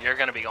 Oh, you're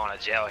gonna be going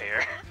to jail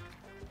here.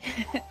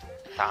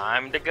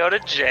 Time to go to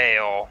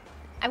jail.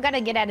 I've got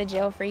a get out of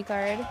jail free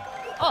card.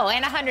 Oh,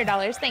 and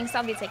 $100. Thanks.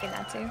 I'll be taking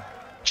that too.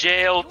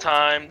 Jail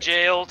time.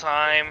 Jail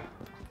time.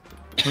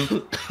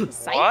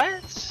 Psych.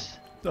 What?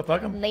 The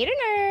fuck? Later,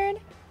 nerd.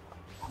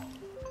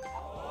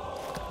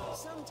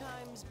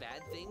 Sometimes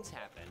bad things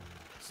happen.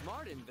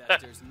 Smart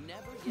investors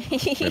never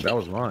Yeah, that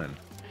was mine.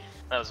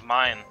 That was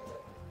mine.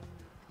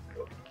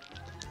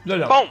 No.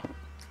 Boom.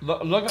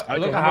 Look at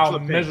Aiko, how much for the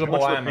pink? miserable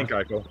How I much am. for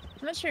the pink, Aiko?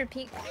 I'm not sure,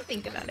 Pete. I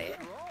think about it.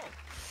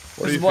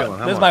 What are you feeling?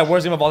 How This is much? my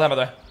worst game of all time, by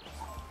the way.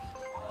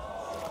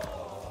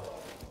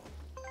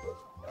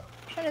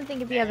 I'm trying to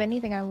think if you have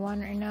anything I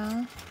want right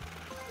now.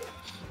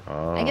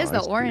 I I guess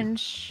the see.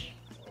 orange.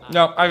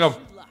 No, I go.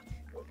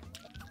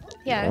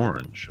 Yeah.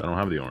 Orange. I don't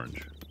have the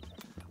orange.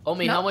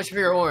 Omie, how much for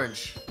your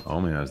orange?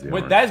 Omie has the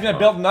Wait, orange. that is gonna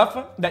build enough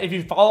that if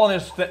you fall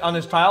on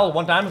his tile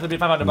one time, it'll be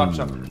 500 bucks.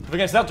 So Hmm. if we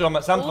can sell to him,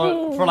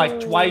 for like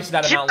twice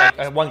that amount,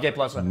 like 1k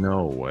plus.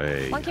 No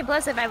way. 1k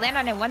plus, if I land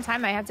on it one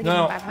time, I have to give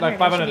No, him 500. like It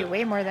 500. should be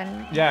way more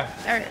than. Yeah.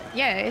 Or,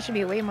 yeah, it should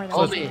be way more than.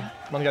 Omie.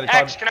 One got a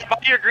card. X, can I buy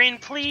your green,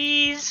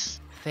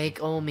 please? Fake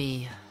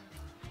Omie.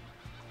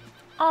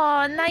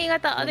 Oh, now you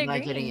got the other I'm not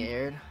green. getting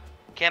aired.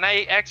 Can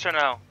I X or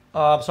no?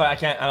 Sorry, I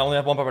can't. I only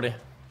have one property.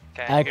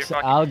 Okay. X, you're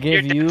fucking- I'll give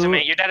you're dead to you.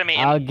 me. You're dead to me.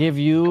 I'll give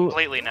you.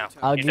 completely now.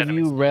 I'll You're dead give to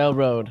me. you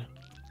railroad.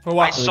 For I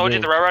what? sold you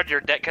the railroad.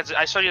 You're dead. Cause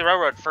I sold you the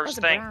railroad first What's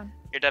a thing. brown?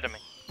 You're dead to me.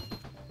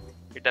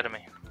 You're dead to me.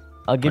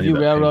 I'll give need you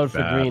that railroad pink for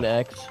bad. green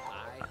X.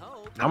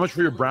 How much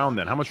for your brown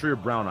then? How much for your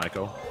brown,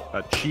 Aiko?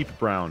 A cheap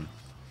brown.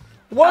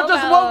 What's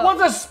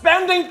a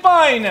spending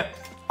fine?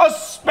 A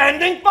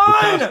spending It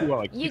costs fine? you, what,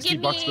 like You 60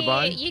 give bucks to me.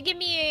 buy? You give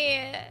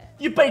me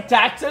You pay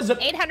taxes.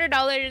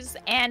 $800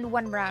 and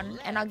one brown,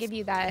 and I'll give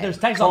you that. There's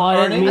tax Oh, on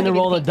I didn't earning. mean to I'll give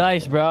you roll the pink.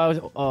 dice, bro. I was,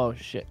 oh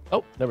shit.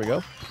 Oh, there we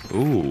go.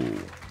 Ooh.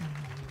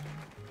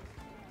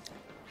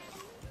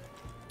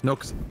 No,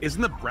 cause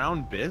isn't the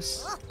brown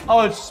bis?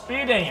 Oh, it's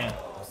speeding.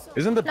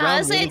 Isn't the No, brown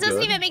honestly, really it doesn't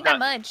good? even make that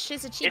much.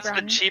 It's a cheap It's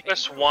brown. the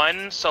cheapest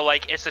one, so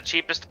like it's the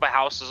cheapest to buy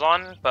houses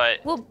on. But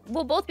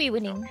We'll both be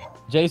winning.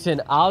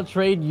 Jason, I'll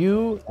trade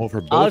you. Oh,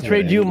 for both I'll of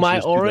trade them, you let's my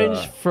just do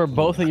orange the- for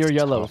both of your That's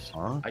yellows. tough,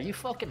 huh? Are you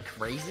fucking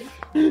crazy?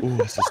 Ooh,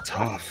 this is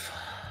tough.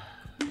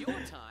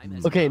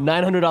 Okay,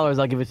 $900.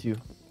 I'll give it to you.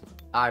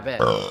 I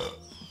bet.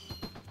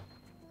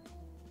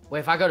 Wait,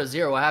 if I go to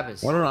 0, what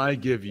happens? Why don't I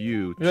give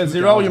you? You got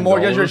zero, you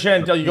mortgage your shit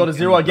until you go to pink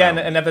zero and the again,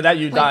 brown? and after that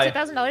you Wait, die.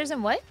 $2,000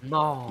 and what?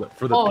 No.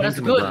 For the Oh, pink that's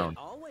and the good. brown.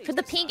 For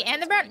the pink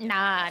and the brown?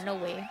 Nah, no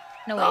way.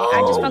 No way.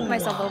 I just fucked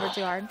myself over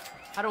too hard.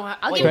 I don't have.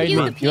 I'll wait, give Trade you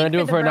me. the You wanna pink do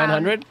for it the for brown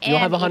 900? You'll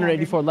have and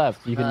 184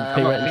 left. You can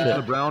pay rent Pink and and the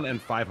shit. brown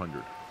and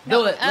 500.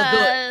 Do it. Let's do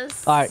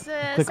it. All right,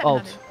 click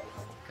Alt. 700.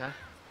 Okay.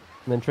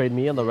 And then trade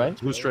me on the right.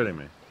 Who's trading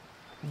me?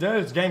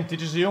 This game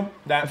teaches you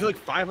that I feel like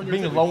 500.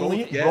 being that we lonely,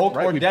 both get, broke,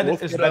 right? or We dead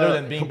both is get better a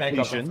than being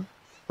bankrupt. completion,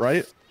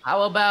 right?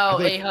 How I about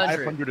feel like 800?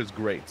 500 is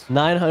great.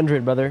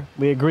 900, brother.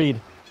 We agreed.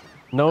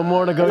 No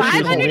more negotiation.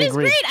 500 We is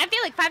agreed. great. I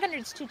feel like 500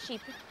 is too cheap.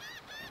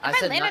 I If I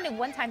said land on ni- it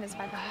one time, it's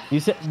 500. You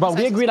said, bro.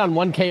 We agreed on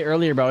 1K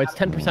earlier, bro. It's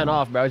 10%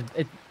 off, bro.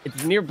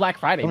 It's near Black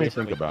Friday, Let me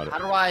basically. think about it. How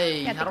do I?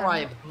 Yeah, How do I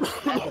add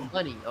the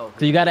money? Oh,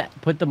 So you gotta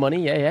put the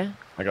money. Yeah, yeah.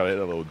 I gotta hit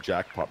a little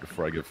jackpot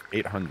before I give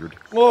 800.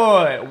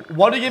 Boy,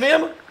 what do you give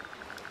him?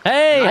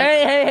 Hey,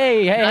 hey, hey,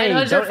 hey, hey, hey!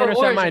 900 Don't for intercept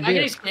orange. my Am I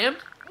idea. getting scammed?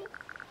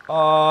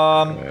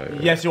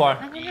 Yes you are.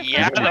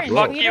 Yeah, the Orange.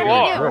 fuck What you are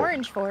are. get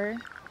orange for?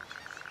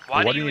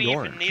 why What do do you you need even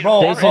orange? need Bro,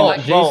 orange? bro,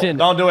 Jason.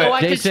 don't do it. Oh, I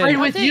can Jason. trade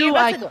with you.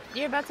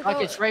 You're about to I go.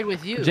 can trade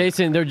with you.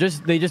 Jason, they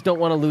just don't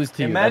want to lose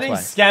to you. That's Imagine why.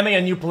 scamming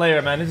a new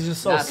player, man. This is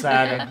just so That's-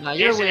 sad. Nah,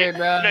 you're Jason, weird,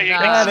 bro. no, you're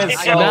Nah, That is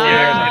I so can't-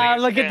 weird. Nah,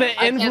 look at the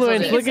I canceled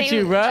influence. it. Look at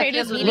you, bro. Trade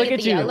with me Look to at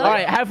the you. yellow. All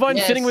right, have fun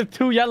Yes. sitting with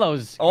 2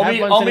 yellows. Have fun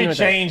sitting Omie with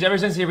that. changed ever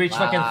since he reached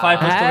fucking Wow. 5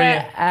 for 3.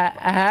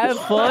 Have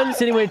fun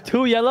sitting with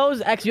 2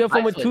 yellows. X, you have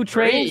fun with 2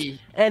 trades,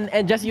 and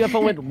Jesse, you have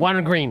fun with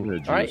 1 green.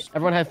 Good All right, juice.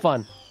 everyone have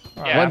fun.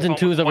 Yeah, Ones and I'm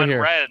twos over one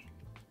here. Red.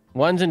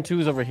 1s and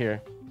 2s over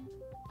here.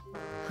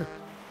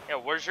 Yeah,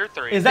 where's your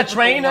 3? Is that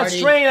train? That's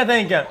Marty. train, I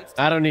think.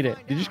 I don't need it.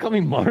 Did you just call me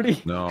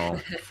Marty? No,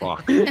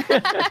 fuck. Damn.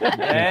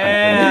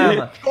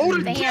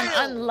 Damn,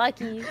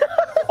 unlucky.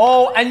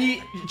 Oh,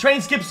 and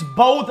train skips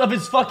both of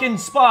his fucking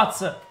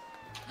spots.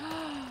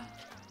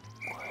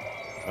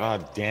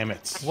 God damn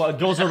it. What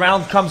goes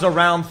around comes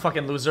around,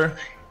 fucking loser.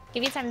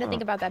 Give you time to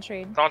think about that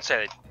trade. Don't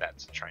say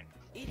that's a train.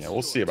 Yeah,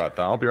 we'll see about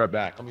that. I'll be right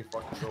back. Let me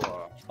fucking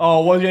go.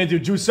 Oh, what are you gonna do?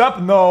 Juice up?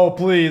 No,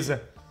 please.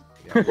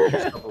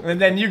 And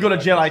then you go to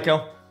jail,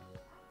 Aiko.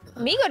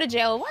 Me go to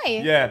jail?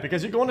 Why? Yeah,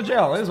 because you're going to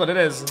jail. It is what it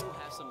is. I've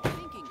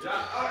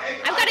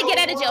got to get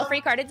out of jail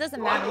free card. It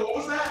doesn't matter.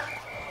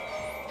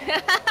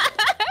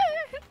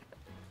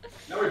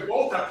 Now we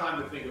both have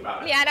time to think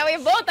about Yeah, now we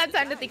both have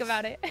time to think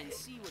about it.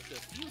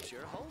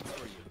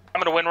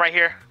 I'm gonna win right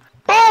here.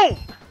 Boom!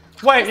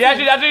 Wait, he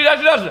actually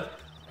does.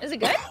 Is it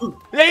good?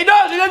 Yeah, he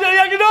does. He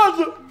actually does.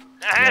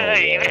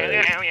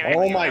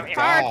 Oh my Park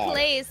god.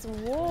 Place.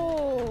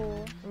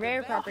 Whoa.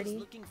 Rare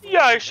property.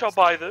 Yeah, I shall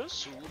buy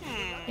this.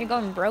 You're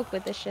going broke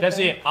with this shit.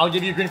 Jesse, I'll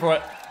give you green for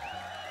it.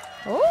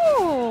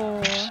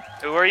 Ooh.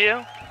 Who are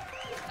you?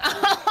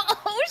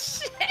 Oh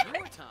shit.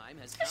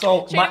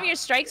 So, Trade him your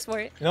strikes for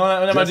it. you know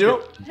what I'm gonna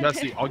do?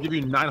 Jesse, I'll give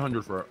you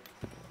 900 for it.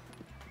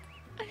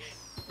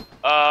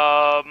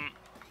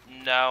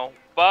 No.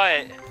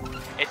 But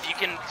if you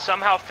can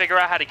somehow figure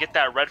out how to get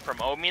that red from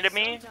Omie to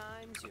me,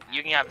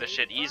 you can have this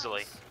shit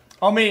easily.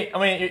 I mean,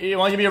 you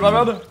wanna give me your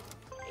brother?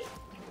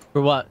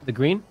 For what? The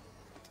green?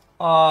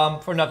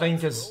 For nothing,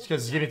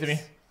 because give it to me.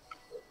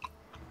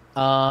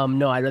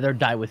 No, I'd rather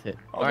die with it.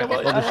 Okay, Alright,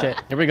 well, hold the shit.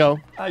 Here we go.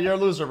 You're a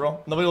loser,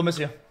 bro. Nobody will miss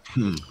you.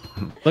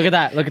 Look at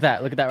that, look at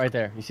that, look at that right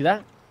there. You see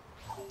that?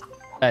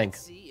 Bang.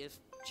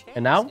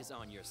 And now?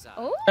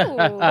 Oh.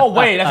 Oh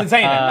wait, that's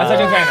insane. That's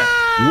actually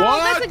insane.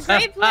 What? That's a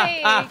great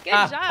play.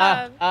 Good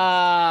job.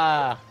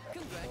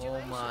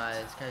 Oh my,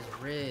 this guy's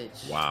rich.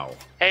 Wow.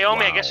 Hey,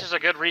 Omie, I Wow. guess there's a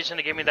good reason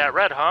to give me that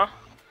red, huh?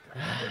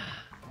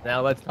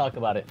 Now let's talk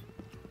about it.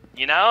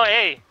 You know,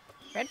 hey.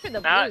 Red for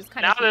the Now, blues,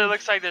 kind now of. that it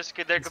looks like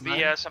there could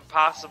be some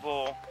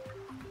possible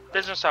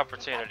business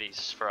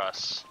opportunities for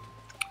us.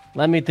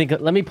 Let me think.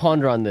 Let me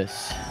ponder on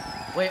this.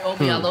 Wait,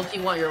 Omie, I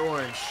low-key want your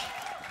orange.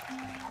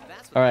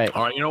 All right.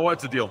 All right, you know what?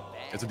 It's a deal.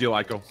 It's a deal,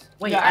 Aiko.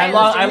 Wait, Yeah,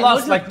 I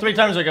lost like 3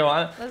 times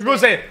ago. People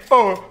say,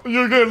 "Oh,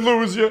 you're gonna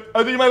lose." I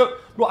think you might.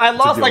 Well, I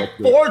lost like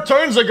 4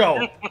 turns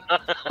ago.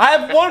 I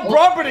have 1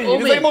 property.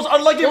 It's like the most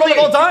unlucky run of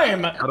all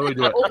time. How do we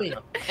do it? Omie,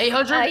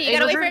 800. You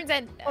gotta wait for him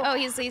to. Oh,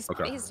 he's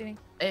Okay. doing.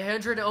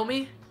 800,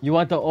 Omie. You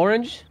want the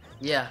orange?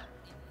 Yeah.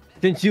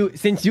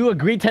 Since you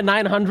agreed to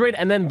 900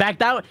 and then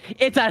backed out,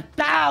 it's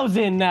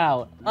 1,000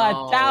 now.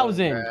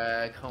 1,000.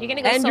 You're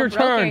gonna go And so your broke,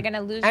 turn. you're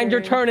gonna lose. And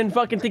your turn, and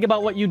fucking think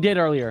about what you did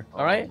earlier.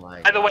 All right.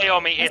 By the way,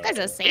 Omie, This guy's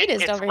a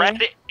sadist it's over red.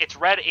 here. It's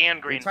red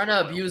and green. You're trying to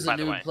abuse by a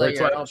the new way. player. Wait,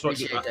 so I don't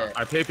appreciate that.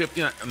 I pay 50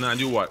 and then I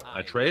do what?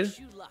 I trade?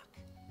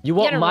 You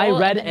want gotta my roll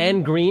red and-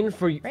 and green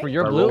for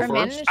your I blue? roll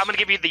first? I'm gonna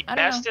give you the I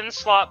don't best in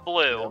slot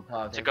blue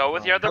to go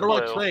with your other How do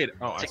I blue trade?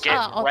 Oh, I to see. get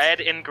I'll- red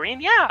and green.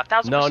 Yeah,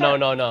 1,000%. No.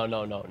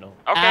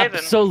 Okay, then.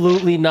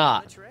 Absolutely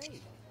not.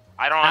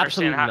 I don't Absolutely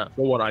understand how. not.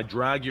 So what? I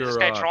drag your This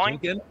guy trolling?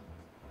 pink in?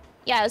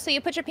 Yeah, so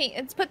you put your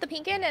pink. Put the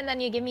pink in, and then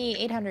you give me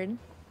 800.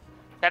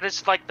 That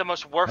is like the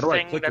most worth How do I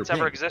thing click your that's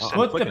ever pink? existed.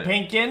 Oh. Put the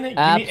pink in. Give me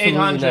Absolutely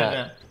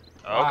 800.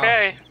 not.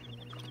 Okay.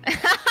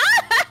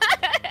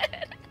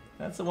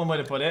 That's the one way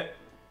to put it.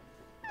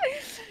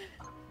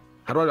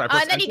 How do I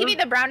press And then you give me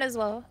enter? the brown as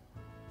well.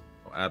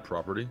 Oh, add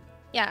property.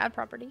 Yeah, add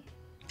property.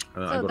 I So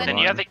go to then And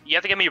you mine.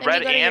 have to give me Then you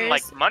red go to and yours,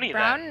 like money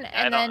brown, then.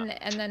 and I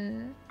don't-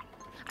 then.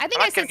 I I'm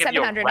think I not gonna said give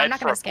you a 700. red I'm not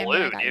gonna for scam blue,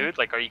 you. I got you. dude.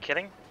 Like, are you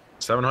kidding?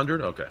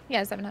 700? Okay.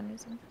 Yeah, 700.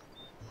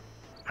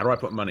 How do I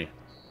put money?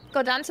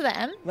 Go down to the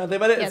M. No, they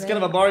bet it. Yeah, It's they-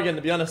 kind of a bargain,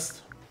 to be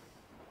honest.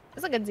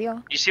 It's a good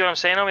deal. You see what I'm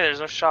saying, Omie? There's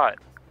no shot.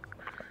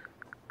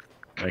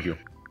 Thank you.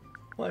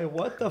 Wait,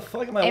 what the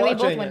fuck am I Hey, we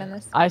both watching? win on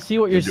this. I see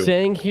what you're You do.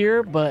 saying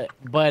here, but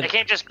It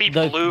can't just be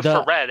blue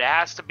for red. It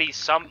has to be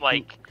some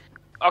like.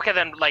 Okay,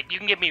 then like you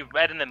can give me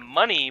red and then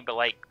money, but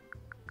like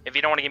if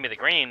you don't want to give me the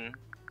green,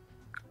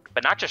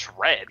 but not just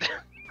red.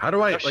 How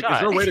do I, No like, is shot.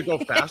 there a way to go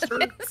faster?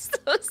 It's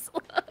so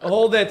slow.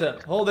 Hold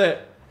it. Hold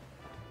it.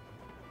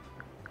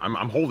 I'm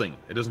holding.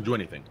 It doesn't do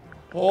anything.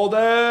 Hold it.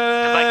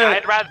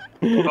 Like I'd rather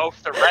go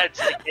for the reds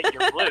to get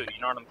your blue.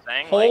 You know what I'm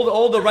saying?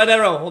 Hold the red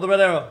arrow. Hold the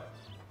red arrow.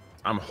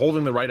 I'm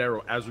holding the right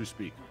arrow as we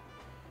speak.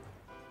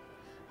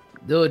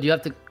 Dude, you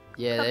have to.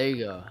 Yeah, there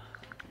you go.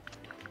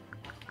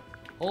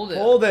 Hold it.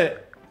 Hold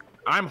it.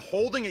 I'm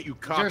holding it, you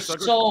You're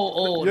cocksucker. so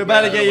old. You're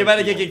about to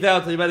man. get kicked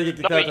out. You're about to get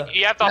kicked No, out.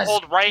 you have to That's-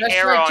 hold right that's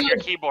arrow right, on your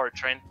too. keyboard,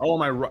 Train. Oh,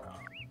 my right.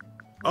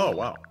 Oh,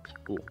 wow.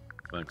 Cool.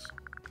 Thanks.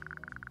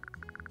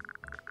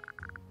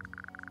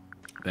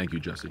 Thank you,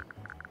 Jesse.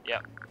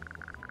 Yep.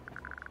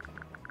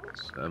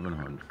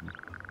 700.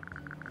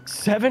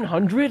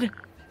 700?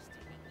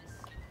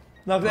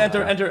 No,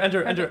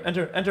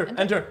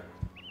 enter.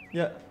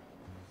 Yeah.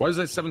 Why is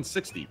that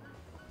 760?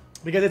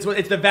 Because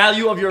it's the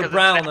value of your Because it's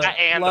brown that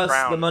and the plus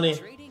brown. the money.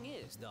 Trading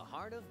is the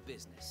heart of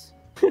business.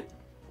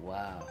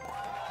 Wow.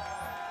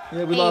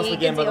 Yeah, we lost the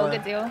game, by good the deal, way.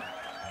 good deal.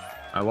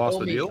 I lost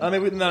the Homie. deal? I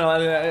mean,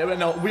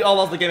 no, we all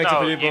lost the game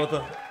except No, for you you-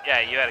 both. Yeah,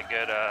 you had a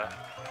good.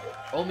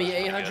 Omie,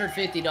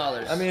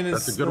 $850. I mean,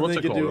 it's That's a good, nothing what's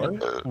it you called, could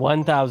do. right?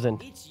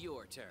 1,000. It's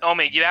your turn.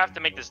 Omie, you have to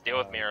make this deal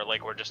with me, or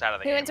like we're just out of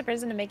the He game. went to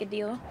prison to make a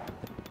deal.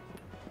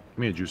 Give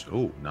me a juice.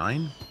 Oh,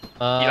 9?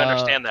 You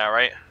understand that,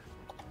 right?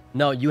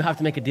 No, you have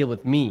to make a deal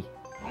with me.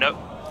 Nope.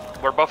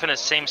 We're both in the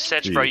same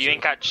sitch, bro. Jeez. You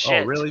ain't got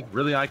shit. Oh, really?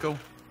 Really, Aiko?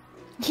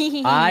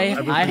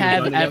 I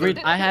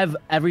have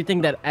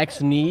everything that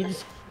X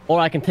needs, or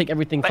I can take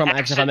everything But from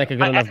X if I make a good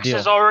but enough X deal.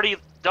 is already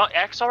done.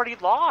 X already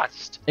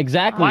lost.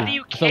 Exactly. Why do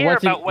you care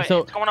what's about what's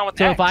going on with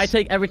so X? if I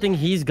take everything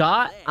he's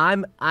got,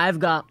 I've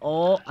got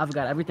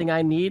everything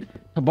I need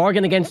to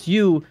bargain against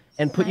you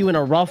and put you in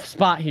a rough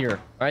spot here. All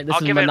right, this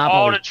I'll is give it all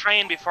Monopoly. to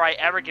Train before I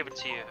ever give it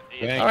to you.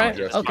 Thank All right,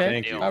 you, Jesse. okay,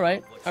 Thank you. all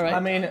right. I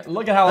mean,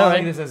 look at how All long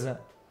right. this is.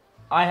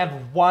 I have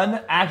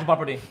 1 actual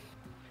property.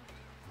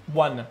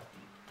 1.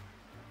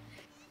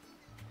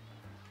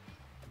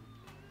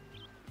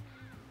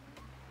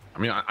 I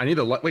mean, I need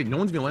to wait. No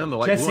one's gonna land on the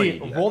light blue. I Jesse,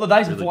 need roll that. the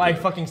dice Really before I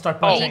good. fucking start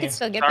Yeah, you punching. can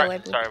still get the Sorry,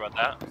 light blue. sorry about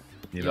that.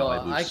 Need Yo,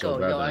 that light blue so Aiko,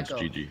 bad yo, that it's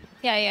Aiko. GG.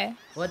 Yeah.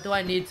 What do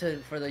I need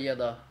for the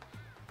yellow?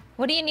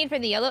 What do you need for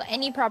the yellow?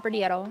 Any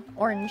property at all.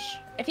 Orange.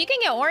 If you can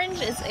get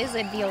orange, is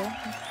a deal.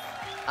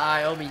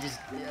 Omie, just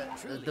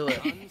let's do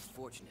it.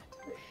 Unfortunate.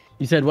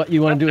 You said what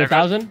you want to do? There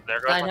 1,000? goes- There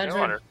goes my 900.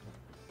 200.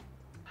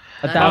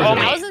 1,000.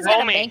 Homie, Thousands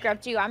gonna homie.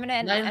 bankrupt you. I'm gonna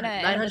end up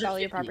all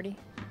your 950. property.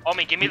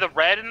 Omie, give me the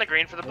red and the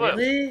green for the blue.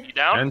 Really? You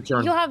down? And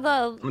turn. You have the.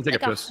 I'm gonna take a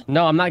piss.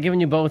 No, I'm not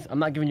giving you both. I'm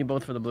not giving you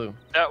both for the blue.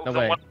 No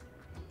way.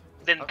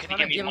 Then I'm could you trying give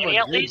to me give him money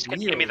a at least? good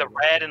Could you give me the deal.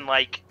 red and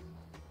like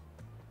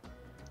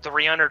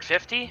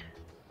 350?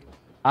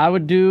 I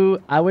would do.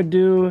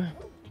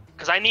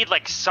 Because I need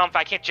like something.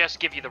 I can't just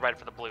give you the red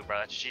for the blue, bro.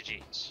 That's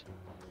GG's.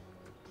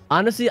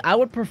 Honestly, I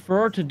would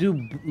prefer to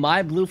do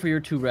my blue for your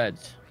 2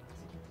 reds.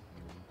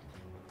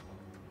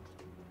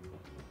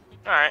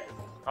 All right,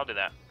 I'll do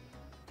that.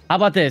 How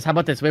about this?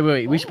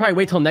 Wait. We should probably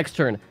wait till next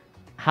turn.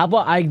 How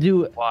about I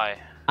do Why?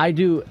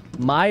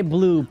 my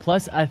blue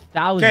plus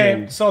 1,000.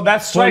 Okay, so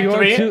that's for strike your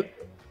 3.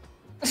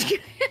 2.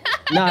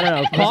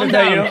 No. Calm Listen to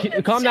down.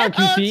 you. Calm down,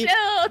 QT.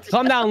 Chill.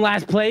 Calm down,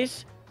 last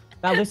place.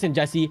 Now listen,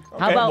 Jesse.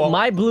 How Okay, about well-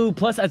 my blue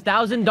plus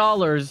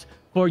 $1,000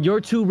 for your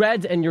 2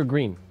 reds and your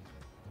green?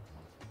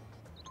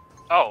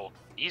 Oh,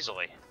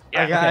 easily.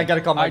 Yeah. I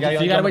gotta call my guy.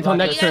 So you gotta wait till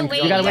next turn.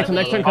 You gotta wait till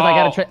next turn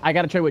because I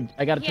gotta trade with.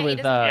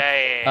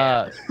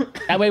 Yeah.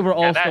 That way we're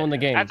all Yeah, still in the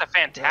game. That's a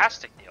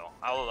fantastic deal.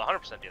 I will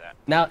 100% do that.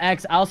 Now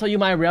X, I'll sell you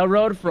my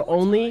railroad for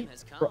only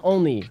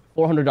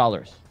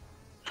 $400.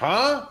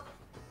 Huh?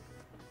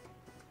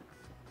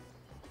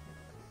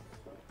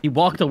 He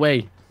walked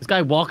away. This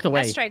guy walked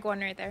away. That's strike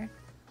 1 right there.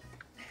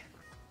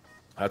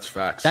 That's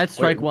facts. That's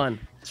strike Wait, 1.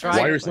 Why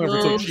are you selling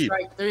for so cheap?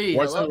 Strike 3.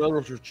 Why is selling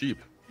railroads so cheap?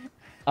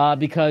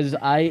 Because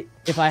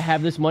if I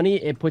have this money,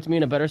 it puts me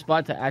in a better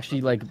spot to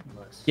actually like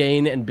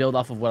gain and build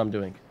off of what I'm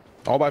doing.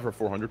 I'll buy for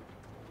 400.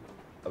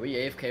 Are we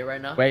AFK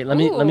right now? Wait, let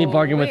me Ooh,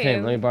 bargain with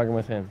him. wait. Let me bargain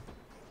with him.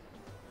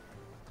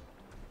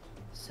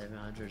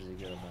 700 is a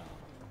good amount.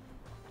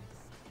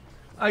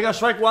 I got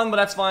strike 1, but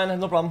that's fine.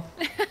 No problem.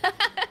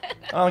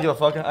 I don't give a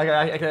fuck.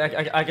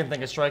 I can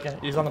think of striking.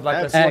 He's on the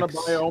blacklist. You want to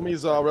buy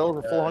Omie's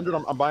railroad for 400?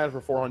 I'm buying it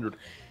for 400.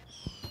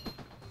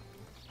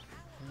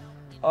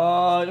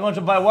 You want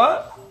to buy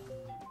what?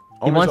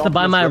 He Omie's wants to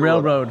buy Optimus my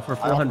railroad for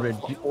 400.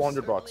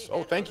 400 bucks.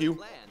 Oh, thank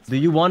you. Do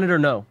you want it or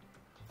no?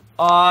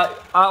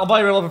 I'll buy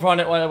your railroad for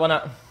 400. Why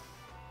not?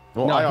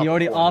 Well, No, I he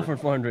already 400. offered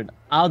 400.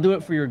 I'll do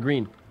it for your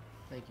green.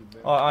 Thank you,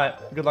 bro. Alright,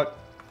 good luck.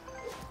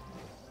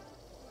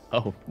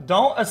 Oh.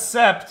 Don't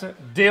accept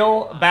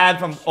deal bad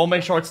from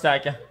Omie short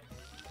stack.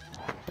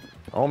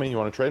 Omie, you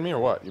want to trade me or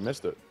what? You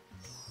missed it.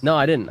 No,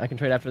 I didn't. I can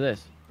trade after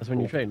this. That's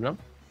when you trade, no?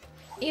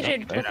 You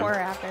should before or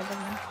after. doesn't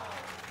it?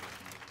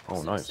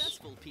 Oh, nice.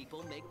 Successful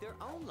people make their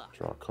own luck.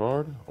 Draw a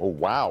card. Oh,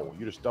 wow.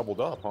 You just doubled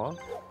up, huh?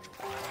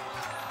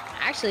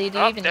 Actually, do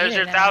you Oh, even there's need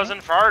your it now?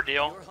 1,000 for our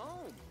deal. You're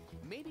home.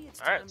 Maybe it's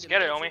All right, time let's to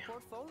get it, build Omie. your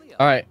portfolio.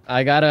 All right,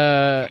 I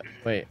gotta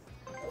wait.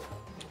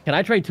 Can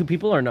I trade 2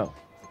 people or no?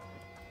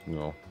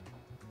 No.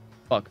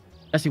 Fuck.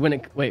 Jesse, when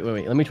it wait.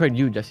 Let me trade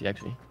you, Jesse.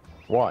 Actually.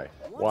 Why?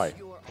 Why? What's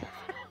your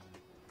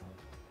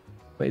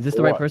Wait, is this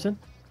the right What? person?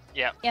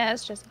 Yeah,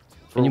 it's just.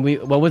 And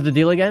what was the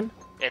deal again?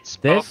 It's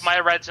This? both my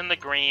reds and the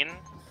green,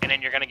 and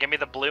then you're gonna give me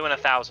the blue and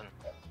 1,000.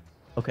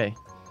 Okay.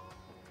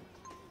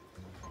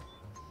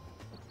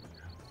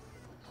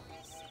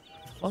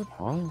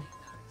 Huh?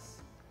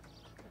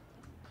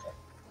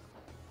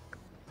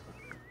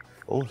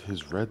 Both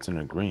his reds and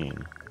a green.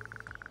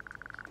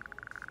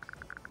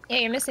 Yeah,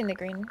 you're missing the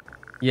green.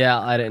 Yeah,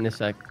 I'll add it in a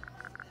sec.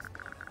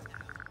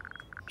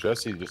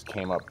 Jesse just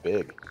came up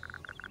big.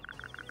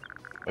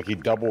 Like he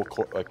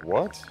like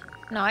what?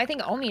 No, I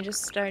think Omie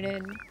just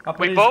started.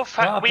 We both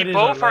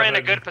are in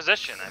a good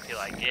position. I feel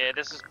like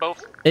this is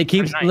both. It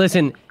keeps nice.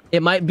 listen.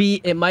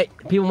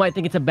 People might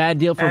think it's a bad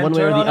deal for one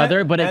way or the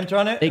other, but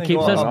it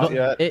keeps us Not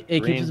yet. it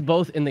keeps Green. us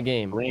both in the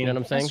game. Green. You know what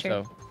I'm saying? That's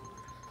true.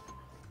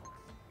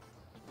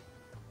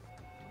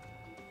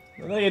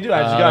 So No, you do.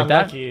 I just got like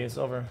that? lucky. It's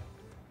over.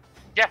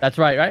 that's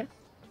right, right?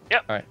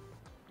 Yep. All right.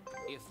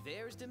 If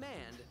there's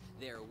demand,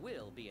 there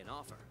will be an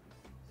offer.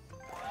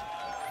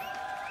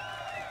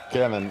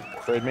 Okay, and then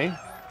trade me.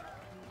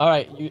 All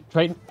right, you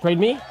trade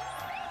me.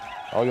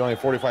 Oh, you only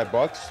 45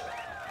 bucks.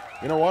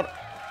 You know what?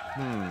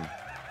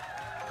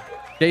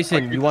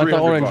 Jason, Like you want the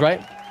 300 orange, bucks.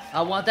 right?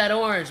 I want that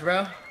orange,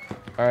 bro.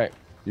 All right.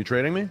 You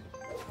trading me?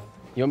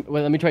 Wait,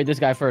 let me trade this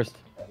guy first.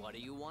 What do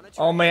you want to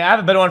Oh man, I have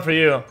a better one for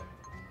you.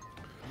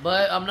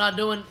 But I'm not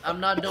doing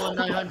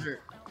 900.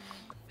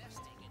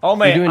 Oh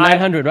man, You're doing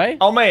 900, right?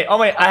 Oh mate, I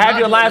have not your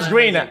doing last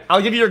green. 900.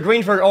 I'll give you your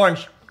green for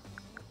orange.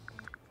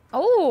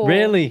 Oh.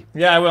 Really?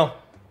 Yeah, I will.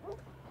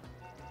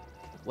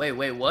 Wait,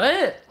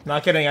 what?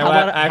 Not kidding. How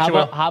I about actually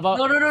will. how about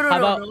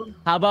No.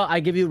 how about I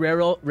give you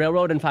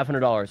railroad and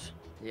 $500?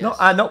 Yes.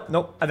 No,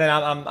 nope. And then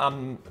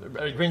I'm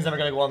green's never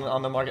gonna go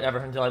on the market ever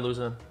until I lose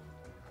them.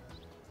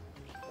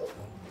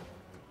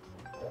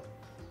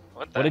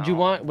 What What did you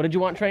want? What did you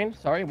want, Train?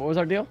 Sorry, what was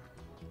our deal?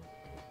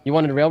 You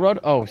wanted a railroad?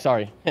 Oh,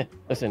 sorry.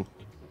 Listen,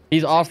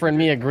 he's offering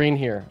me a green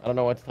here. I don't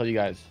know what to tell you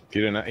guys. He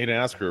didn't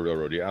ask for a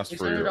railroad. He asked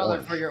for your $600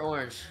 orange. for your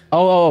orange.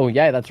 Oh,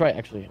 yeah, that's right,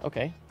 actually.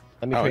 Okay.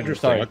 Let me Oh, trade you.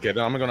 interesting. Sorry. Okay,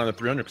 then I'm gonna go down to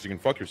 300 because you can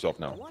fuck yourself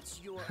now.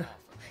 What's your offer?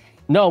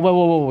 No,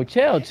 whoa.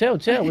 Chill.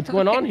 What's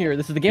going on here?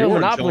 This is the game You of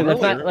weren't Monopoly. chilling Let's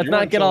earlier. not You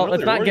weren't get chilling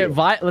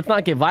earlier, let's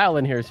not get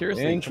violent here.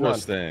 Seriously. Come on.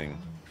 Interesting.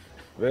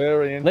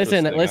 Very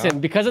interesting. Listen. huh?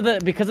 Because of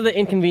the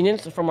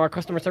inconvenience from our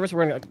customer service,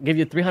 we're gonna give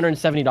you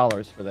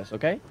 $370 for this.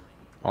 Okay?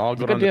 I'll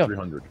go Good down to deal.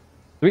 300.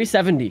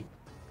 370.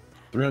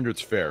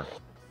 300's fair.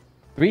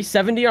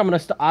 370. I'm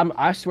gonna.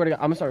 I swear to God,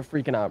 I'm gonna start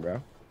freaking out,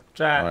 bro.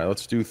 Chat. All right,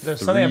 let's do There's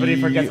 3. something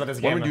everybody forgets about this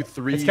Why game. don't we do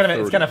 3? It's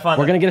kind of fun.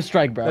 We're gonna get a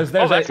strike, bro. There's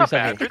Oh, that's not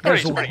bad. 370.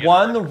 there's 330 is pretty good.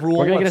 one rule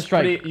We're gonna get a that's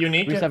strike. pretty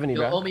unique. 370, Yo,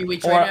 bro. Omie, we Or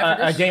trade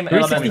after a this? game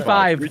element.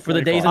 365 for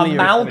the days in the year.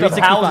 Amount of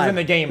houses in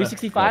the game.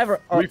 365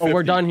 or we're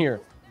 350. done here.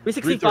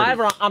 365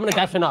 or I'm gonna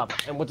deafen up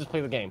and we'll just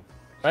play the game,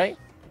 right?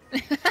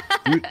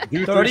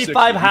 Do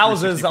 35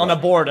 houses on a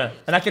board,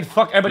 and I can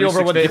fuck everybody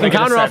over with it. You can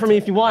counter offer me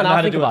if you want.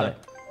 I'll think about it.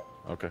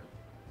 Okay.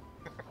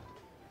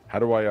 How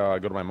do I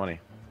go to my money?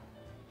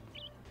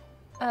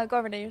 Go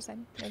over to your side.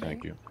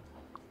 Thank you.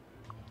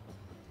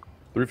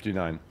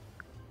 359.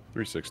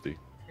 360.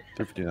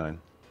 359.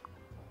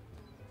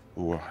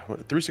 Ooh, what,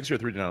 360 or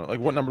 359? Like,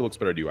 what number looks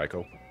better to you,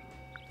 Aiko?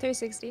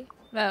 360.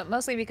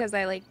 Mostly because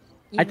I like.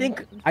 I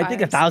think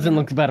 1,000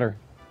 looks better.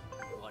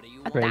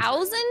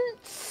 1,000?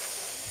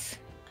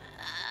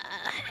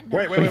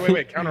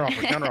 Wait. Counter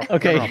offer.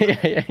 Okay,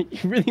 yeah.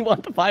 You really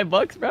want the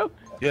 $5, bro?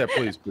 Yeah,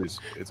 please.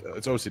 It's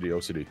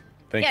OCD.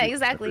 Thank you. Yeah,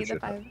 exactly. I The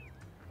appreciate that. 5.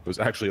 It was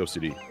actually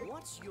OCD.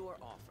 What's your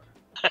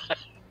offer?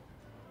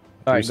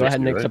 All right, go ahead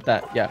and 360, accept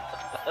that. Yeah.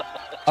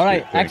 All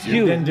right, Thank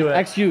you. XU. Didn't do it.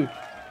 XU.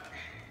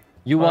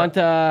 You want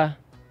Yes.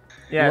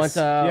 yes.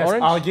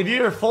 Orange? I'll give you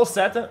your full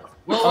set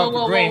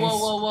Whoa, of greens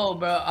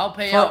bro. I'll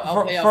pay out.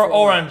 I'll pay out for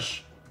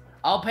orange.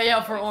 I'll pay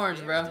out for orange,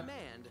 bro.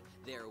 Demand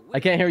their I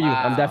can't hear you.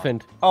 I'm Wow.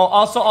 deafened. Oh,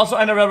 also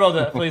end the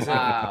railroad, please.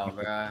 Wow,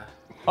 bro.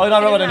 Oh,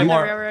 not railroad Not the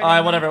anymore. railroad Alright,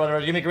 anymore.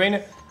 whatever. Give me green.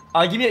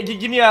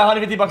 Give me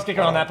 $150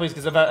 kicker on that, please,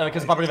 because of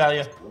property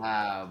value.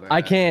 Wow, bro.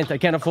 I can't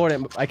afford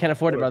it. I can't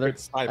afford it, brother.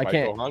 I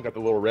can't. Got the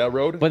little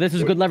railroad. But this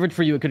is good leverage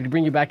for you. It could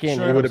bring you back in.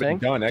 Sure. You know would what I'm have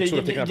been saying? done. X would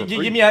have taken up for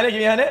free. Give me a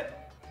hundred.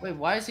 Wait,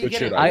 why is he Good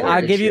getting? shit,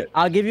 I'll give you. Shit.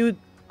 I'll give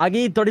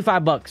you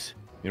 $35.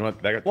 You know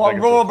what? That Well,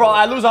 got bro,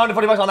 I lose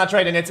 $140 on that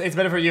trade, and it's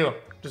better for you.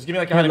 Just give me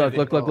like Here, 150.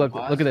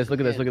 look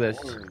at this.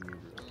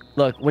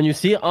 Look, when you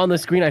see it on the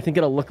screen, I think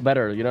it'll look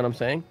better. You know what I'm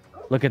saying?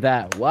 Look at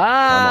that.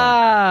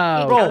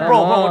 Wow.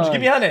 Bro, just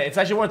give me 100. It's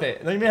actually worth it.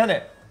 Give me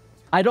 100.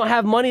 I don't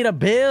have money to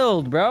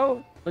build,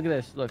 bro. Look at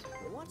this. Look.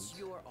 What's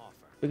your offer?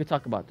 We can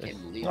talk about this.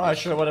 Can't believe Alright,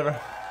 it. sure, whatever.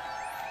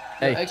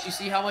 Hey. Actually,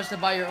 see how much to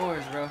buy your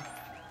orange, bro.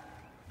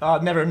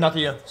 Never, not to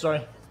you.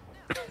 Sorry.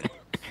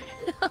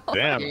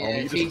 Damn, Yeah,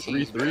 homie, you just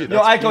 3-3. Yo,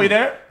 Aiko, you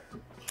there?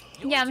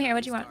 Yeah, I'm here.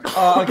 What you want?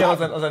 Okay,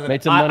 listen.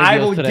 Made some money I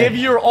deals will today. give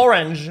you your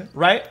orange,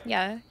 right?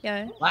 Yeah.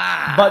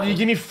 Wow. But you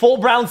give me full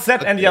brown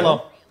set and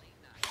yellow.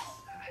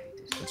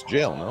 It's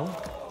jail, no?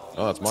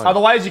 Oh, that's mine.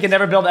 Otherwise, you can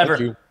never build ever.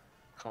 Thank you.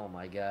 Oh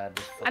my god.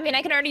 I mean,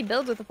 I can already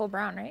build with the full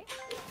brown, right?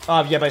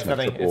 Yeah, but it's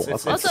nothing. triple. It's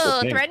That's Also,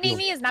 the thing. threatening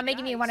me is not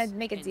making me want to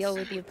make a deal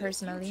with you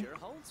personally.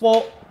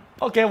 well,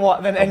 okay,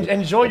 well then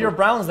enjoy your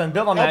browns then.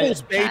 Build on Doubles,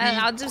 that. baby.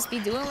 I'll just be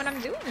doing what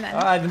I'm doing then.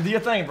 Alright, then do your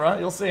thing, bro.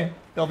 You'll see.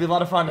 It'll be a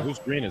lot of fun. Whose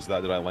green is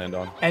that? Did I land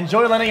on?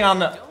 Enjoy landing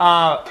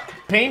on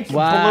pink,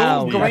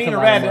 Wow, blue, that's green, a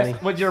lot of red money.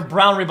 with your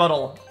brown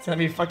rebuttal. It's gonna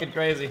be fucking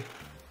crazy.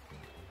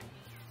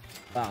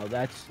 Wow,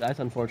 that's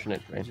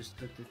unfortunate, right? Just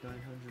took the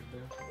 900, bro.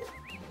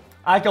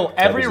 Aiko,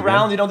 every Doubles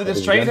round again? you don't do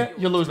this Doubles trade, again?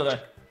 you lose with it.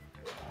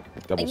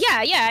 Doubles.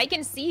 Yeah, I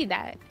can see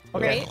that.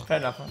 Okay, Right? fair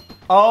enough.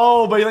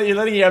 Oh, but you're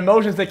letting your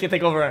emotions take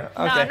over. Okay.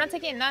 No, I'm not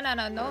taking. No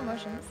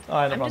emotions. Alright, no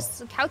I'm problem.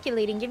 just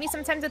calculating. Give me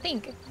some time to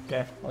think.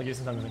 Okay, I'll give you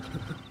some time to think.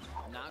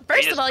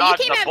 First just of all, you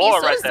dodged came the at me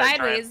bullet so right there,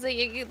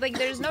 sideways. Like,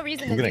 there's no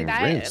reason to I'm do getting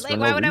that. rinsed Like, for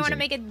why no would I want to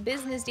reason. make a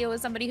business deal with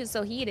somebody who's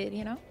so heated?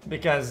 You know?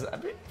 Because, I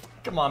mean,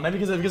 come on, man.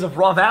 Because of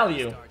raw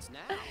value.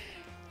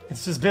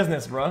 It's just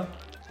business, bro.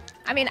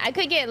 I mean, I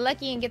could get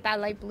lucky and get that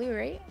light blue,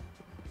 right?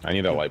 I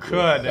need that light blue.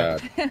 Could.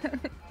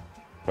 Bad.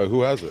 But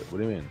who has it? What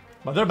do you mean?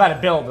 But they're about to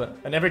build,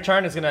 and every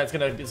turn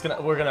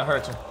we're gonna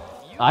hurt.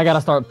 I gotta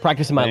start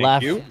practicing my Thank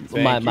laugh, you.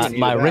 my Thank you.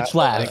 my Need rich that.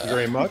 laugh, Thank you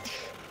very much.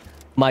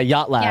 my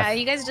yacht laugh. Yeah,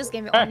 you guys just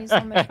gave me only so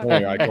much. Don't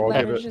worry, Aiko, I'll give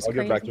leverage, it. just I'll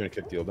give back to you crazy.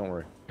 in a kick deal. Don't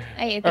worry.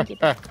 Hey, thank you.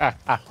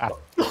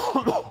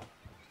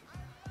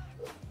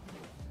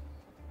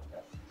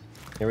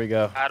 Here we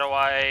go. How do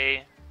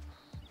I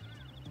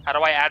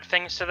add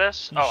things to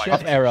this? Oh, I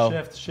Up see. arrow.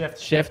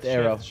 Shift,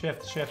 arrow.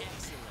 Shift.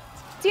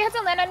 Do you have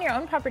to land on your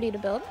own property to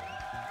build?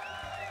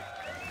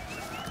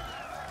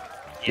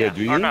 Yeah,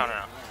 do Or you? no.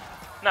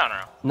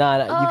 Nah,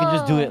 you can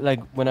just do Oh. it like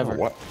whenever.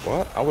 What?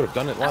 What? I would have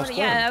done it last time.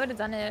 Yeah, I would have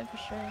done it for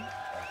sure.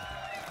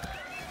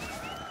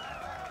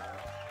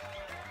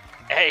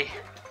 Hey,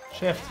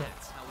 Shift. you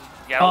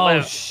gotta Oh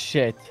live.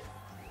 shit!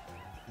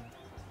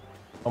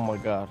 Oh my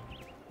god.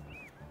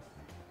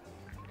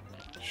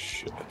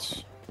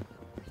 Shit.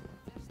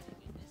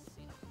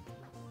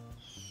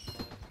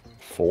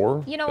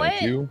 4. You know Thank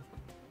what? you.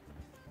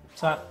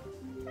 What's that?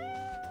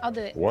 I'll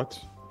do it. What?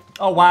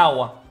 Oh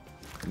wow.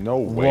 No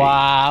way.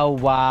 Wow.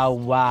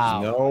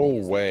 No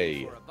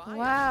way.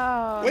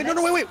 Wow. Wait,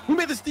 wait. Who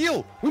made this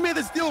deal?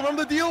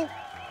 Remember the deal?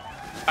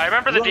 I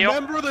remember the deal.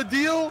 Remember the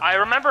deal? I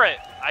remember it.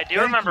 I do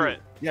Thank remember you.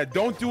 it. Yeah,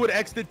 don't do what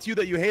X did to you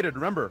that you hated.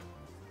 Remember?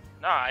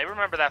 No, I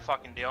remember that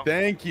fucking deal.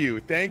 Thank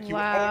you.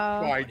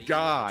 Wow. Oh my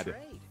god.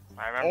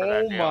 I remember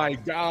that deal. Oh my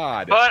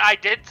god. But I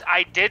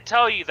did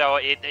tell you though.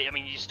 I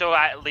mean, you still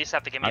at least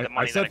have to give me the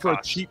money. I said that it for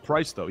costs. a cheap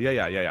price though.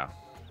 Yeah.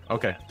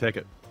 Okay, take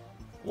it.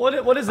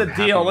 What is a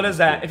deal? What is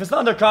that? If it's not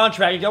under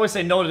contract, you can always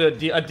say no to a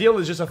deal. A deal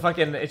is just a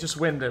fucking. It's just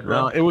wind, bro.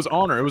 No, it was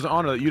honor. It was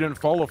honor that you didn't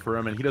follow for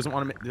him, and he doesn't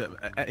want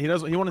to. He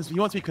wants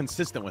to be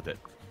consistent with it.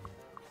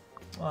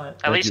 Right.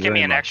 At least give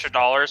me an extra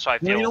 $1 so I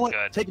feel You know what?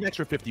 good. Take an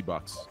extra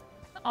 $50.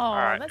 Oh,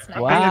 right. that's nice.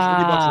 Pay an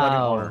extra $50 for having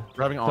Wow. honor.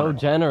 For having So honor.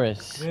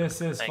 generous.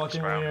 This is Thanks,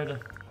 fucking bro. weird.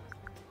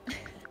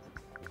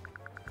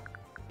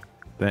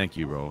 Thank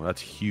you, bro.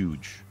 That's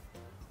huge.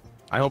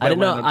 I hope I didn't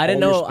know. landed I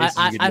didn't all know. your spaces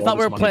and give I you all thought we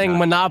this were money playing back.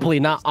 Monopoly,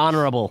 not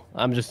honorable.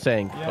 I'm just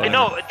saying. Yeah.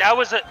 No, that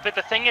was but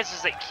the thing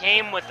is it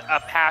came with a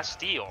past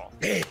deal.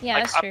 Yeah,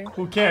 Like, that's true.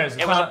 Who cares?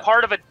 It was a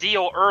part of a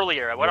deal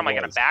earlier. What am I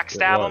gonna was. backstab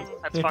It him?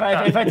 was. That's If fucked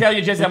up. I tell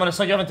you, Jesse, I'm gonna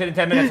suck you off in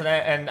 10 minutes,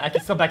 and I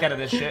can still back out of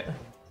this shit.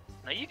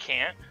 No, you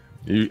can't.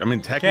 I mean,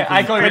 technically.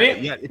 Aiko, you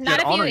ready? Yeah, if you Not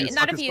had honor, if you'd you, suck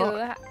not if his you.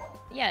 cock.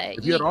 Yeah.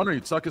 If you had honor,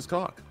 you'd suck his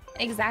cock.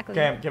 Exactly.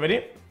 Okay, get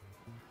ready?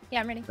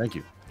 Yeah, I'm ready. Thank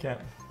you. Okay.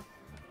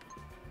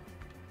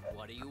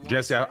 What do you want?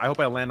 Jesse, I hope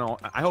I land on.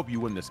 I hope you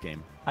win this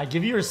game. I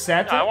give you your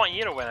set. No, I want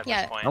you to win at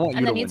Yeah. this point. I want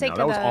And you to then you win. take Now. for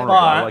That was the- honorable.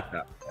 I But- like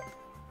that.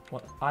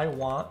 What I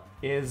want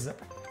is.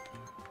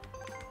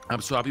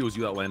 I'm so happy it was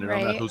you that landed on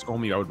that. Right. If it was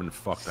Omie, I would have been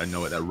fucked. I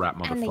know it. That rat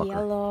And the motherfucker.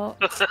 yellow.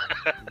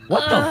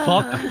 What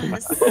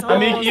the fuck? I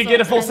mean, you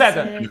get a full set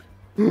then.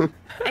 expensive.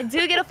 I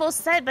do get a full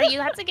set, but you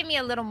have to give me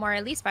a little more,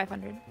 at least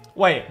 500.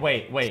 Wait.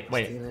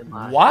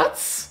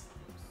 What?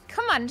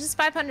 Come on, just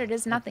 500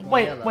 is nothing.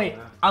 Wait.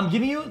 I'm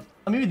giving you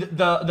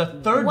the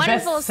third One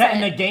best full set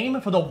in set. the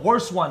game for the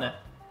worst one,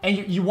 and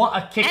you want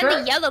a kicker?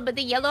 And the yellow, but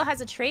the yellow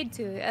has a trade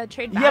to a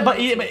trade value.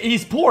 Yeah, but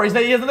he's poor. He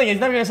has nothing. He's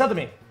never gonna sell to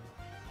me.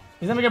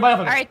 He's never gonna buy it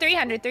for me. All right,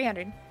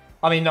 300.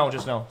 I mean, no,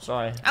 just no.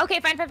 Sorry.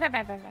 Okay, fine. Fuck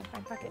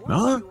it.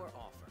 Huh?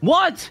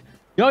 What?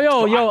 Yo, I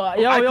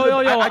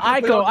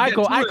Aiko.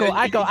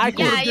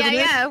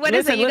 Yeah. What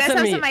is it? You guys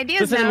have some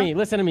ideas Listen now. to me.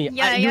 Listen to me.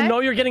 Yeah, You yeah. know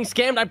you're getting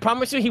scammed. I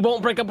promise you, he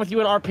won't break up with you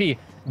in RP.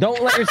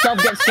 Don't let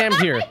yourself get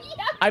scammed here.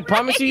 I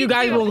promise you, you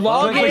guys will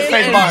log in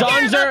Space and bar.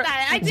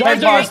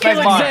 Donzer will still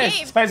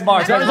exist. Space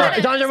bar.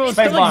 Donzer will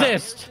Space still bar.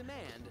 exist.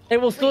 It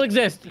will still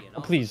exist.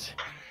 Please.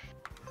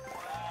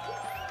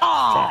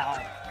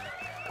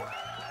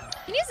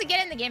 He needs to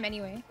get in the game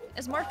anyway.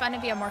 It's more fun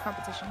if you have more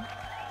competition.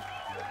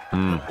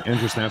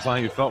 Interesting. That's not how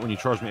you felt when you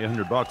charged me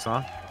 $800,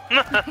 huh?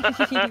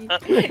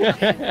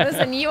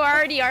 Listen, you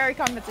already are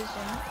competition.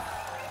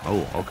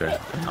 Oh, okay.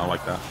 I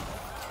like that.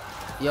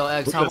 Yo,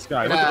 X, Look how, at this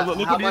guy.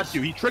 Look how at much?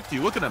 you. He tricked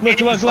you. Look at him. Look.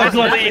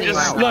 Literally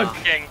just Look.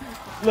 fucking-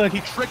 Look. He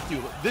tricked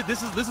you.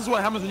 This is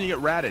what happens when you get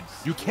ratted.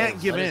 You can't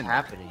give What is in.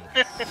 happening?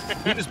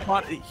 He just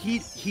bought.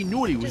 He knew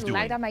what he was Just doing.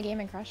 lagged on my game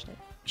and crashed it.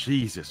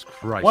 Jesus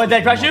Christ. What, did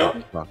I crash you?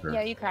 Motherfucker.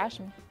 Yeah, you crashed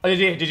me. Oh,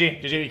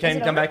 GG. You can it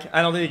come over? back.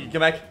 I don't think you can come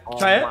back. Oh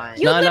Try it. my-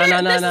 You No, literally,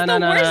 no, this is the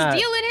no. worst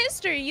deal in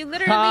history. You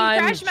literally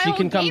crashed my She whole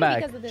can come game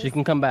back. because of this. She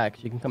can come back.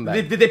 She can come back.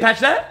 Did they patch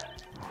that?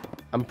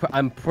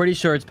 I'm pretty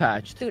sure it's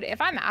patched. Dude, if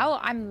I'm out,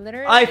 I'm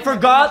literally. I not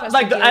forgot.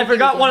 supposed to deal I with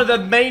forgot you one of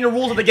again. the main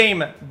rules of the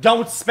game.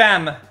 Don't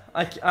spam.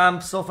 I'm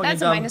so fucking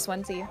That's a dumb.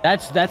 -1 to you.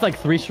 That's like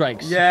 3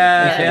 strikes.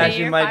 Yeah, it Yeah,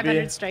 actually you're might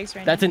 500 be. strikes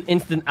right That's now. an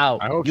instant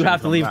out. I hope You she have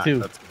to can leave come too.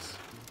 back.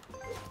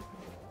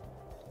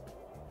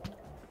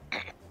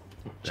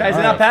 Chai, is it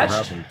Alright, not That's what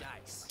patched? happened.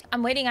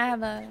 I'm waiting. I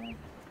have a.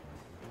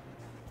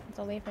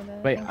 I'll wait for the.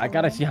 Wait, thing I to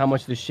gotta load. see how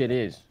much this shit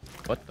is.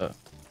 What the?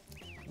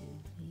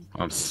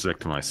 I'm sick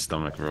to my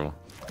stomach, bro.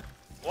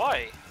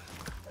 Why?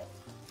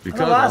 Because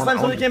The last time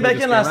somebody came back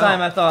in last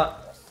time, I thought.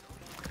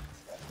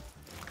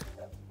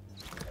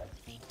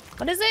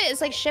 What is it?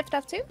 It's like shift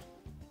F2.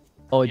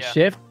 Oh, it's Yeah.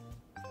 shift?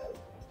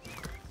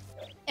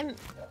 And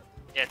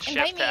Yeah, it's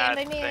Invite shift me, to add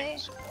invite me.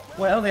 things.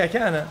 Wait, I don't think I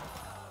can.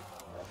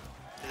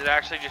 Is it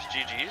actually just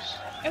GG's?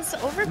 it's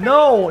over.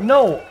 No.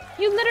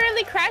 You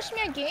literally crashed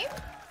me a game.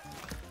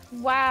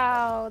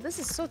 Wow, this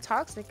is so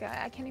toxic.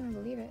 I can't even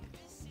believe it.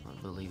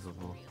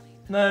 Unbelievable.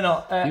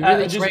 No. You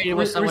really Just traded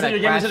with someone reset that your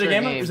game. crashed Reset your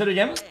your game. game. Reset your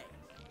game.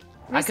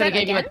 I could have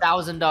gave you again?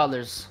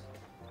 $1,000.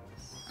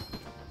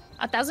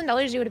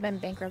 $1,000, you would have been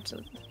bankrupt. So.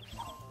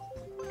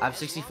 I have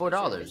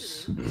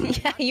 $64.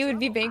 Yeah, you would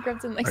be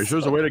bankrupt in like. Are you sure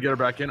there's a way to get her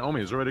back in?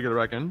 Omi, is there a way to get her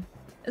back in?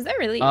 Is that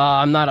really?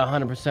 I'm not 100%.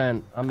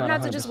 I'm I'm not gonna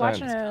have to just watch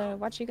 100%.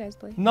 watch you guys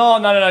play. No,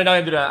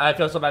 don't do that. I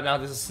feel so bad now.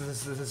 This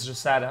is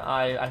just sad.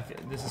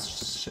 This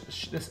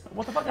is this.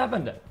 What the fuck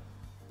happened?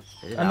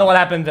 I know what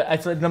happened.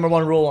 It's like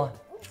 #1 rule.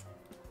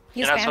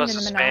 You You're not spammed supposed in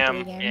to the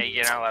Monopoly spam. game. Yeah,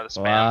 you're not allowed to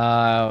spam.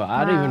 Wow,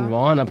 I don't even Wow.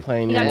 want to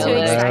play You got anymore. too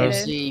guys.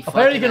 excited.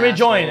 Apparently you can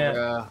rejoin it.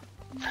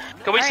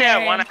 Can we say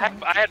I won?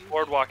 Alright. I had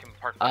Boardwalk and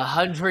Park.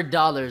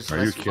 $100. Are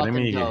you Let's kidding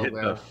me? fucking You go, hit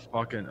bro. the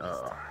fucking.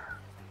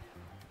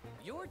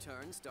 Your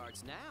turn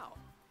starts now.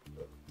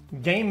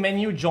 Game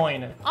menu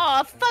join.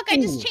 Oh fuck! I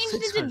just Ooh, changed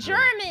it to 600.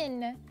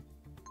 German.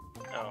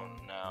 Oh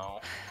no.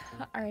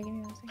 Alright, give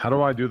me 1 second. How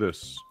do I do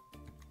this?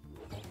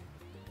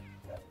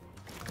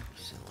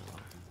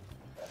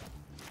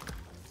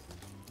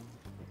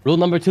 Rule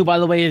number 2, by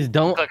the way, is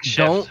don't Click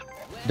shift.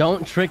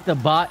 trick the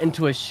bot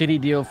into a shitty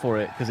deal for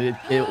it, because it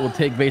will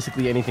take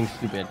basically anything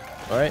stupid.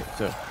 All right,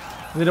 so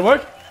Did it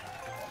work?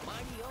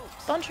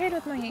 Don't trade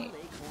with my.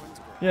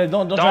 Yeah,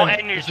 don't Don't train.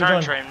 end your Just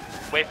turn, join. train.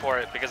 Wait for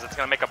it because it's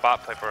gonna make a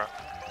bot play for it.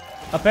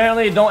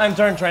 Apparently, don't end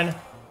turn train.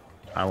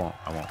 I won't.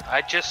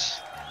 I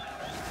just.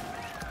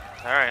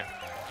 All right.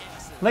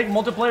 Like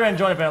multiplayer and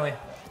join apparently.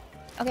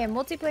 Okay,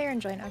 multiplayer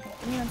and join. Okay,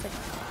 give me 1 second.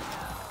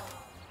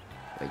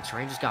 Wait,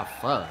 train just got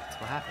fucked.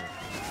 What happened?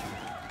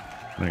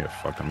 I'm gonna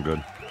get fucked. I'm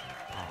good.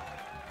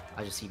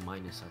 I just see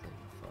minus, I think.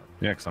 Fuck.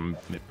 Yeah, because I'm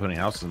putting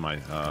houses in my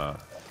shit. My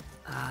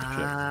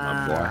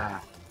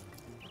Ah.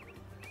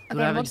 Okay,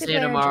 Do I have to stay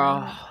multiplayer tomorrow?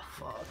 join. Oh,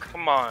 fuck.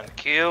 Come on,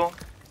 Q.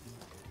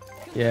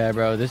 Yeah,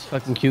 bro. This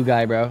fucking Q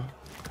guy, bro.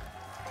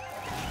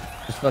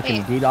 Just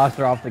fucking Wait. DDoS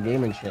her off the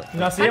game and shit. You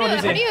not see it? What is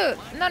How do it?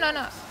 you? No.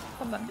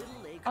 Hold on.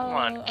 Come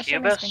on, I'll share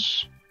my screen.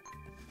 Cubus.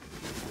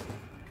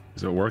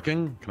 Is it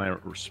working? Can I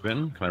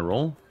spin? Can I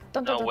roll?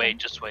 Don't. No, wait,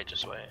 just wait.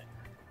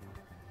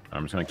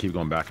 I'm just gonna keep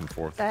going back and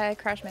forth. That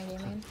crashed my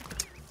game, man.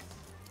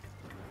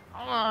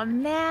 Oh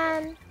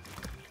man.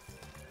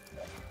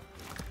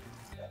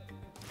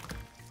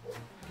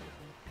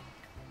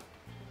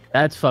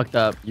 That's fucked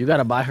up. You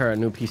gotta buy her a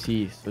new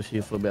PC so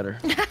she'll feel better.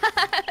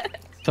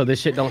 So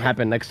this shit don't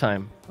happen next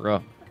time,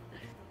 bro.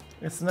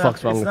 It's not.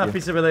 Fuck's wrong It's with not you?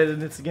 PC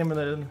related. It's game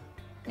related.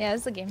 Yeah,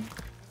 it's a game.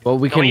 Well,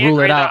 we Can can rule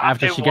it agree out to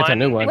after up she to gets a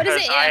new one? one. What is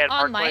Because it, I had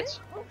online?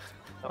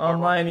 Parkways.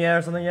 Online, yeah,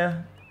 or something,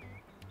 yeah.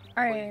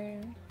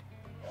 Alright.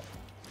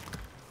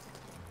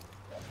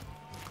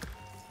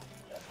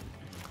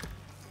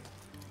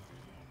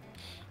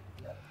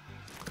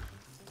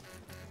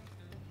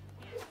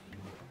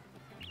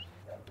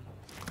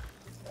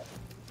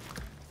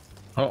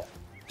 Oh,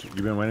 you've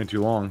been waiting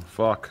too long.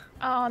 Fuck.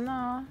 Oh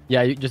no.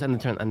 Yeah, you just end the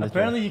turn. End the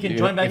Apparently, turn. you can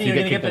join back if in. you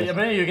You're gonna kicked get the. in.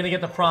 Apparently, you're gonna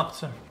get the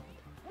prompt.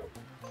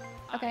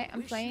 Okay,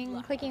 I'm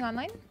clicking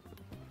online.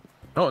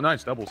 Oh,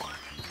 nice doubles.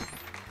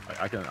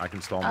 I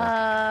can stall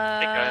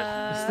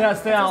now. Stay It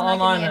does not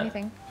online. give me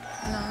anything.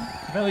 No.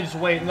 Apparently, just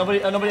wait.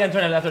 Nobody enter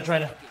it after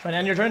trying to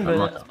end your turn, I'm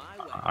but not-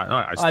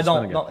 I I still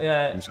don't. spin No, again.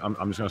 yeah.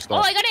 I'm just gonna Oh,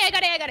 stall. I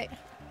got it.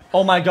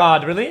 Oh my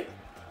God, really?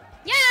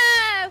 Yeah.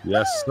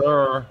 Yes,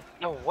 sir.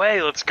 No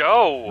way, let's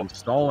go. I'm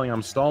stalling.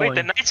 Wait,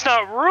 the night's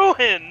not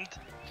ruined.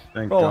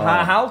 Thank Bro,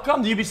 God. how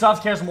come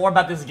Ubisoft cares more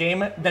about this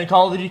game than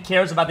Call of Duty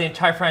cares about the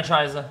entire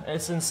franchise?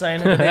 It's insane.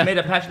 They made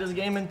a patch of this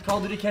game and Call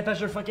of Duty can't patch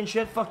their fucking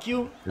shit. Fuck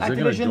you. Is it gonna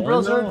Activision, join,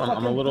 Blizzard, though? I'm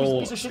fucking a little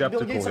piece of shit, Bill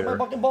skeptical Gates, suck my here.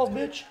 fucking balls,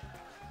 bitch.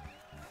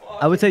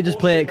 I would say just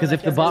play it because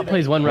if the bot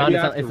plays one round,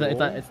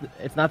 Maybe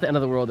it's not the end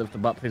of the world if the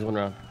bot plays one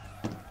round.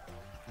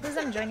 This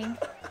I'm joining.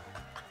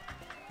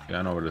 Yeah,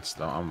 I know,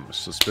 but I'm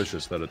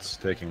suspicious that it's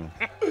taking.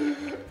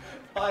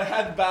 I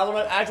had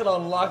Valorant acted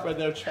on lock right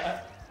there,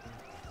 chat.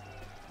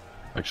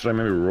 Like, should I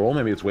maybe roll?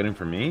 Maybe it's waiting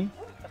for me.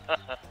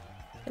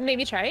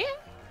 Maybe try it.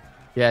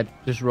 Yeah,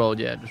 just roll.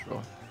 Yeah, just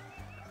roll.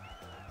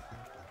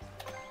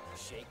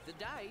 Shake the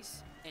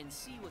dice and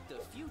see what the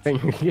future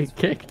And you get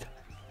kicked.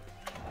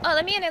 Oh,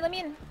 let me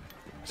in.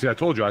 See, I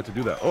told you I had to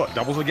do that. Oh, it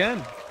doubles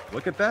again.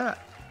 Look at that.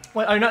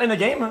 Wait, are you not in the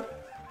game?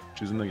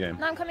 She's in the game.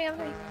 No, I'm coming.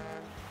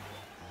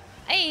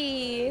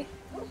 Hey.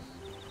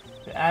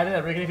 They added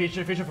a regular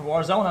feature for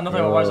Warzone. I'm not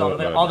talking about Warzone.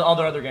 Like all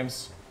the other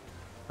games.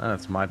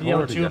 That's my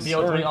priority. BO2, Yes,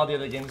 BO3, sir. all the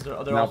other games. They're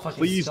all Now, fucking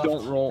please stuffed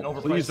don't roll.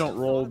 and Please overpriced. don't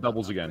roll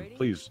doubles again.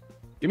 Please.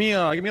 Give me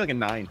like a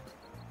 9.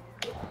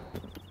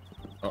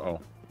 Uh-oh.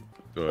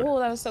 Good. Oh,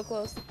 that was so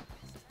close.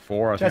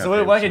 4. I Yeah, think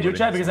so what I can do,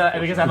 chat, because I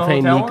have a Play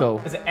hotel,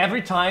 Nico. is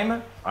every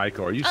time Aiko,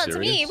 are you Oh, it's serious?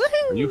 me.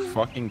 Are you Woohoo.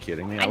 fucking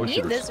kidding me? I wish need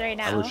you were- this right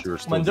I now. wish you were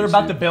still when they're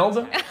about to DC.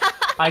 build,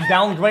 I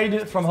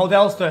downgrade from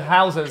hotels to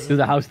houses, Do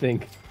the house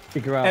thing.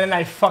 Kick her and out. then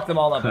I fuck them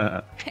all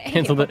up.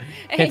 Cancel the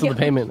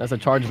payment. That's a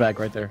chargeback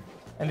right there.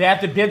 And they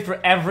have to bid for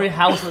every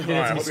house that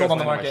gets Alright, be sold on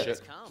the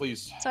market.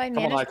 Please. So I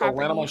Come on, manage Aiko, land on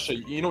my properties.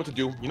 shit. You know what to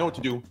do. You know what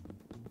to do.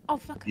 Oh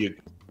fuck.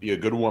 Be a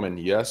good woman.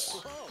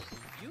 Yes.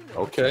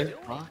 Okay.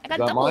 I got that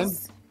mine?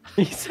 doubles.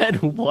 He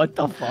said, "What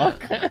the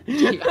fuck?"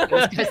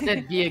 This guy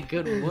said, "Be a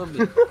good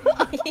woman."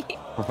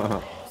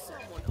 someone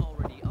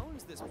already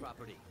owns this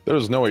property.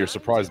 There's no way you're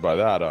surprised by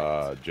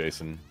that,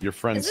 Jason. Your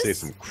friends Is say this-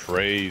 some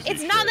crazy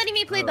It's shit. not letting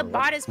me play the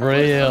bot is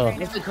Real.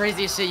 It's the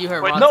craziest shit you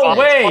heard. Wait, Ron no say.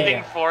 way!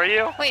 Looking for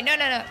you. Wait, no.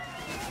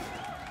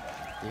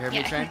 You heard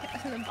me, Trent?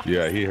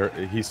 Yeah,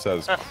 he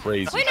says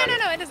crazy Wait, shit.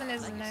 no, it doesn't.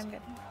 No, I'm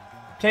good.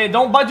 Okay,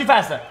 don't buy too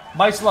fast then.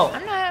 Buy slow.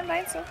 I'm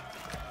buying so.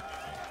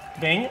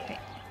 Bing.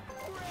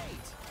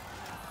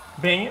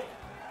 Bing.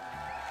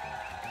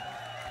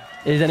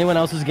 Is anyone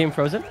else's game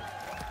frozen?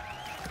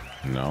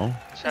 No.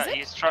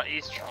 Is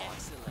He's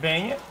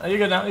Bing. Oh, you're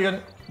good now. You're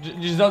good.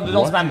 Just don't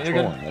What? spam it.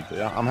 You're Trolling. good.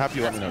 Yeah, I'm happy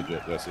you let me know,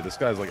 Jesse. This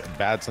guy's like a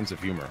bad sense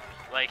of humor.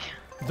 like.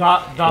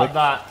 Dot.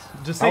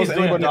 Just say How he's is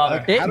doing a anybody- dollar.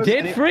 How It does did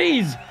any-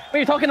 freeze. Wait,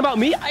 you're talking about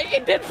me?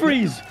 It did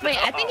freeze. Wait,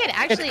 I think it It's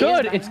actually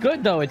good. is. It's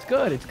good though. It's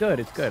good.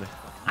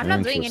 I'm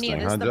not doing any of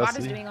this. Interesting, The huh, bot is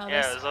Jesse? doing all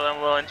Yeah, this. so I'm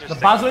a little interesting.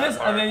 The boss wins,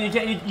 and then you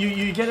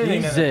get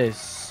anything.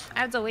 Jesus. I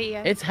have to wait.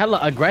 Yeah. It's hella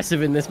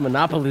aggressive in this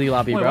Monopoly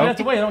lobby, Wait, we bro. have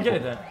to wait. I don't get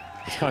it then.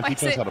 He's trying to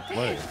teach us how to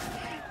play.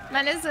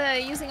 Man is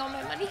using all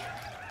my money.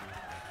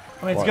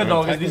 I mean, it's Well, good I though,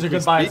 mean, because these are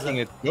good technically buys. speaking,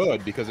 it's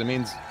good because it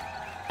means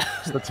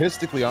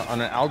statistically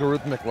on an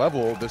algorithmic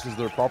level, this is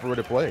the proper way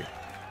to play.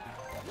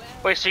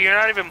 Wait, so you're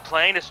not even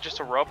playing? It's just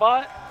a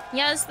robot?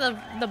 Yeah, it's the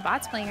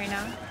bot's playing right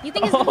now. You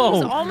think he's gonna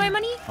lose all my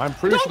money? I'm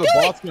pretty sure the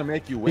bot's gonna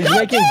make you win. He's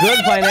making good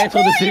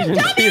financial decisions.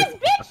 Dumbass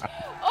bitch!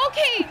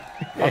 Okay.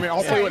 I mean,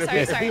 I'll tell you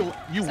what, Sorry.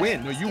 you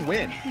win. No, you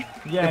win.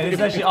 Yeah, it's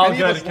actually all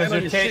good because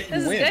you're This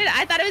is good.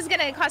 I thought it was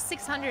gonna cost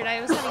 600.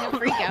 I was having a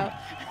freak out.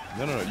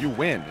 No, you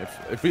win.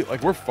 If we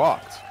like, we're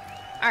fucked.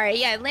 All right,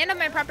 yeah, land on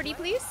my property,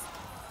 please.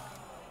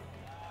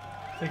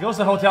 It goes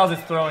to hotels.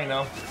 It's throwing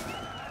though.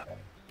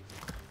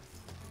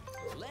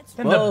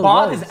 And the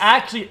bot is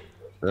actually.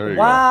 There you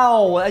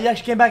wow, I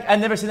actually came back. I've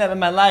never seen that in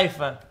my life.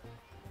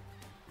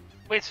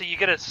 Wait, so you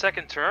get a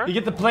second turn? You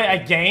get to play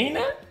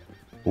again?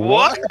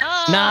 What?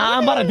 Oh, Nah,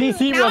 I'm about to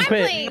DC real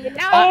quick.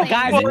 Oh,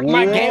 guys,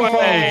 my game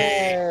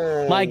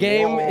froze. My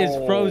game is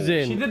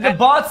frozen. She did the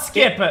bot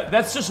skip.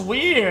 That's just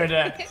weird.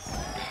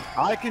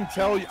 I can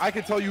tell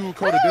you who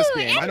coded this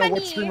game. I know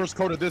what streamers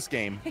coded this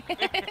game.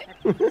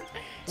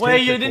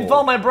 Wait, you didn't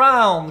follow my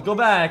brown. Go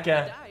back.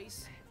 No,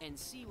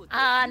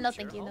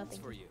 thank you. No,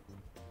 thank you.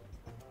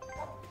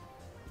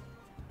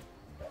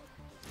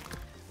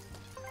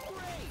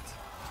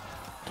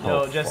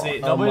 Yo, Jesse,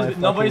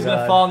 nobody's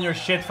gonna fall on your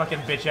shit, fucking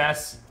bitch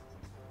ass.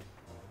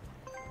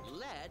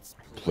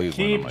 Please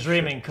keep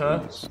dreaming,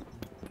 cuz.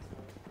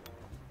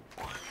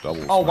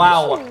 Doubles. Oh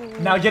wow!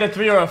 Now get a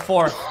 3 or a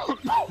 4.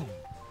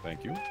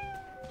 Thank you.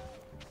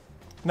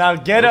 Now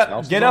get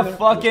a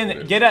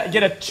fucking get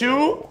a 2.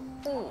 Ooh,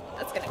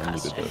 that's gonna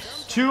cost you.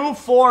 2,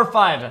 4,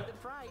 5.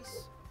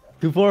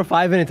 2, 4,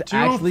 5, and it's 2,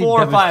 actually 4,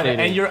 5, devastating.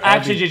 and you're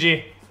actually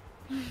GG.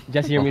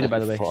 Jesse, you're muted, by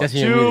the way. Jesse,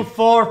 you're 2, muted.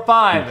 4,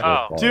 5.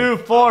 Oh. 2,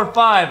 4,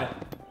 5.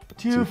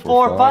 2,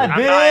 4, 5, I'm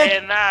bitch.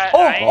 not in that.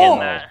 Oh, I ain't in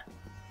that.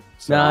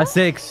 Nah,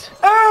 6.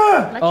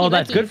 Ah! Oh,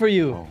 that's lucky. good for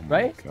you, Oh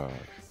my right? God.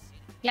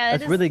 Yeah,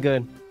 That's really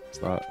good.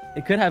 It's not.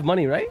 It could have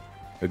money, right?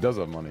 It does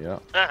have money, yeah.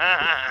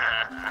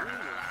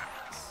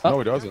 Oh. No,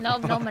 it doesn't. No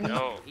money.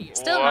 No.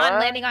 Still What? not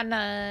landing on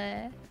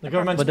the. The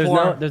government's But there's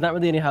poor. there's not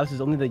really any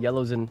houses, only the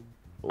yellows and.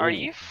 Are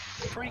you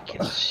freaking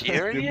Do it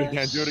serious?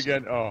 again. Do it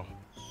again. Oh.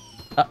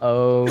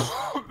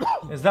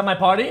 Uh-oh. Is that my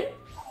party?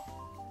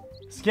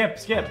 Skip.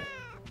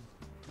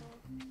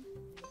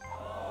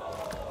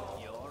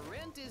 Your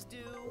rent is due.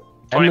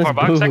 24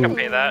 bucks, I can boo.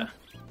 pay that.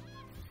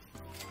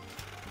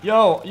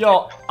 Yo,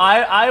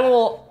 I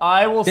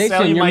will Jason,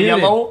 sell you you're my muted.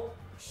 yellow,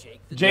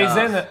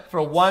 Jason,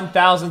 for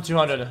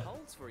 1,200.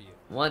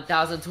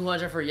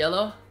 1,200 for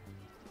yellow?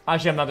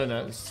 Actually, I'm not doing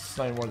that. It's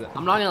not even worth it.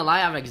 I'm not gonna lie,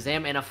 I have an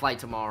exam and a flight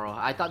tomorrow.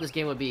 I thought this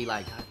game would be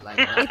like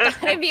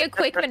It'd be a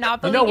quick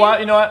Monopoly. You know what?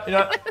 You know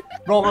what?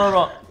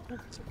 Roll.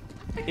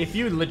 If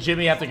you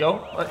legitimately have to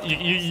go,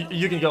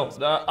 you can go.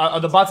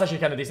 The bot's actually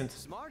kind of decent.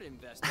 Smart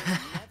investors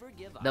never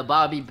give up. the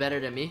bot would be better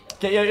than me.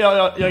 Okay,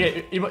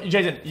 yo,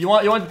 Jason, you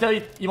want me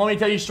to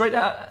tell you straight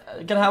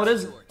kind of how it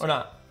is or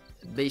not?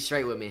 Be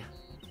straight with me.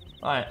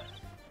 All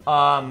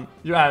right.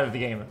 You're out of the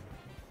game.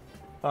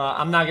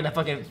 I'm not gonna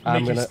fucking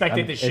make you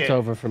spectate this shit. It's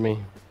over for me.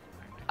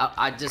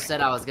 I just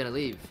said I was gonna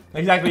leave.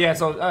 Exactly. Yeah.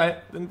 So all right,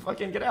 then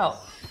fucking get out.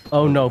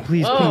 Oh no,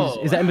 please.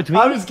 Is that in between?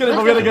 I'm just kidding.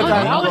 We're gonna get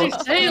that. How would you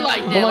say it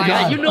like that? Oh my Like,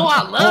 God. you know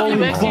I love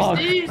you, Holy fuck.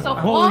 XCC. So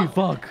Holy fuck.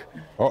 fuck.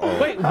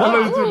 Uh-oh. Wait, Ooh, what?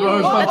 that's good for you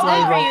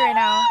right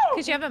now,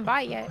 because you haven't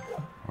bought yet.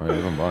 I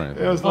haven't bought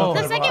anything. It was Oh,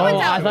 The second oh, one's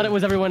I out. thought it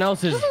was everyone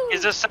else's.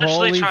 He's essentially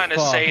Holy trying to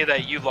fuck. say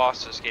that you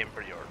lost this game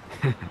for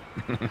York.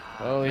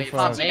 Holy Wait,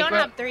 fuck. You don't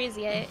have 3s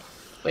yet.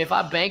 Wait, if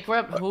I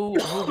bankrupt, who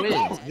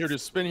wins? Here,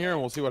 just spin here and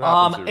we'll see what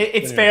happens. here.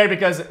 It's Spin fair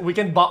because we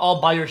can all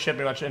buy your shit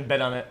pretty much and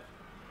bet on it.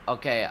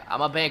 Okay,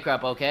 I'm a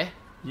bankrupt, okay?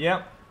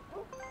 Yep.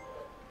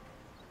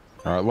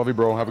 All right, love you,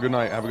 bro. Have a good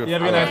night. Have a good. Yeah,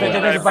 good night. Thank you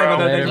Alright, for playing with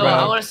bro. that. Thank Yo, you, I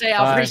bro. want to say I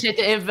Bye. appreciate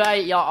the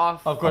invite, y'all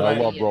off. Of course, I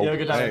man. love, bro. You have a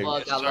good Hey, time.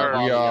 Fuck, I love sir.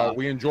 all y'all.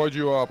 We enjoyed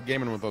you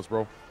gaming with us,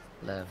 bro.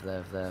 Love.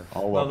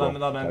 All Love, bro.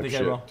 man. Type Take care,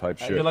 shit. bro. Type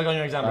shit. Good luck on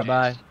your exam. Bye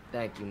bye.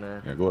 Thank you,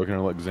 man. Yeah, go look in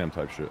your exam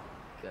type shit.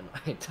 Good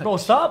night. Bro,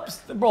 stop.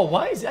 Bro,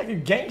 why is he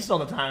acting gangster all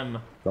the time?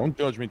 Don't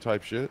judge me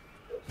type shit.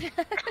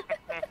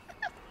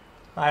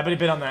 Alright, but he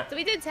bid on that. Do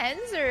we do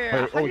 10s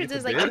or Wait, oh, 100s you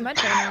is like did? too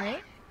much right now,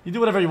 right? You do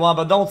whatever you want,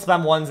 but don't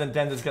spam 1s and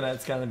 10s.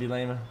 It's gonna be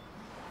lame.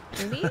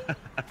 Really?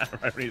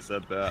 Right when he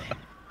said that.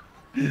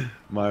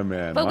 My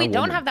man. But my we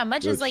don't woman. have that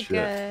much Good as like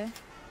shit.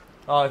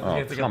 Oh, I Oh,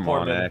 forget to get come poor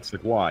on, bid. X.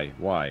 Like, why?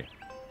 Why?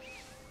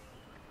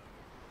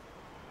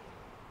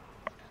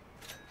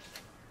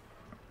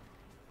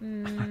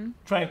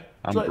 Try.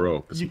 I'm try-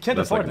 broke. It's You the can't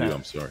best I afford can do. that.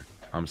 I'm sorry.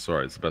 I'm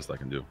sorry. It's the best I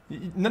can do.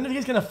 None of you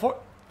guys can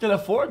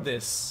afford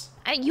this.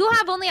 You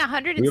have only We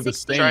have the $160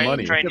 same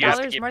money. Train, you have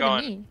to dollars keep more than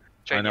going. me.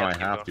 Train, I know you I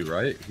keep have going. to,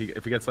 right?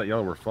 If he gets that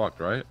yellow, we're fucked,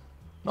 right?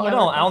 Oh Yeah,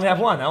 no, we're I only have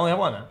fucked. one. I only have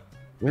one.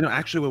 Wait, no,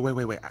 actually,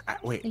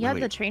 wait. You have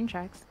the train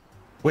tracks.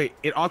 Wait,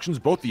 it auctions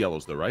both the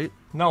yellows, though, right?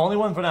 No, only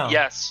one for now.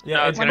 Yes. Yeah,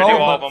 No, it's it's gonna both, do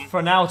all but of them.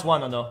 For now, it's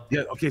one though.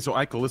 Yeah. Okay, so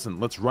Aiko, listen.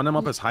 Let's run them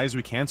up as high as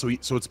we can, so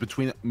it's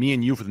between me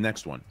and you for the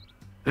next one.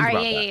 Think Alright,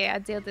 about that. yeah.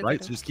 Deal.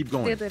 Right. So just keep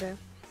going. Deal.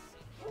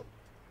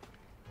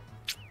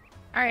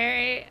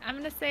 Alright. I'm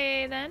gonna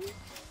say then.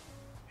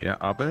 Yeah,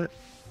 up it.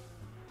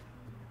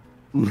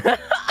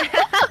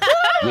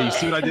 Yeah, you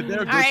see what I did there?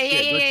 Good Alright, shit.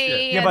 Good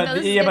shit. Yeah, no,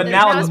 this is but good.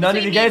 now Now it's none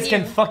of you between me guys and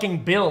can you.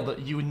 fucking build,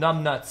 you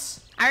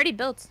numbnuts. I already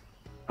built.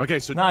 Okay,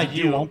 so Not do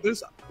you want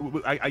this?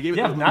 I gave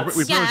Yeah, it.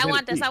 nuts? Yeah, I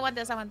want this. I want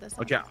this. I want this.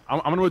 Okay, I'm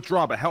gonna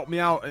withdraw, but help me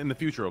out in the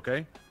future,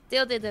 okay?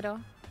 Deal.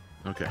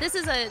 Okay. This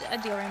is a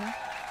deal right now.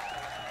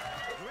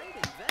 Great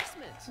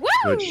investment. Woo!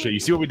 Good shit. You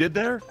see what we did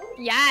there?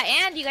 Yeah,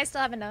 and you guys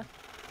still have enough.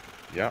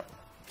 Yep.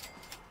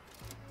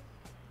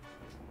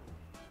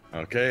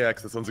 Okay,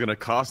 X, this one's gonna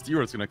cost you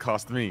or it's gonna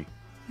cost me.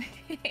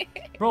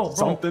 Bro,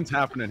 Something's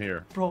happening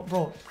here.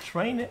 Bro,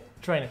 train it.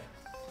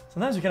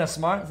 Sometimes you're kind of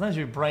smart, sometimes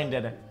you're brain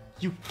dead.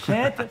 You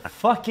can't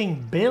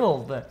fucking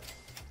build.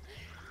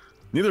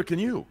 Neither can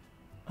you.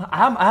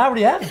 I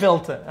already have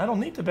built it. I don't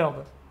need to build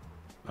it.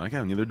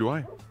 Okay, neither do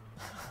I.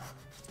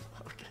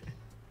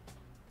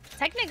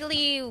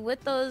 Technically,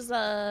 with those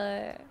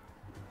like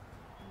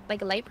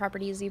light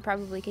properties, you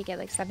probably could get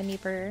like 70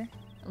 per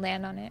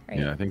land on it, right?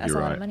 Yeah, I think That's you're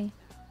a lot right. of money.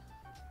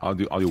 I'll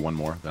do one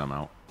more, then I'm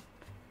out.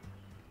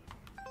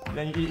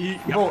 Then bro,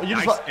 you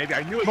just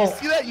I knew it. Bro, You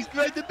see that? You see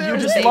what I did there?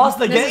 you just lost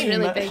the This is game.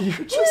 really big.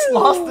 You just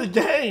lost the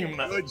game.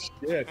 Good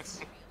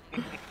shit.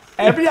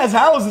 Everybody has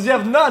houses, you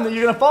have none, and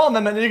you're gonna fall on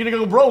them, and then you're gonna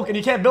go broke, and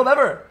you can't build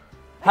ever.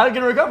 How are you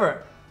gonna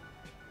recover?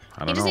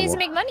 I He don't just know. needs to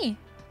make money.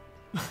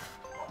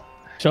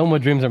 Show him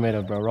what dreams are made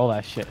of, bro. Roll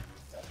that shit.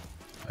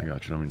 I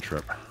got you. Don't even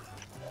trip.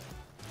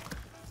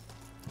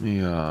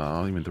 Yeah,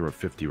 I'll even throw a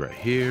 50 right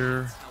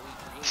here.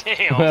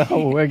 Damn.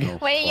 We're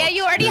Wait, yeah,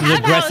 you already This is have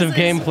aggressive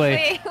houses. gameplay.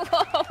 Wait,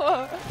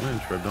 whoa. Don't even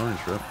trip. Don't even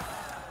trip.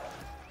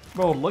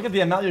 Bro, look at the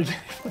amount you're getting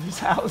for these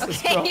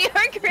houses, bro. Okay,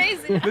 you're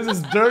crazy. This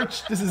is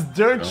dirt. This is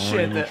dirt Don't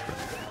shit. even trip.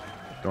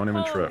 Don't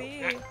even trip.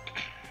 Holy.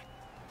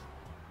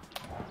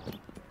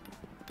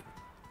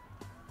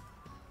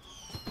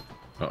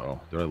 Uh-oh.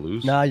 Did I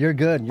lose? Nah, you're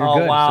good. You're Oh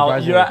good. wow,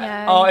 surprisingly. you're.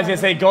 Yeah, Oh, I was you gonna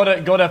say go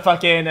to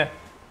fucking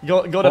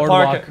go to Boardwalk.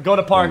 park. Go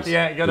to park. Please,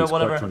 Yeah, go to please,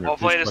 whatever. collect 200,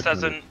 Hopefully please, this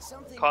collect 200.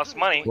 doesn't cost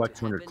money. Collect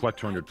 200. Collect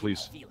 200,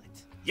 please.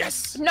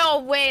 Yes. No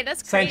way,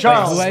 that's crazy. St.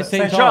 Charles. Who has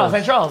St. St. Charles. Charles?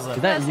 St. Charles.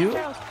 Is that you?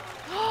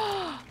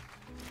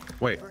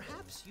 Wait.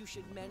 Perhaps you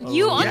should manage.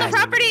 You own the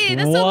property.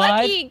 That's so What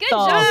lucky. Good the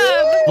job.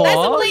 That's the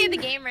fuck? play of the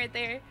game right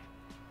there.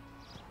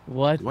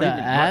 What Wait, the you want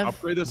to F?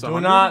 upgrade this? Do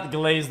 100? not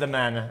glaze the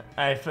man.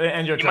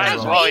 End your You turn. might I'm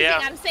as bro. well, glazing. yeah.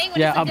 I'm saying when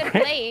Yeah, it's a good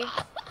upgrade.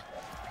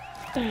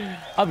 play.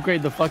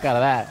 Upgrade the fuck out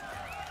of that.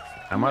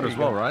 I might as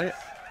well, right?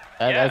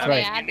 Yeah, That's I mean,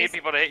 right. Yeah, you need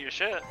people to hit your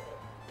shit.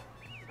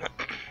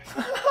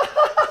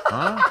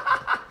 Huh?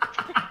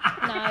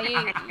 No,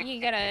 you're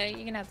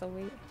gonna have to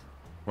wait.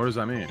 What does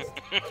that mean?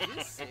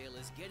 This sale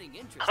is getting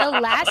interesting.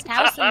 The last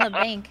house in the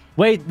bank.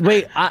 Wait.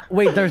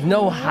 There's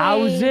no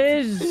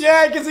houses.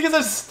 Yeah, because you guys are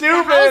The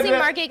stupid. housing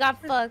market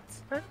got fucked.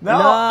 No.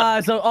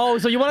 Nah,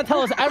 so you want to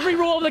tell us every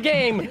rule of the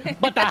game,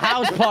 but the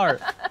house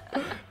part.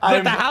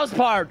 But the house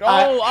part.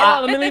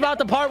 Let me leave out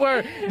the part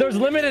where there's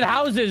limited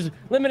houses,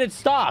 limited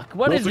stock.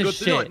 What is this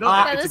shit? No,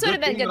 Yeah, it's this a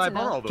would've good been thing good that I to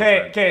know. borrow those Okay,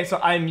 things. okay. So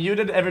I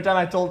muted every time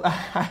I told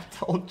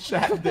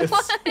Chad this.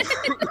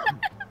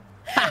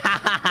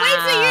 Wait,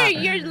 so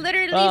you're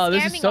literally Oh,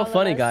 this scamming is so all of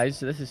funny, us. guys.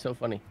 This is so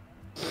funny.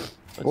 Let's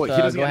Boy, he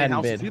doesn't go get ahead any and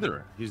houses bid.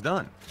 either. He's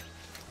done.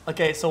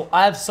 Okay, so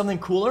I have something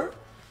cooler,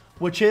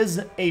 which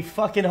is a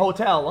fucking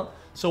hotel.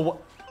 So when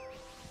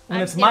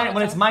I'm it's scared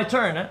my hotel.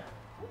 turn,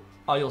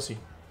 oh, you'll see.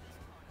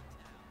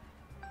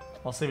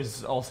 I'll save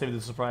the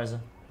surprise.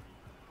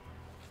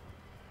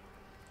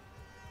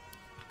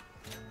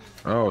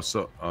 Oh,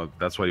 so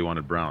that's why you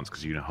wanted Browns,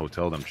 because you can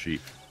hotel them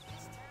cheap.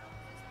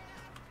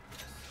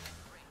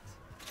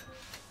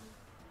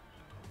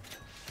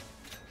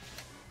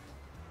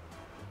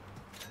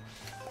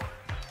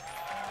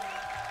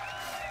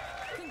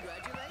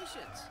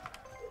 Congratulations.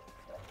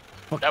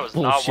 That was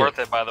Bullshit. not worth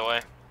it, by the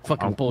way.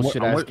 Fucking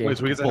bullshit ass game. Wait,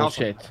 so we get the house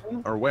Bullshit.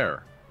 or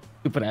where?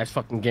 Stupid ass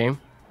fucking game.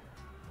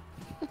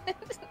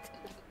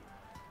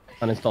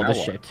 Uninstall Now this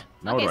what? shit.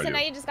 Now Okay, what so do now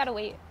I do? you just gotta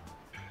wait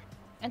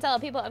until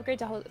people upgrade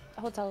to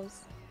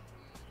hotels.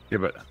 Yeah,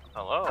 but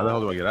Hello. how the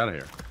hell do I get out of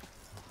here?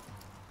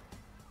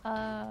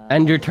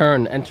 End your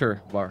turn.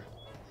 Enter bar.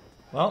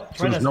 Well,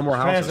 So there's no more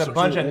Trent has houses. a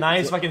bunch of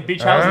nice fucking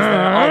beach houses that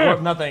are all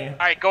worth nothing. All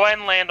right, go ahead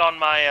and land on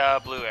my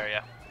blue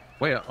area.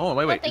 Wait, wait. Oh,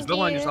 Is thank the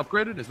line you. just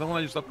upgraded? Is the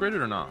line just upgraded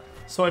or not?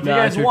 So if you Nah,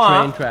 guys it's your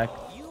want, train track.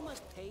 You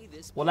must pay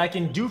this. what I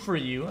can do for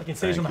you, I can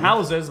save Thank some you.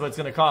 houses, but it's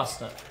gonna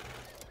cost.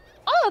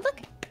 Oh,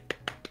 look.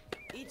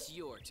 It's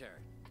your turn.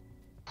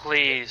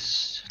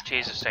 Please,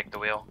 Jesus, take the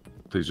wheel.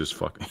 Please just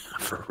fucking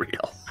for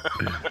real.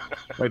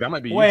 Wait, that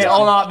might be. Wait, you.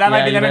 hold on. That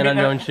might be. you That might ran on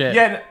be. your own shit.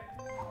 Yeah.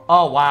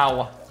 Oh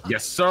wow.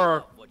 Yes,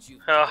 sir. What you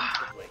Ugh.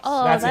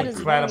 Oh, That's that is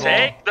incredible. really-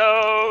 Take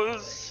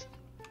those.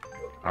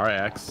 All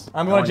right, X.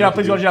 I'm How going I to jail. need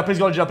Please do go to jail. Please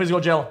go to jail. Please go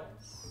to jail.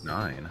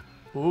 9.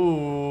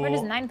 Ooh. Where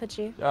does 9 put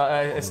you?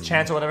 It's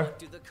chance or whatever.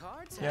 do the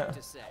cards Yeah. have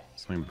to say?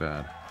 Something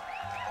bad.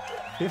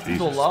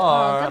 $50. Oh, good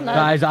luck.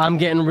 Guys, I'm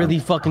getting really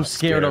fucking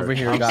scared scared. over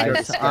here, I'm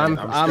guys. scared. I'm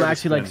I'm I'm scared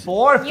actually to like spin.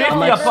 450 Yo, I'm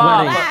like a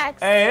pop.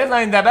 relax. Hey, it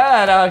ain't that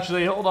bad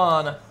actually. Hold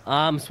on.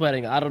 I'm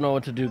sweating. I don't know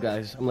what to do,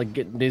 guys. I'm like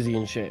getting dizzy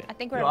and shit. I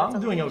think we're Yo, about I'm to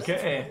doing lose.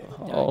 okay.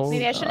 Oh,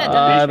 Maybe I shouldn't have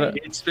done this.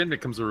 Each spin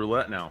becomes a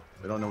roulette now.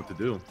 They don't know what to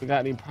do. We got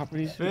any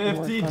properties? we can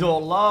work on?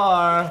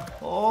 $50.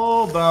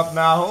 Hold up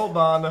now. Hold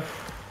on.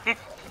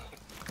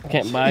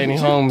 Can't buy any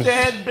homes.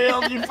 Can't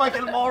build, you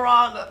fucking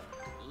moron.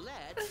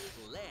 Let's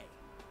play.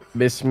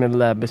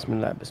 Bismillah,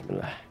 bismillah,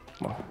 bismillah.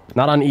 Come on.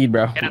 Not on Eid,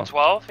 bro. Get Come a on.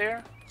 12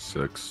 here.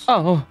 6.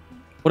 Oh,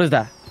 what is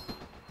that?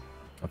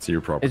 That's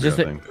your property, It's just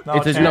I a, think.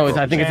 it's his, no, it's,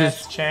 I think chance,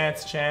 it's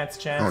his.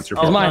 chance. No, it's your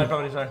It's property. mine.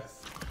 Property, sorry.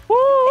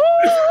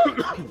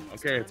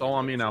 Okay, it's all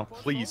on me now.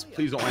 Please,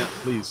 please don't land.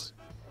 Please.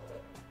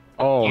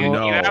 Oh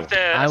no. You have to.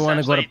 I want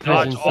to go to essentially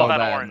prison dodge so all that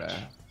bad, orange.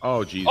 man. Oh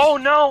jeez. Oh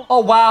no. Oh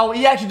wow,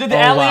 he actually did the Oh,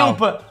 alley-oop.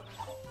 wow.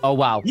 Oh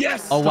wow.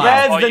 Yes. Oh wow.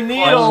 Threads Oh, the you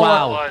needle.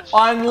 clutched.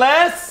 Wow.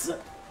 Unless.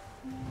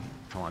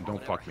 Come on,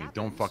 don't fuck me.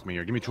 Don't fuck me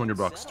here. Give me 200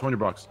 bucks. 200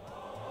 bucks.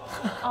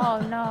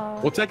 Oh no.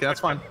 We'll take it. That's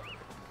fine.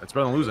 That's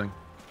better than losing.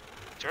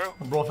 True.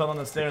 Bro fell on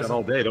the stairs. That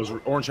all day. Those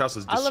orange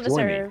houses All of us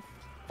destroy me. are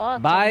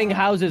fucked. Buying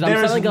houses. I'm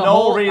There's selling a no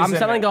whole. reason. I'm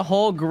selling a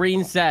whole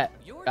green set,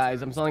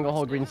 guys. I'm selling a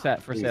whole green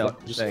set for sale.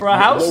 Just For a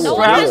house? No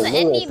For a one has house?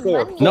 any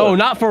Four. money. No,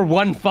 not for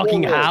one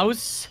fucking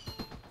house.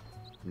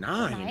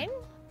 9. 9?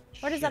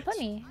 Where does that put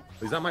me?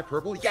 Is that my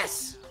purple?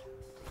 Yes.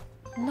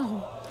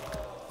 No.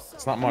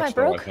 It's not Am I much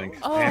though, I broke? think.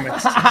 Oh. Damn it.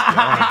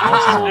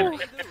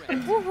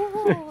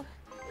 Woohoo.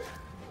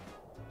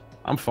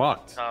 I'm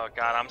fucked. Oh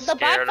god, I'm The bot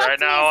scared fucked right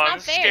me. now. It's I'm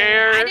not fair.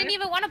 scared. I didn't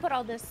even want to put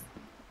all this.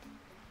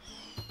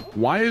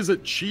 Why is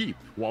it cheap?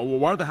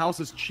 Why are the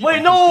houses cheap? Wait,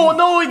 I'm no, confused.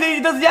 no,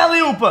 he does the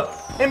alley-oop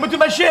in between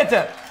my shit.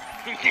 Always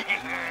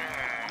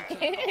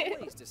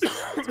decide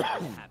what's going to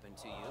happen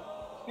to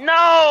you.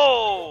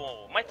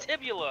 No, my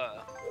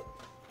tibula.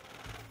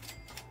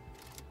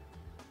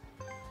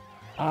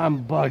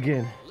 I'm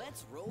bugging.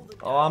 Let's roll the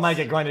Oh, I might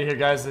get grinded here,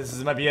 guys.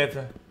 This might be it.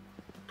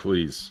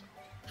 Please.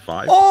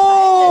 5. Oh!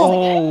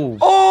 Oh.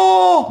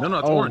 Oh! No, no,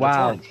 it's Oh, orange.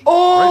 wow. It's orange.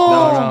 Oh!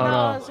 No, no, Oh,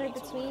 no. it's right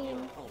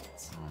between.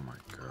 Oh my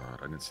god,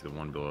 I didn't see the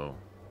one below.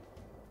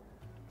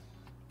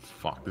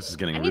 Fuck, this is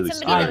getting I need really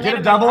somebody Alright, to scary.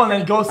 get a double and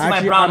then go to my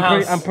Actually, brown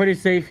house. I'm pretty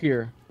safe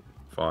here.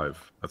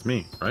 5. That's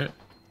me, right?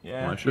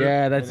 Yeah. My shit?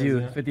 Yeah, that's It is, you.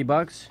 yeah. 50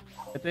 bucks,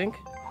 I think.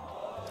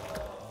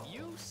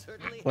 You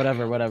certainly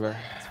Whatever, whatever.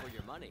 ask for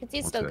your money. It's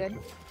One still second.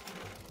 good.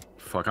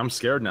 Fuck, I'm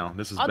scared now.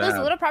 This is All bad. those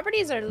little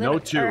properties are No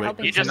two, are it-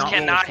 helping. You just Not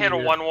cannot hit a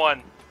roll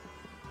 1-1.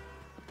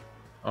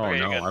 Oh Okay,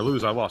 no, you're good. I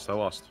lose. I lost. I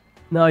lost.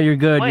 No, you're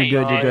good. Wait.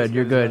 You're good. You're Oh, good. it's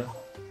You're good, good.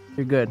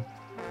 You're good.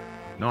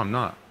 No, I'm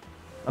not.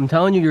 I'm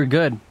telling you, you're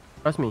good.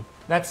 Trust me.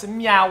 That's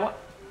meow.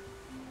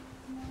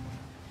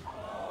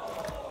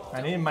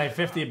 I need my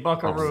 50 Oh, I'm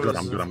buckaroos. good.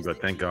 I'm good. I'm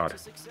good. Thank God.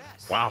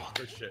 Success. Wow.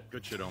 Good shit.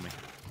 Good shit, Omi.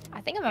 I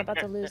think I'm about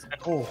to lose.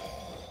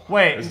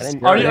 Wait,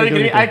 didn't- are I you didn't do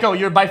kidding me? anything. Aiko,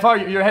 you're by far,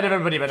 you're ahead of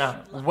everybody right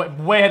now.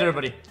 Way ahead of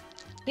everybody.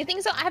 You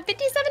think so? I have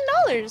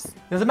 $57.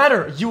 Doesn't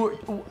matter.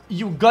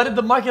 You gutted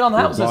the market on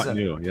You're houses. bought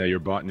new. Yeah, you're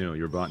bought new.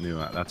 You're bought new.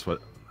 That's what.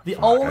 The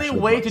Fuck, I only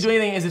should've way bought to do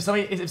anything is if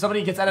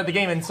somebody gets out of the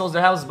game and sells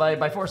their house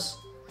by force.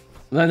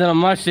 Then on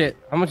my shit.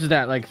 How much is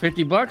that? Like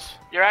 50 bucks?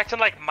 You're acting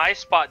like my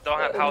spot don't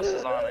have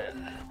houses on it.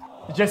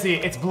 Jesse,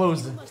 it's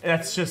blues.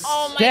 That's just.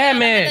 Oh my Damn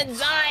god, it. I'm gonna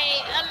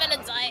die. I'm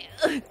gonna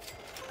die.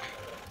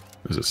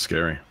 This is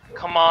scary.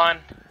 Come on.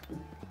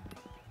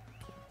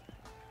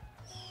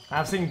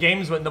 I've seen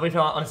games where nobody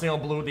fell on a single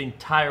blue the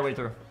entire way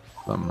through.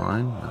 Is that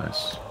mine?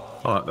 Nice.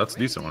 Oh, that's a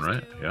decent one,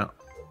 right? Yeah.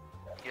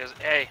 He goes,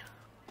 hey,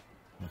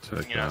 I'll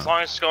take you know, that. as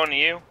long as it's going to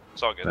you,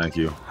 it's all good. Thank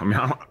you. I mean,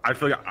 I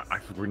feel like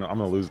I'm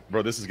gonna lose,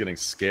 bro. This is getting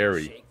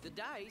scary. Shake the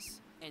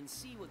dice and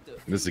see what the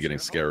This is getting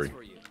future scary.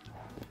 holds for you.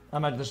 I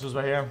might just lose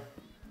right here.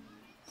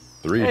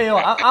 3. Hey, yo,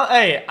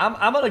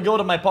 I'm gonna go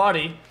to my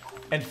party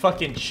and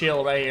fucking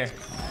chill right here.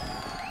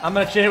 I'm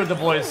gonna chill here with the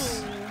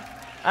boys.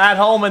 At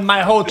home in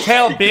my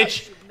hotel,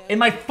 bitch. In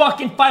my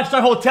fucking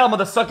 5-star hotel,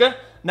 motherfucker.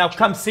 Now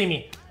come see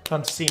me.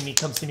 Come see me,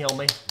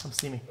 homie. Come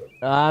see me.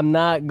 I'm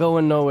not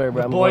going nowhere,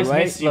 bro. I'm boys going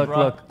right. miss you, Look, bro.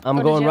 look. I'm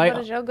Go to going jail, right go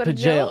to jail, go to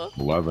to jail.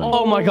 jail. 11.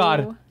 Oh my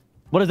god.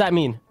 What does that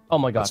mean? Oh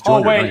my god.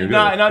 Oh 200, no, wait, you're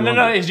no, good. no, no,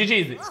 no, 200. it's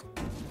GG's.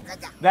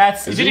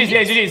 That's Is GG's, it?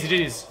 yeah,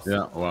 GG's.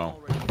 Yeah. Wow.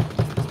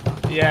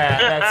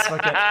 Yeah, that's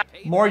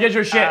fucking. Mortgage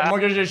your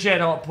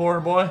shit, oh, poor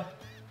boy.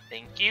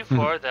 Thank you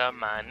for the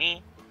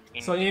money.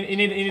 So you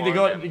need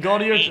to go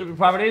to your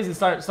properties and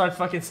start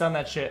fucking selling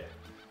that shit.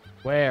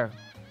 Where?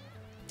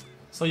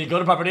 So you go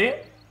to property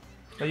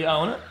that you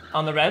own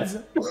on the reds.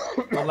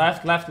 Go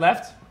left.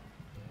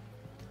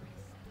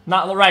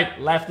 Not right.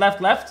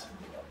 Left.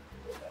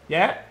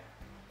 Yeah.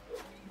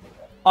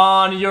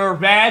 On your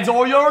reds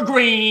or your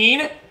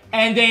green,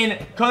 and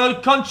then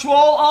control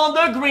on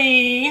the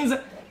greens,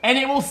 and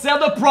it will sell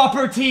the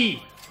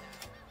property.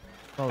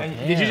 Oh, And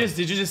damn. did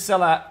you just sell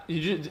that?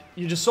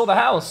 You just sold the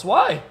house?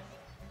 Why?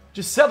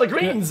 Just sell the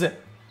greens.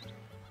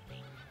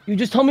 You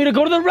just told me to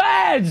go to the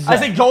Reds! I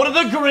said go to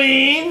the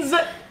greens.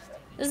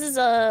 This is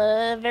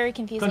very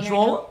confusing. right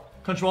now.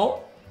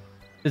 Control.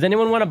 Does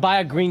anyone want to buy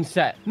a green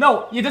set?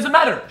 No, it doesn't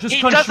matter. Just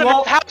He doesn't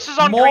control. have houses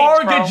on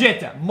greens,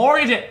 bro.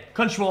 Mortgage it.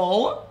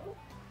 Control.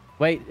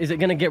 Wait, is it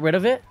gonna get rid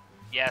of it?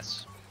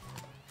 Yes.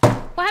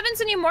 What happens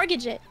when you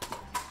mortgage it?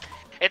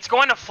 It's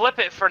going to flip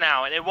it for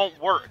now, and it won't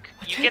work.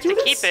 You get do to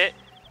keep this? it.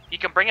 You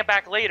can bring it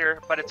back later,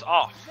 but it's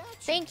off.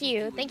 Thank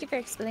you for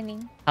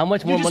explaining. How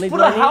much You more just money put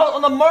do a I need? house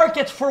on the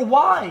market for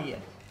why?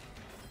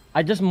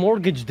 I just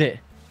mortgaged it.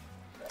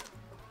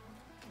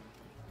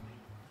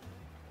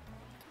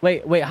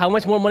 Wait. How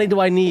much more money do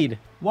I need?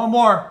 One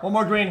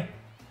more green.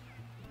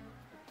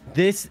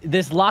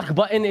 This lock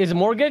button is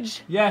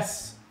mortgage?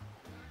 Yes.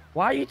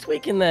 Why are you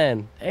tweaking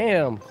then?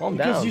 Damn, calm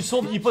down.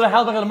 Because you put a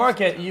house back on the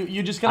market.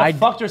 You just kind of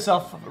fucked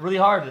yourself really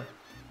hard.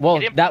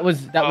 Well, that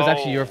was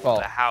actually your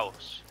fault. The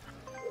house.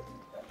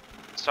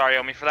 Sorry,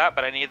 Omie, for that,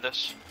 but I need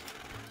this.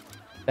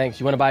 Thanks.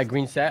 You want to buy a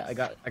green set? I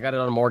got it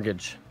on a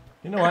mortgage.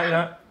 You know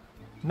what?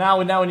 Now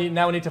we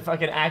need to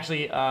fucking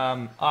actually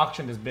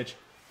auction this bitch.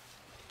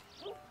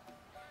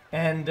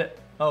 And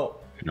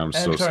I'm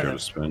so scared to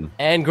spin.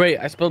 And great,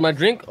 I spilled my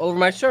drink over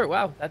my shirt.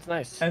 Wow, that's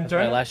nice. That's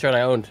my last shirt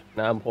I owned.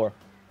 Now I'm poor.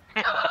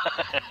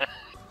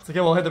 It's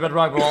okay. We'll hit the red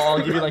rock.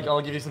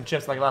 I'll give you some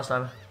chips like last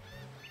time.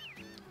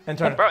 And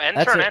turn. Bro,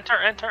 enter.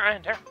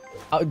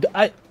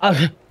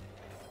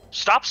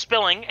 Stop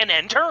spilling and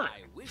end turn.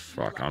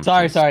 Fuck, I'm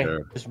sorry.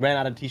 scared. Just ran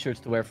out of t-shirts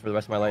to wear for the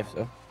rest of my life,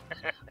 so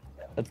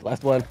that's the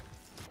last one.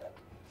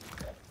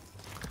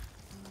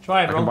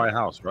 Try it, bro. I can buy a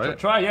house, right?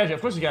 Try it, yeah,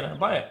 of course you can.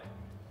 Buy it.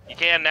 You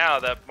can now.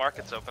 The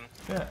market's open.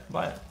 Yeah,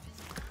 buy it.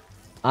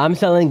 I'm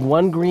selling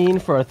 1 green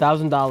for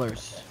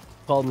 $1,000.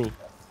 Call me.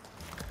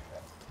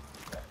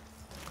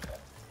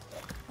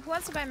 Who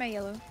wants to buy my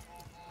yellow?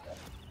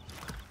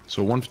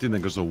 So 150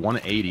 then goes to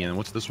 180, and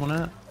what's this one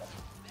at?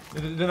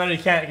 No, you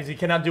can't, because you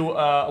cannot do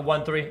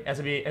 1-3. It has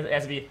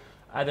to be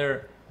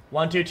either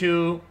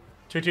 1-2-2,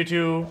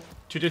 2-2-2,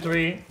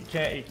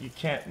 2-2-3. You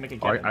can't make a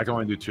gap. I can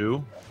only do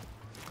 2.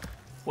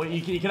 Well,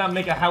 you cannot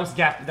make a house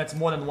gap that's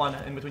more than 1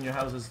 in between your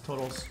houses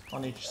totals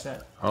on each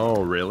set.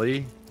 Oh,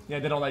 really? Yeah,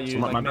 they don't let you. So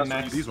like, my best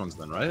max. these ones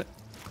then, right?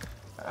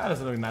 That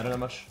doesn't really matter that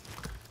much.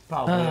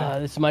 Probably. Yeah.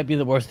 This might be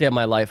the worst day of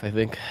my life, I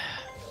think.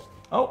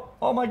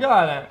 Oh my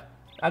God!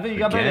 I think you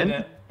got better than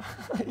it.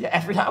 Yeah,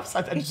 every house.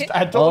 I told you.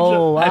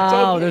 Oh wow! I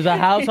told you. There's a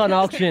house on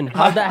auction.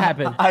 How'd that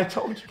happen? I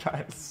told you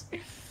guys.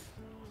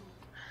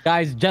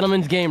 Guys,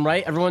 gentlemen's game,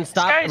 right? Everyone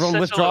stop. Everyone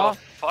withdraw.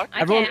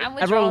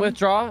 Everyone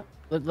withdraw.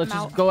 Let's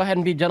just go ahead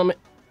and be gentlemen.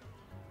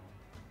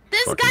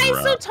 This Fucking guy is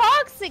so rat.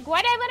 toxic.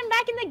 Why did I let him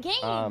back in the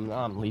game?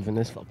 I'm leaving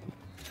this.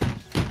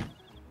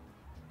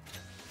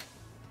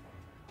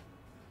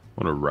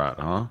 What a rat,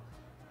 huh?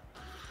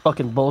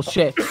 Fucking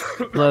bullshit. That's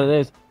what it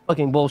is.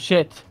 Fucking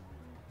bullshit.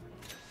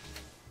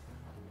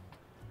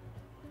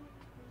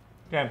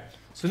 Okay.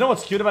 So you know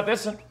what's cute about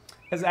this?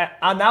 Is that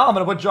now I'm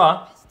gonna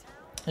withdraw.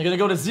 You're gonna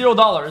go to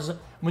 $0.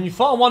 When you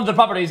fall on one of the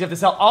properties, you have to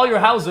sell all your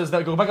houses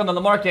that go back on the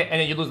market,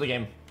 and then you lose the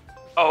game.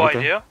 Oh, okay.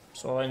 I do?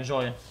 So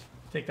enjoy.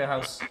 Take that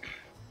house.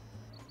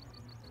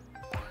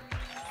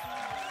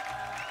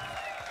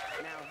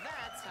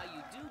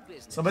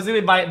 So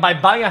basically, by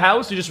buying a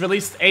house, you just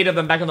released 8 of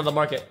them back onto the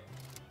market.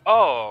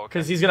 Oh.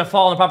 Because he's gonna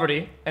fall on the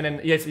property, and then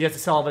he has to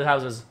sell all the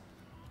houses.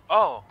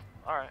 Oh,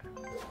 alright.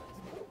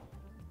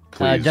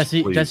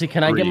 Jesse,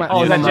 can I get my?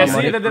 Oh, is that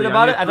Jesse that did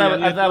about it? I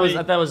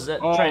thought that was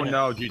Oh Trainer.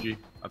 no, GG.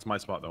 That's my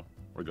spot though.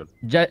 We're good.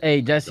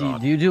 Hey Jesse,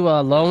 do you do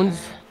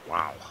loans?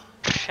 Wow.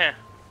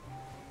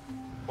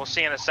 We'll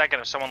see in a second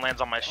if someone lands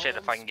on my shit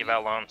if I can give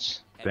out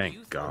loans.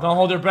 Thank God. Don't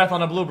hold your breath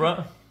on a blue,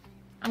 bro.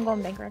 I'm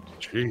going bankrupt.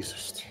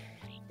 Jesus.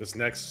 This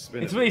next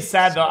spin. It's really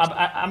sad though.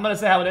 I'm gonna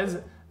say how it is.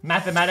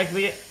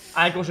 Mathematically,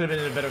 Aiko should have been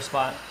in a better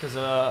spot because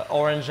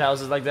orange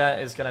houses like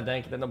that is kind of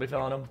dank that nobody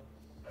fell on them.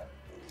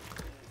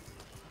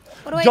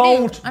 What do I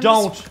do?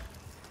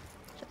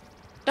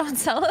 Don't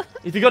sell it.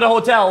 If you go to a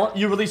hotel,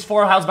 you release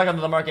 4 houses back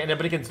onto the market and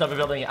everybody can stop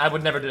rebuilding it. I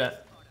would never do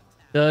that.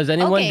 Does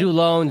anyone do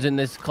loans in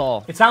this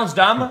call? It sounds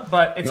dumb,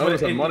 but it's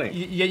money.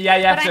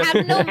 Yeah, but I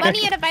have no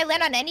money, and if I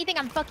land on anything,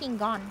 I'm fucking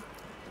gone.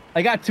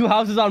 I got 2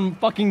 houses on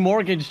fucking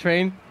mortgage,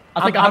 Train.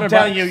 I'm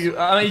telling you, you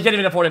can't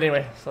even afford it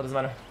anyway, so it doesn't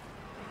matter.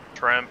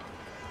 Tramp.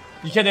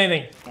 You can't do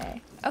anything.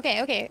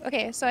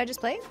 Okay. So I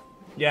just play?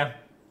 Yeah.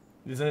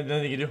 There's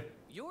nothing you can do.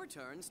 Your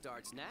turn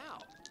starts now.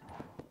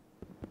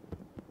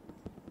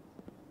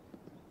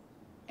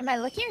 Am I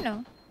lucky or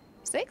no?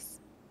 6?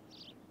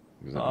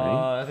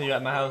 I think you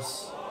got my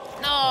house.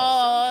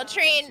 No,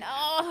 Train.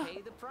 Oh.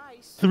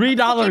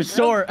 $3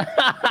 short. What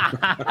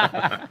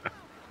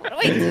do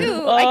I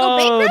do? I go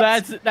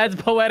bankrupt? That's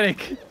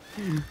poetic.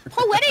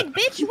 Poetic,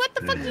 bitch. What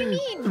the fuck do you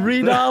mean?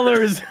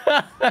 $3.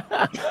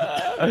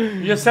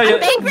 You just say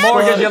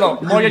mortgage yellow.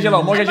 How do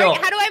I mortgage?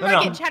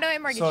 How do I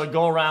mortgage? So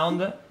go around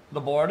the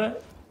board,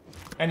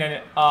 and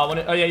then oh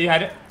yeah, you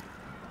had it.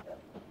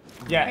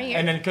 Yeah,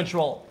 and then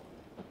control.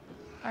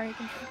 Alright,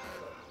 control.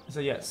 So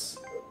yes.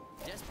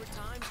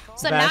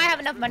 So now I have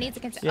enough money to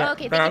control. Yeah. Oh,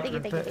 okay, thank you.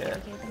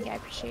 I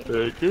appreciate it.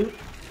 Thank you.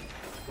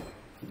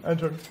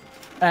 Enter.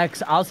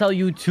 X, I'll sell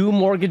you 2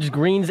 mortgage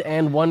greens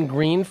and 1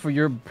 green for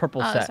your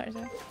purple set. Sorry.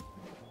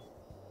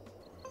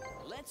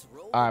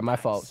 Alright, my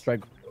fault.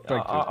 Strike 2.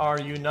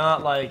 Are you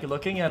not like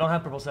looking? I don't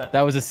have purple set.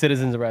 That was a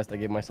citizen's arrest. I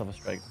gave myself a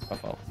strike. My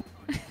fault.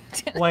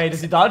 Wait,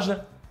 does he dodge?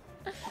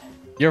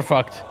 You're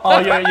fucked. Oh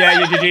yeah,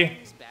 you GG.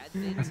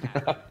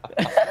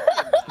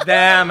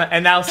 Damn,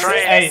 and now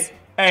Train,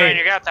 you're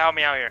gonna have to help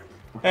me out here.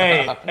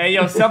 Hey,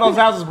 yo, sell those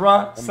houses,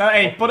 bro.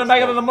 Hey, put them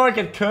back into the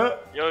market,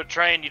 cut. Yo,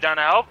 Train, you down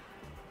to help?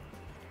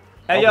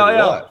 Hey,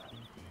 yo.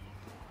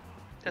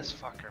 This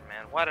fucker,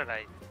 man. Why did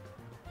I?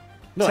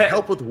 No,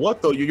 help with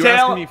what though? You're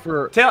tell, asking me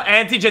for. Tell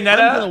Auntie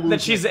Janetta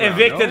that she's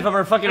evicted from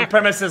her fucking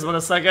premises,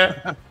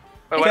 motherfucker.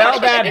 Tell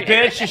that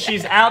bitch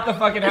she's out the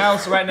fucking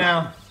house right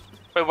now.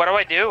 Wait, what do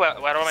I do?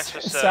 What am I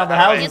supposed to? Sell the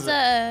house.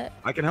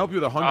 I can help you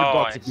with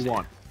 $100 if you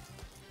want.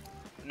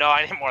 No,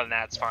 I need more than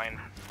that. It's fine.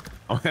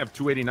 I have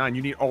 289.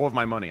 You need all of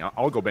my money.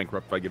 I'll go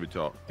bankrupt if I give it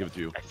to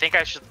you. I think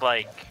I should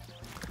like.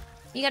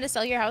 You gotta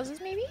sell your houses,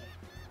 maybe?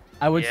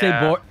 I would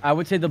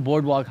say the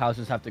boardwalk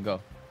houses have to go,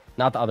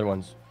 not the other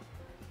ones.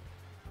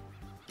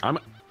 I'm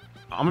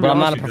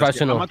not a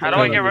professional. How do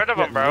I get rid of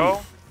them,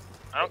 bro?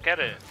 I don't get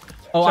it.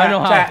 Oh, I know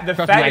how. The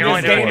fact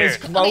that this game is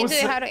close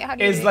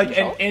is like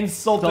an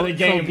insult to the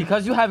game. So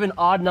because you have an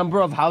odd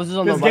number of houses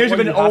on the right, this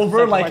game's been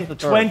over like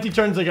 20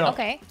 turns ago.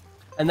 Okay.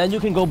 And then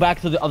you can go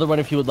back to the other one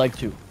if you would like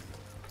to.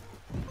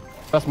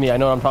 Trust me, I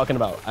know what I'm talking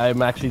about.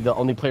 I'm actually the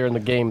only player in the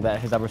game that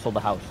has ever sold a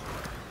house.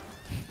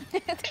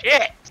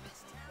 Shit.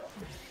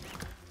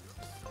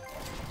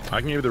 I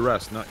can give you the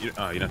rest. No, you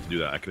don't have to do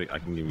that. I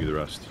can give you the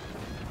rest.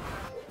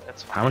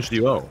 That's fine. How much do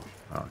you owe?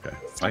 Oh, okay.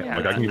 I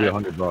can give you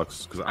 $100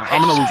 because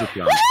I'm gonna lose this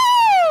round.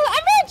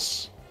 I'm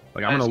rich.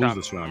 Like I'm gonna lose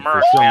this round.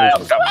 Yeah,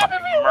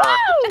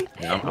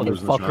 I'm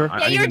losing this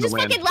round. Yeah, you were just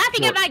fucking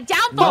laughing at my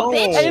downfall,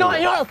 bitch. Hey, you know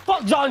what?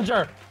 Fuck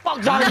Zonger. Fuck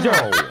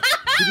Zonger.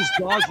 You just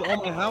dodged all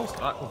my house.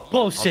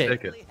 Bullshit. I'll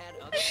take it.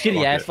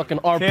 Shitty ass fucking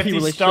RP 50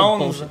 relationship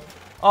stones. bullshit.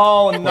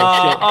 Oh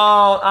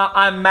no!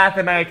 I'm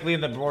mathematically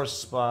in the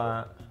worst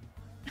spot.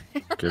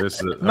 Okay, this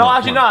is No,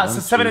 actually not. So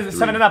 7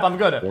 and up. I'm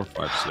good. 4,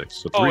 5, 6.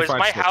 So 3, Oh, is 5,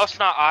 my 6. house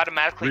not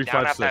automatically 3,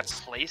 down 5, at that 6.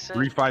 place?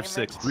 3, 5,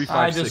 6. 3, 5,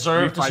 I 6.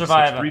 deserve 3, to 5,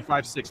 survive. 6. 3,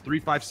 5, 6. 3,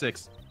 5,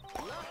 6.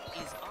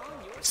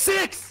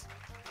 6.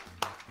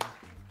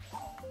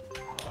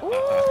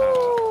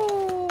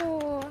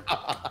 Ooh.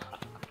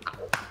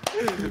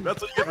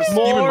 That's what you get for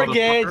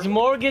scheming,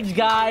 Mortgage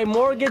guy.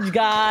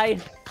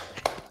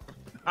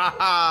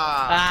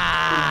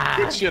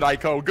 Good shit,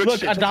 Aiko. Good Look,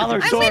 shit.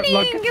 $1 short.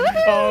 Look.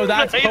 Oh,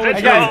 that's Hey,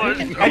 poetry.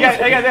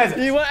 Guys.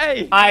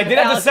 Hey, I did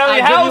have to sell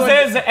your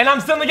houses, and I'm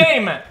still in the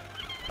game.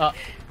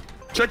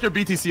 Check your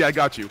BTC. I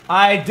got you.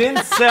 I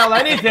didn't sell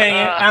anything,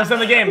 and I'm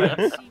still in the game.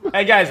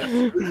 Hey guys,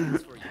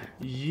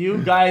 you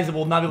guys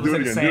will not be able to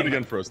say the same. Do it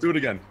again for us. Do it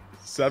again.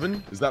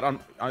 7? Is that on?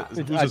 I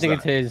think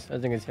it's his.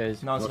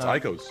 No, No, it's not.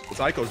 Aiko's. It's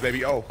Aiko's,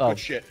 baby. Oh, good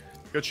shit.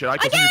 Good shit. I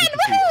Aiko's can,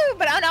 BTC. woohoo!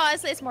 But oh no,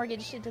 honestly, it's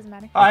mortgage. It doesn't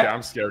matter. All right, Okay,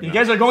 I'm scared You now.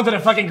 guys are going to the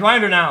fucking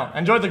grinder now.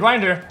 Enjoy the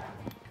grinder.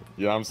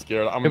 Yeah, I'm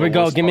scared. Here we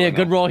go. Give me a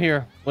good roll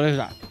here. What is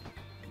that?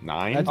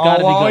 9? That's gotta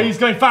be good. He's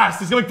going fast.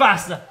 He's going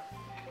fast.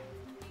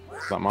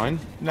 It's not mine.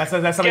 That's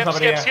somebody's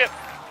property. Skip.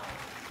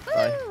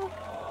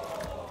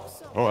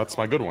 Oh, that's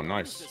my good one.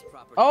 Nice.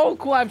 Oh,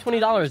 cool. I have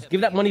 $20.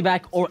 Give that money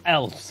back or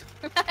else.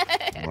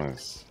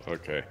 Nice.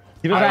 Okay.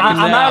 Give it back I'm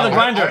now. out of the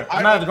grinder.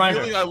 I'm out of the grinder.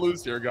 I feel like I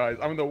lose here, guys.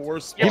 I'm in the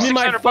worst Yeah, Give spot. me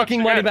my 600 fucking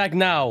bucks money again. back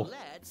now.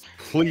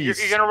 Please.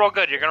 You're gonna roll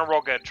good. You're gonna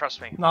roll good.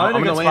 Trust me. No, I'm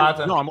in a good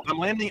spot. No,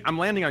 I'm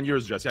landing on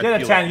yours, Jesse.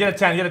 Get a 10. Get a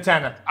 10. Get a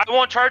 10. I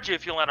won't charge you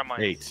if you land on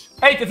mine. 8.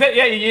 8.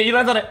 Yeah, you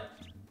land on it.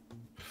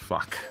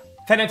 Fuck.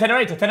 10 or 8.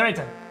 10 or 8.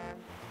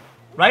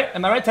 Right?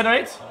 Am I right? 10 or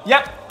 8?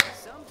 Yep.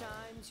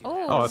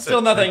 Oh, that's Still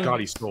it. nothing. Thank God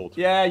he sold.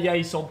 Yeah,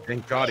 he sold.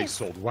 Thank God he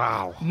sold.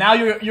 Wow. Now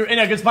you're in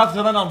a good spot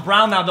to land on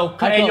brown now though.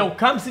 Hey yo,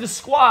 come see the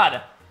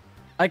squad.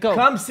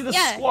 Come see the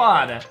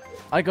squad.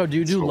 Aiko, do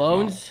you do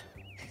loans?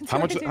 How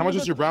much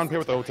does your brown pay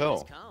with the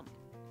hotel?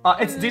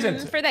 It's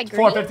decent. For that green?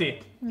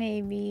 450.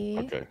 Maybe.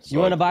 Okay. So You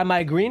want to buy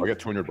my green? I get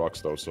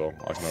 $200 though, so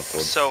I can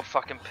afford. So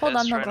fucking Hold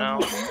on, pissed right now.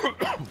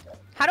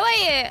 How do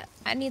I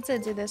need to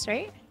do this,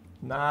 right?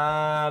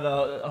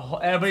 Nah,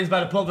 everybody's about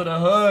to pull to the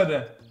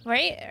hood.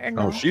 Right? Or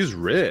no? Oh, she's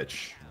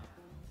rich.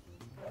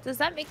 Does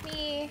that make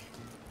me...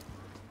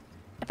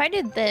 If I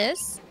did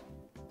this...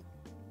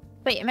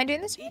 Wait, am I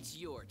doing this? It's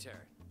your turn.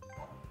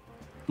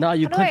 No,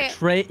 you How do click I-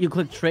 trade. You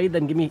click trade,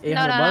 then give me $800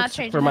 not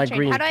trade, for not my trade.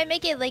 green. How do I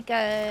make it like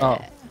a...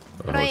 Oh.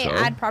 How do I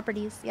add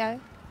properties? Yeah.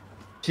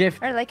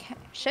 Shift. Or like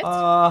shift?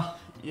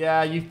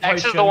 Yeah, you.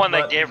 X is the one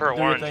that gave her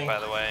orange, by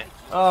the way.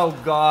 Oh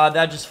god,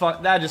 that just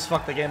fucked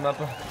the game up.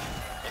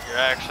 You're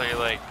actually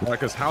like. Yeah,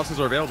 because houses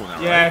are available now.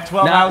 Yeah, right?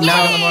 12 houses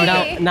on the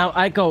market. Now,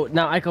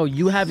 Aiko,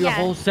 you have your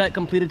whole set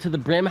completed to the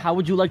brim. How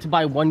would you like to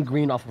buy one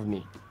green off of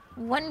me?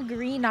 One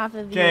green off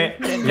of you. Okay,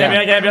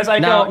 yes,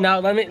 Aiko. Now,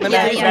 let me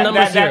tell you some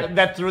numbers here.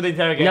 That threw the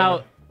entire game.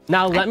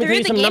 Now, let me tell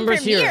you some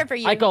numbers here.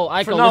 Aiko,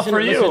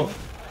 listen.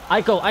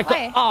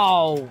 Aiko.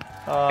 Oh.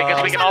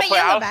 Because we can all put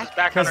houses back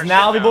on our Because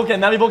now shit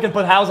people can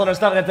put houses on their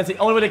stuff, and that's the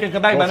only way they can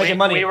come back by making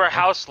money. We were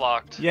house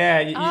locked.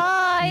 Yeah.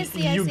 I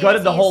see. You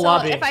gutted the whole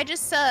lobby. If I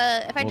just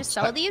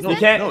sell these, You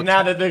can't.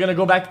 Now that they're gonna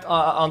go back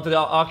onto the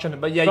auction,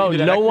 but yeah, Bro, you do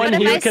that. no one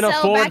But if here I can sell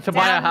afford back to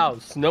buy a down-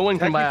 house. No one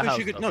can buy a house.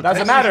 No,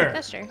 Doesn't matter.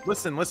 That's true.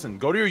 Listen.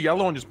 Go to your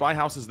yellow and just buy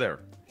houses there.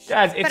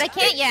 Guys, But I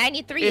can't. Yeah, I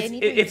need three.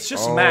 It's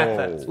just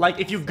math. Like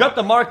if you gut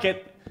the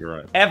market, You're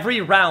right.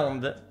 every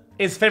round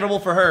is favorable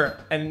for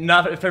her and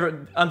not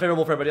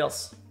unfavorable for everybody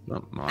else.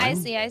 Not mine. I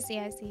see.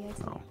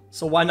 No.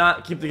 So why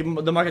not keep the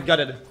market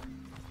gutted?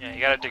 Yeah,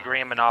 you got a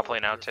degree in Monopoly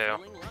now too.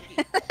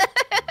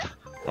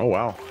 Oh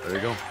wow, there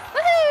you go.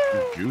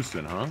 You're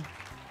juicing, huh?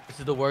 This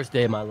is the worst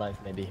day of my life,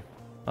 maybe.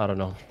 I don't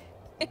know.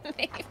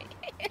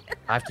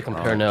 I have to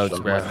compare notes,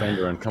 Shove my bro.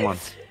 finger in. Come on.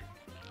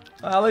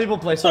 I'll let people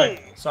play. Sorry.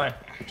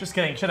 Just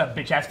kidding. Shut up,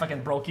 bitch ass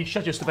fucking brokey.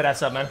 Shut your stupid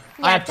ass up, man.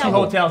 Yeah, I have 2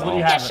 hotels. What do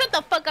you Yeah, have? shut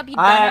the fuck up, you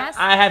dumbass.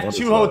 I have What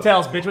 2 is that?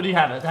 hotels, bitch. What do you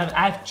have?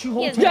 I have 2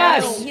 hotels.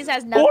 Yes! He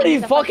has nothing. 40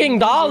 He's a fucking loser.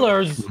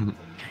 dollars!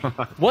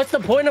 What's the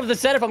point of the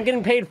set if I'm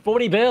getting paid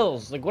 40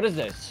 bills? Like, what is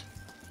this?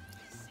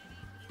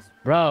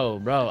 Bro,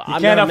 You I'm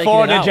can't never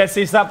afford making it, out.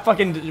 Jesse. Stop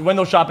fucking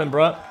window shopping,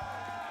 bro.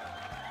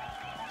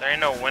 There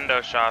ain't no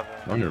window shopping.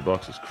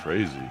 $100 is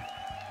crazy.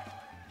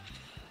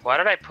 Why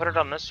did I put it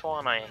on this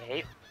one? I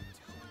hate.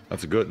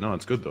 That's good. No,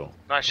 it's good though.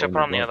 No, I should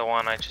put on the other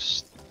one. I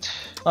just.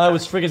 Oh, it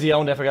was Friggazy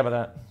owned. I forgot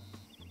about that.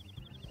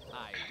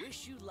 I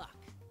wish you luck.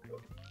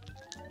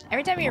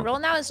 Every time you roll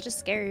now, it's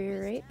just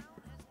scarier, right?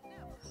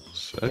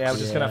 6, Yeah, it was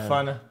just kind of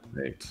fun.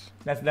 8.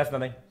 That's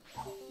nothing. It's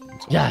only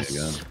Yes.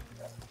 again.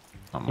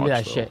 Not Give me much,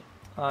 that though. shit.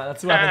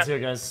 Let's see what happens here,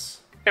 guys.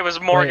 It was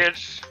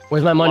mortgage.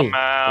 Where's my money?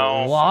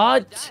 Wow.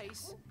 What?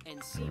 Dice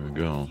and see There we what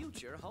go. the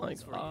future Oh my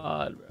holds for you.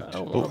 god, bro. I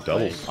don't Oh, wanna play.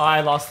 doubles.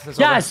 I lost. It's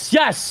Yes,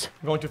 yes! over.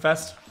 I'm going too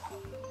fast.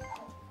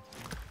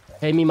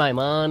 Pay me my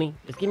money.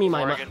 Just give me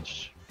my money.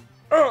 Mortgage.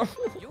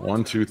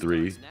 1, 2,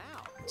 3. Now.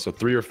 So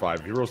 3 or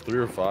 5. If he rolls 3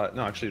 or 5.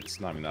 No, actually, it's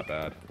not even that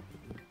bad.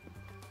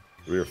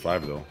 3 or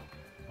 5 though.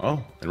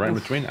 Oh, and right in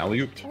between,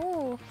 alley-ooped.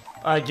 Ooh.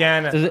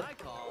 Again. Is it,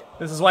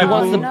 This is why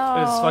wants blue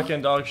to- is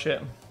fucking dog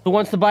shit. who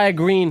wants to buy a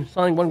green?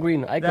 Selling 1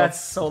 green. I That's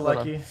so Hold on.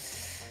 lucky.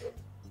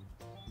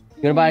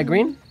 You gonna buy a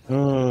green?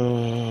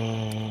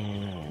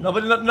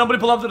 Nobody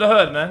pull up to the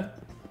hood, man.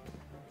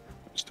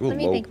 Just do a Let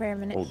me low. think for a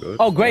minute. Oh, good.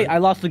 Oh, great. I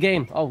lost the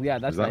game. Oh, yeah,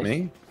 that's Is that nice.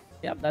 me?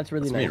 Yep, that's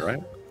really That's nice. me,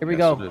 right? Here we Yes,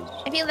 go. it is.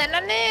 If you land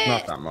on it.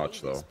 Not that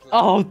much though.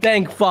 Oh,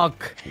 thank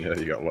fuck. Yeah,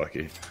 you got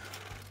lucky.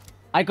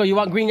 Aiko, you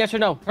want green, yes or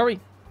no? Hurry.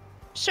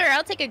 Sure,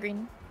 I'll take a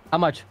green. How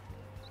much?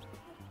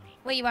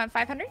 Wait, you want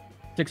 500?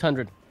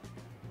 600.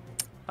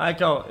 I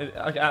go.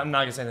 Okay, I'm not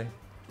gonna say anything.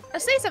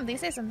 Say something.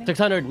 Say something.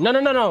 600.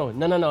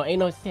 No. Ain't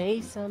no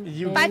say something.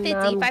 You- 550,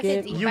 I'm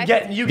 550.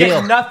 getting- You Deal.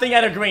 get nothing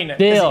out of green.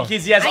 Deal.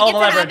 Because he has I all get the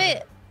to have leverage.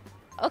 it.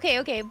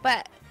 Okay,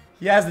 but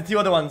He has the 2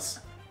 other ones.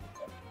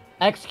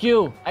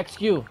 XQ.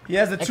 He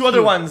has the 2 XQ.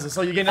 other ones,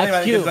 so you get nothing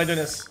out of XQ. it by doing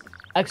this.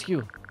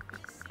 XQ.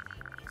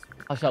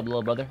 Hush up,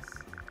 little brother.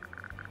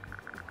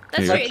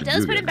 that's you true. It actually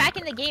does do put get him back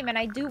in the game, and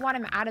I do want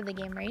him out of the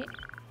game, right?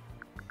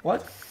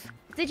 What?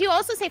 Did you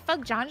also say fuck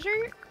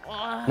Jonger?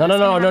 No.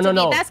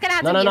 That's gonna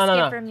have to be a skip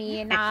No. for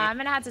me. Nah, I'm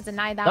gonna have to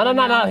deny that. No. one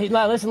now. He's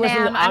not. Listen.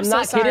 Ma'am, I'm so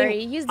not sorry.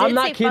 kidding. You did I'm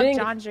not say kidding.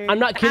 fuck Jonger. I'm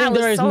not kidding. That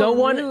There was is so no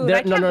one. rude. There,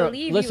 I can't no.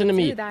 believe you Listen to would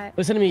me. do that.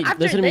 Listen to me. After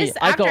Listen to me. this,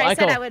 after I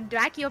said I Aiko. would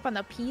back you up on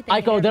the P thing.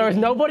 Aiko, there is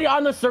and nobody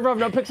on the server of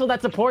NoPixel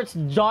that supports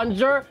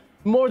Jonger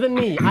more than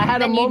me. I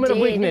had a Then you moment of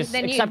did. weakness.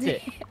 Then you Accept did.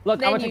 it. Look,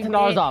 Then I'm gonna take you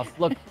 $10 did. off.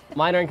 Look,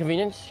 minor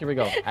inconvenience. Here we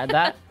go. Add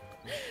that.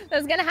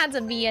 That's gonna have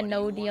to be a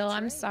no deal.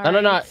 I'm sorry.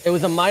 No. It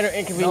was a minor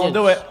inconvenience. Don't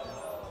do it.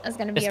 That's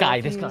gonna be This a guy.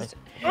 refused.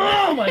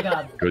 Oh my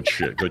god. Good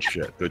shit. Good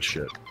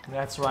shit.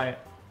 That's right.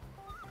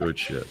 Good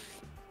shit.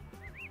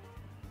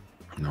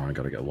 No, I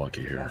gotta get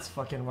lucky here. That's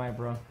fucking right,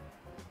 bro.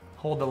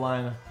 Hold the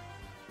line.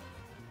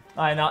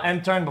 Alright, now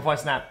end turn before I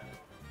snap.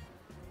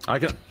 I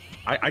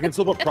can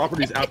still put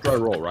properties after I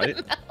roll, right?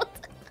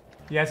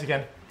 Yes, you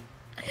can.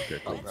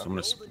 Okay, cool.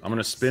 So I'm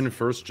gonna spin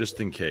first just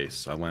in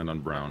case I land on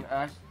brown.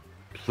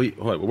 Please,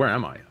 wait, where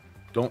am I?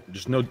 Don't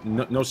just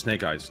no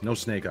snake eyes. No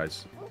snake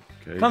eyes.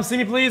 Okay. Come see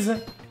me, please.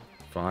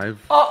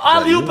 5. Oh, Is that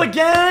alley-oop you?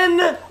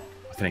 again!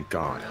 Thank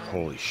God.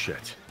 Holy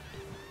shit.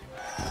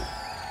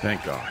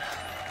 Thank God.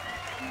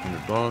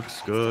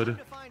 $100, good.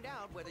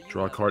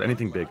 Draw a card.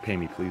 Anything big. Pay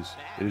me, please.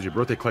 It is your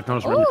birthday. Collect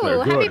honors from every player.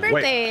 Ooh, Good. happy Wait.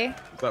 birthday!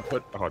 That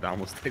put. Oh, that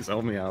almost takes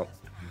me out.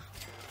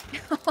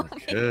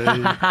 Okay.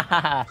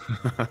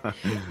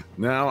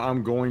 Now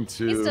I'm going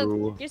to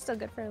You're still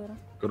good for a little.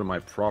 go to my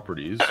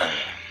properties.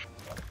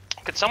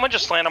 Could someone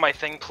just land on my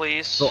thing,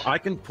 please? So I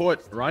can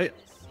put, right?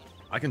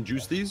 I can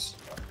juice these.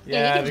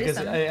 Yeah, you can because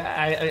juice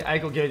I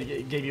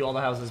gave you all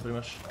the houses pretty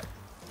much.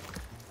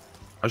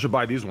 I should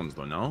buy these ones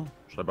though, no?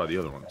 Should I buy the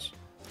other ones?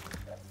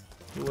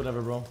 Do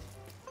whatever, bro.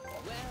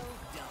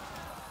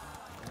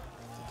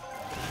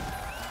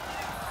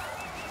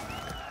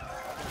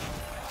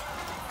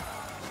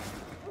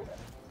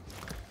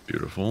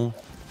 Beautiful.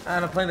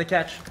 And I'm playing the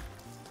catch.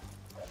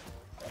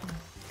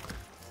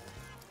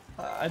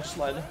 I just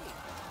lied.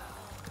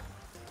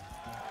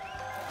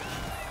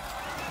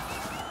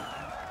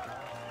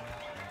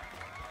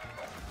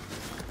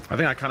 I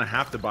think I kind of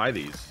have to buy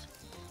these.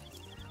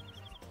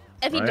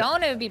 If you Right.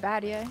 don't, it would be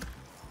bad, yeah.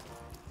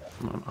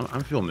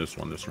 I'm feeling this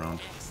one this round.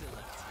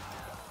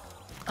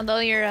 Although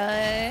you're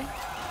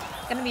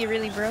gonna be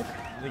really broke.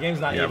 The game's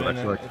not Yeah, even. but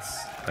I feel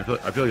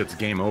like I feel like it's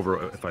game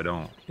over if I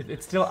don't.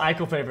 It's still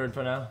Aiko favored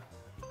for now.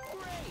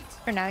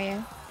 For now,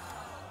 yeah.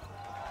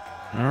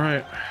 All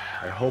right.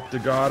 I hope to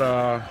God.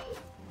 I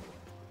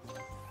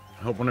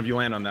hope one of you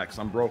land on that, cause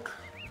I'm broke.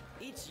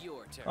 It's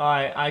your turn. All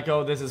right,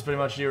 Aiko, this is pretty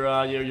much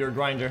your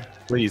grinder.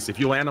 Please, if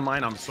you land on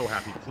mine, I'm so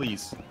happy.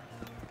 Please.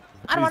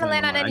 I don't want to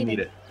land on mine. anything. I need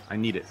it. I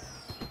need it.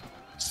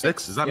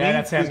 6? Is that me? Yeah,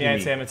 that's him. Please Yeah, be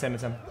it's me. him. It's him.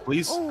 It's him.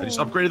 Please. I just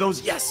upgraded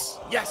those. Yes.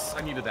 Yes.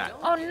 I needed that.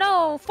 Oh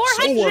no, So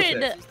worth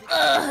 400. it.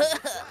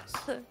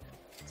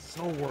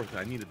 So worth it.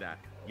 I needed that.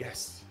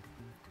 Yes.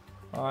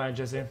 All right,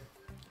 Jesse.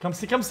 Come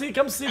see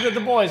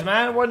the boys,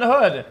 man. We're in the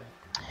hood.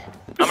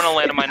 I'm gonna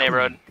land in my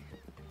neighborhood.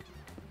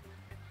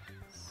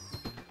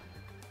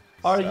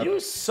 Are you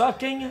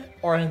sucking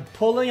or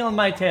pulling on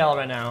my tail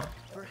right now?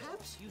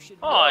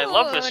 Oh, I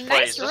love this Ooh,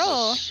 place. nice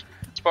roll. This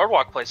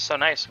boardwalk place is so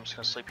nice. I'm just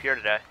gonna sleep here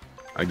today.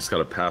 I just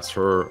gotta pass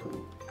her.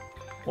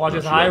 Watch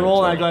this high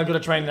roll, and I go to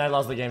train, and I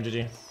lost the game,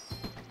 GG.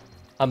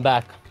 I'm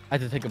back. I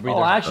had to take a breather.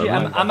 Oh, actually,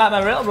 I'm at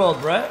my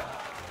railroad, bro.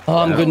 Oh,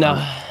 I'm good now.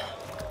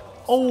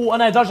 Oh,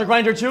 and I dodged the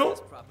grinder too?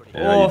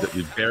 Yeah, Oh,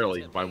 you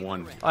barely by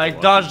 1. I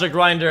dodged the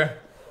grinder.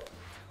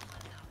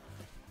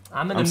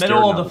 I'm in the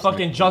middle of the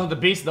fucking jaws of the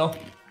beast, though.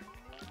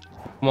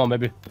 Come on,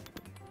 baby.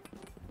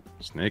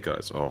 Snake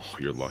eyes. Oh,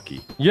 you're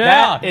lucky.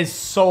 Yeah. That is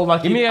so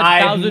lucky. Give me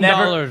I've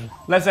never. $1,000.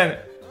 Listen.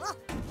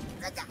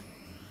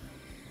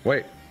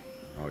 Wait.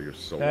 Oh, you're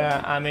so lucky.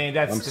 Yeah, I mean,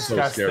 that's I'm so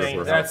scared disgusting.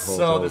 for That's how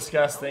so close.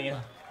 disgusting.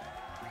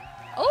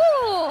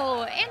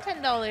 Ooh, and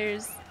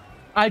 $10.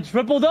 I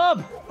tripled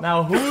up.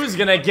 Now, who's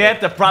gonna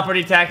get the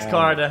property tax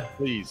card?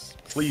 Please.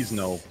 Please,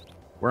 no.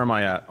 Where am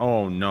I at?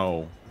 Oh,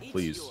 no.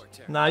 Please.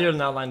 Nah, you're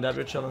not lined up.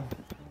 You're chilling.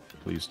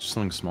 Please. Just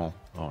something small.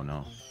 Oh,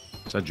 no.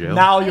 Is that jail?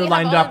 Now you're you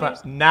lined have all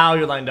up. Now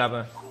you're lined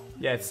up.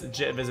 Yeah, it's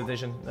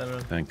visitation.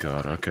 Thank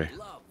God. Okay.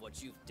 Love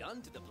what you've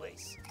done to the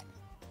place.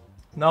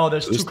 No,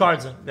 there's 2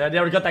 cards. They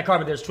already got that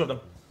card, but there's 2 of them.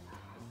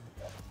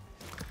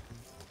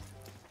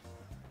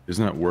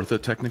 Isn't it worth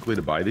it technically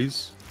to buy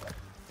these?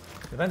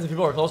 Depends if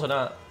people are close or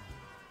not.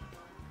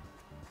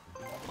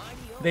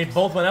 They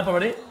both went up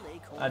already?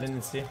 I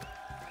didn't see.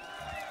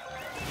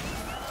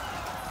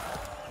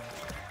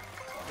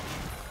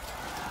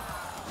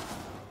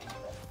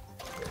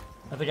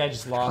 I think I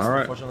just lost, All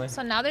right. unfortunately.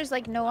 So now there's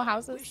like no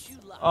houses.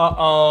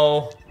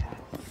 Uh-oh.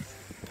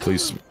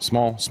 Please.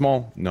 Small.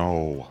 Small.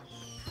 No.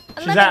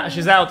 She's out.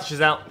 She's out.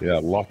 She's out. Yeah,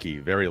 lucky.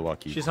 Very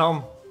lucky. She's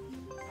home.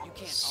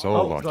 So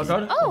Oh, lucky.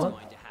 card? Oh.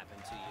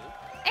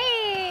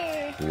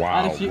 Hey.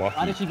 Wow, How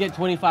lucky. did she get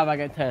 25? I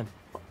got 10.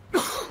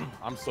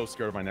 I'm so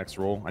scared of my next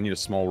roll. I need a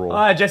small roll.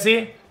 Alright,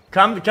 Jesse.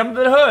 Come to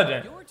the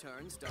hood.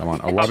 Come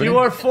on, 11. You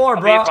are 4,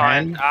 I'll bro. be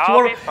fine.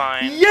 I'll be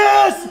fine.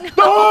 Yes! The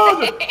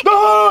hood! The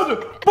hood!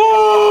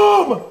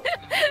 Boom!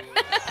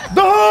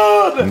 The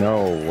hood!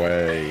 No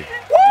way.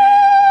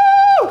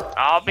 Woo!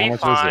 I'll How be much is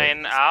it?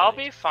 fine. I'll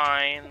be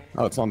fine.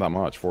 Oh, it's not that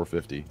much.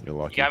 450. You're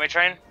lucky. You got me,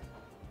 Train?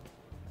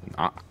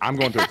 I'm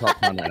going through a tough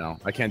time right now.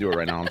 I can't do it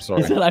right now. I'm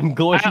sorry. He said I'm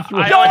going through.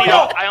 I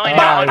only need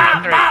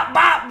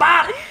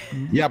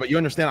 103. Yeah, but you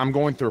understand. I'm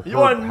going through. You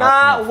are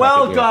not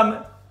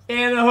welcome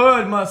in the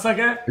hood,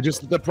 motherfucker. It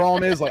just the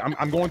problem is like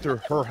I'm going through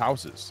her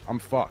houses. I'm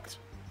fucked.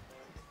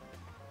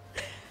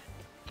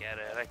 Get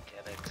it, I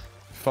get it.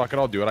 Fuck it,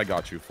 I'll do it. I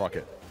got you. Fuck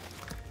it.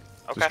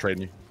 Okay. Just trade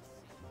me.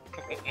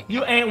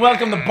 You ain't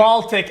welcome to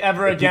Baltic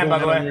ever again, by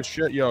the way. Your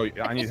shit. Yo,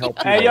 I need help.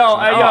 Too, Hey though. yo,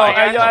 hey yo, I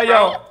hey yo, got hey you,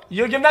 yo.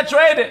 You give that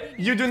trade.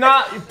 You do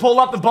not pull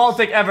up the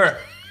Baltic ever.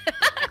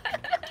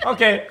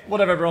 Okay,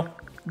 whatever, bro.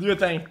 Do your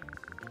thing.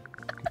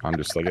 I'm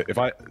just like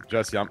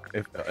Jesse. I'm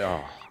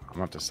gonna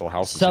have to sell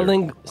houses.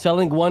 Here.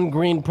 Selling 1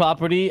 green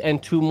property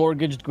and 2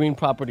 mortgaged green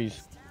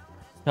properties.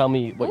 Tell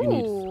me what you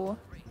need. Ooh.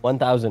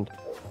 1,000.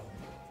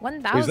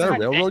 1,000. Is that a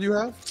railroad you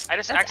have? I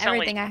just That's accidentally.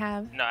 everything I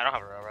have. No, I don't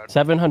have a railroad.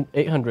 700,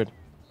 800.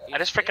 I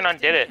just freaking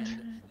undid it.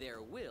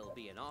 There will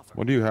be an offer.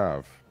 What do you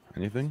have?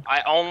 Anything?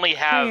 I only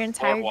have Your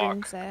entire green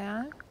boardwalk. set,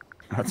 huh?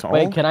 That's all.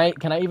 Wait, can I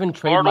even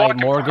trade my Boardwalk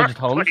and mortgaged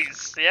park, homes?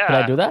 please. Yeah. Can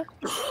I do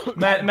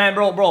that? Man,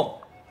 bro.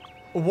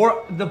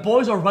 The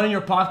boys are running your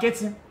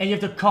pockets, and you have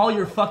to call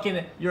your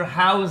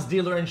house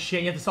dealer and shit.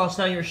 You have to start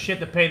selling your shit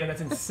to pay them.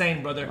 That's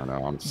insane, brother. I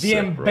know. I'm The sick,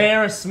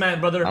 embarrassment,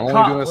 brother. I'm only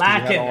Caught doing this because you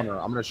lacking. have honor.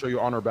 I'm gonna show you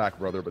honor back,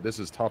 brother. But this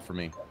is tough for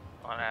me.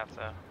 I'm gonna have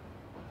to.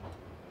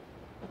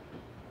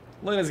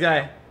 Look at this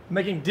guy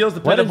making deals to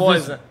pay What the is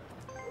boys. this?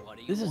 What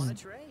do you This want is-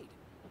 to trade?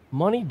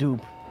 Money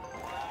dupe.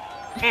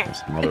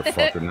 This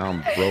motherfucker. Now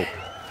I'm broke.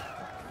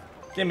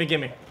 Gimme.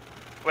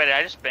 Wait, did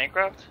I just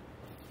bankrupt?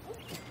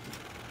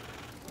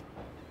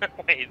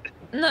 Wait.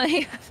 No.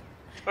 Wait,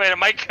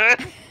 am I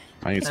good?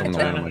 I need someone to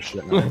land on my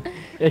shit now.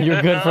 Yeah,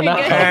 you're good for now.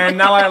 And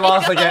now I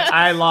lost again.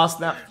 I lost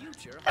now.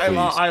 I Please,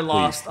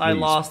 lost.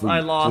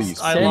 please,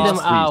 Send him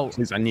out.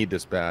 Please, I need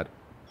this bad.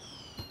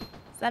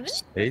 7?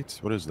 8?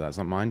 What is that? Is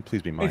that mine?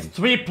 Please be mine. It's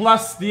 3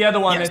 plus the other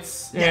one.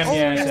 Yes. It's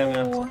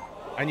yeah.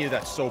 I needed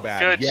that so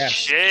bad. Good yes.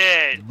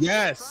 shit.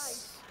 Yes.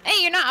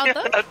 Hey, you're not out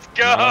though. Let's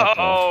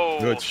go.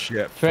 Good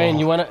shit. Train, Fuck.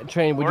 you wanna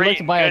train? Would you like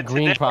to buy a Good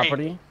green today.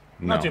 property?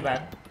 No. Not too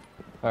bad.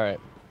 All right,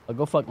 I'll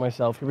go fuck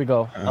myself. Here we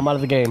go. I'm out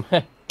of the game.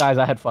 Guys,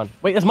 I had fun.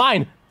 Wait, it's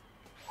mine.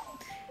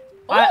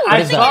 I What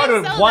is that?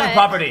 started Sell one that.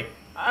 property.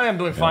 I am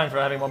doing fine for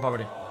having one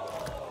property.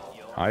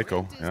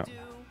 Aiko, yeah.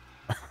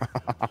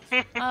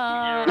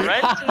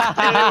 Right?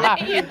 I'll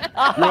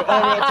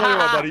tell you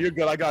what, buddy. You're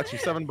good. I got you.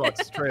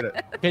 $7. Trade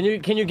it.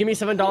 Can you give me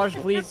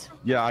 $7, please?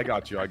 Yeah, I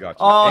got you. Oh,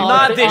 Oh,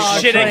 not this oh,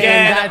 shit Train,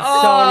 again. that's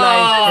so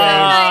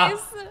nice,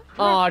 Nice.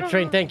 Oh,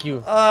 Train, thank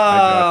you.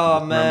 Oh,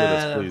 Remember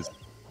man. this, please.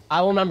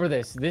 I will remember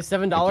this. This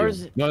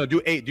 $7? No,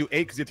 do 8. Do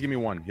 8 because you have to give me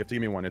 1. You have to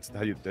give me 1.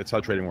 That's how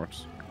trading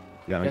works.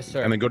 Yeah. Yes,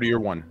 sir. And then go to your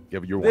 1.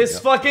 Give your 1. This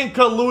fucking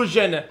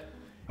collusion.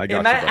 I got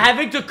Am you, I buddy.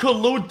 having to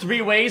collude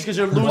 3 ways because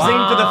you're losing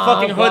to the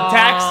fucking hood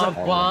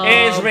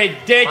tax is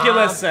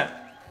ridiculous.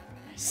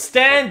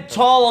 Stand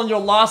tall on your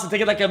loss and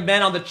take it like a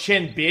man on the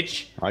chin,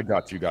 bitch. I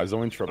got you guys.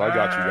 Don't trip. I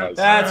got you guys.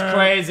 That's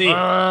crazy.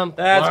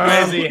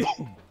 That's crazy.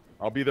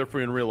 I'll be there for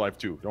you in real life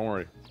too. Don't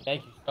worry.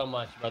 Thank you so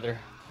much, brother.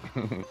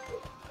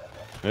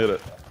 Hit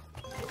it.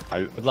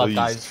 Good luck,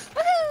 guys.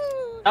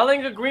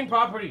 Selling a green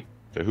property.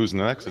 Okay, who's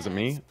next? Is it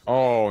me?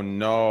 Oh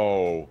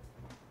no.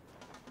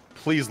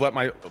 Please let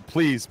my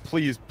please.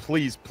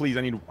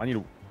 I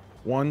need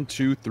 1,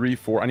 2, 3,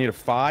 4. I need a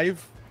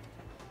 5.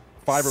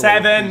 5 or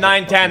 7, lower.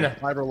 9, 10.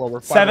 5 or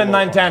lower. 7,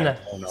 9, 10.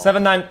 Oh, no.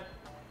 7, 9.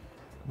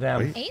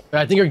 Damn. 8?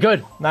 I think you're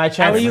good. Nah, chance.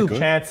 How are you?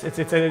 Chance. It's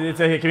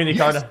a community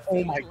card.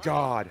 Oh my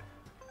god.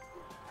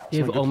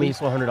 Give Omie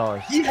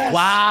 $400. Yes.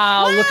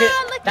 Wow, look Wow,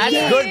 at look that's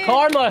at good you.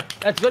 karma.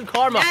 That's good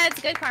karma. Yeah,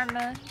 it's good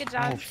karma. Good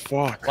job. Oh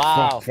fuck.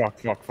 Wow.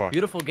 Fuck.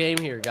 Beautiful game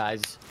here,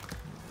 guys.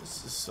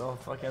 This is so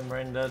fucking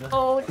brain dead.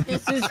 Oh,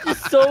 this is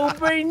just so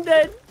brain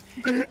dead.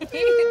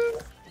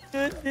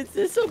 Dude, this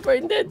is so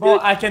brain dead, dude. Bro,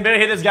 I can barely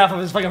hit this guy from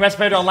his fucking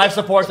respirator on life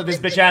support with this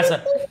bitch ass.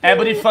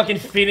 Everybody fucking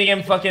feeding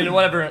him fucking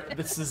whatever.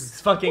 This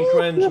is fucking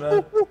cringe,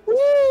 man.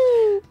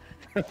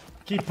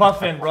 Keep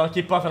puffing, bro.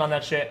 Keep puffing on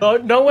that shit. Oh,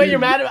 no way you're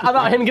mad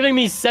about him giving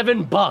me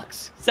 $7.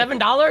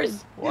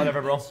 $7?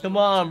 Whatever, bro. Come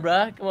on,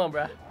 bruh. Come on,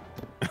 bruh.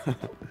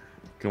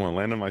 Come on,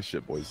 land on my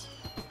shit, boys.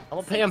 I'm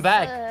gonna pay him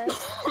back.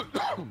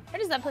 Where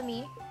does that put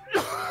me?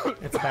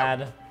 It's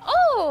bad.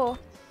 Oh!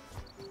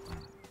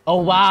 Oh,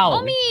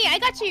 wow. Omie, I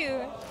got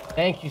you.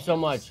 Thank you so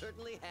much.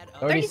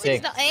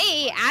 36.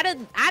 Hey,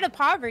 out of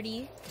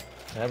poverty.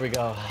 There we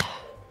go.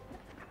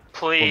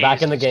 Please. We're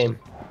back in the game.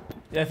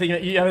 Yeah, I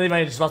think you might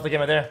have just lost the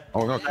game right there.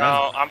 Oh no.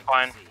 No, I'm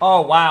fine.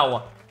 Oh,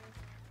 wow.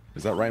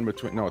 Is that right in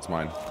between? No, it's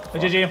mine. Hey,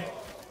 GG.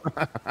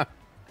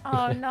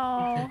 Oh,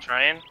 no.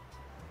 Trying.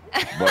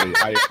 Buddy,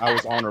 I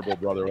was honorable,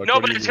 brother. Like, No,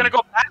 what but do you it's mean?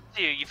 gonna go back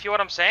to you. You feel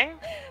what I'm saying?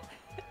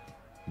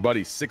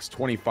 Buddy,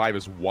 625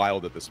 is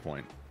wild at this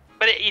point.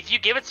 But if you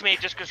give it to me, it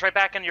just goes right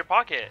back in your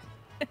pocket.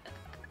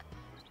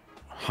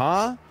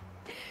 Huh?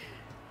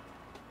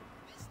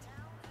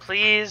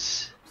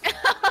 Please.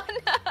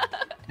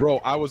 Bro,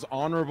 I was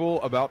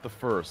honorable about the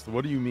first.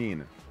 What do you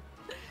mean?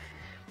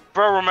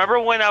 Bro, remember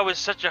when I was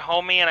such a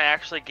homie and I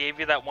actually gave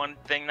you that one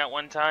thing that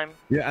one time?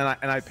 Yeah,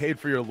 and I paid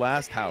for your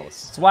last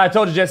house. That's why I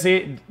told you,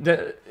 Jesse,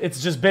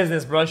 it's just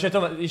business, bro. You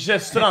should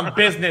have stood on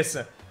business.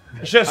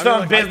 You should have stood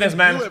on business,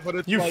 man.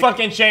 You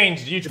fucking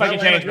changed. You fucking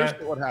changed, man.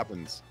 What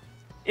happens?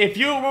 If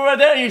you were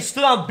there and you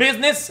stood on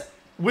business,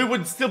 we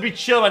would still be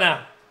chill right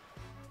now.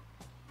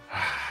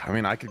 I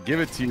mean, I could give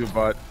it to you,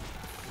 but...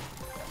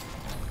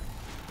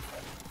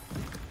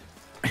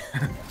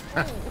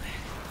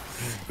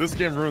 This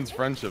game ruins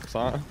friendships,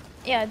 huh?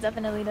 Yeah, it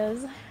definitely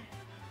does.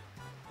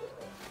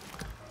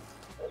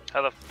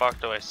 How the fuck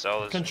do I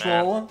sell this?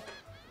 Control. Man?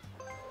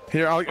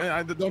 Here,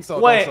 don't sell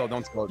it. Wait.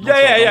 Don't sell it.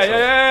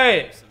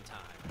 Yeah.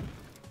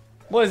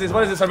 What is this?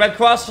 What is this? A Red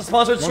Cross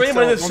sponsored stream?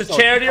 What is this? A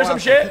charity or some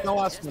shit? No.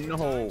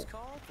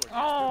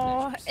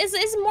 Oh,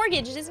 it's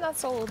mortgaged. It's not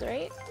sold,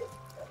 right?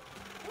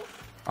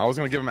 I was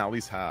gonna give him at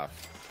least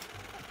half.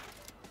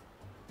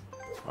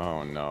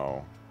 Oh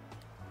no.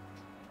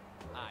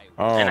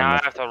 Oh And now no.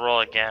 I have to roll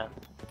again.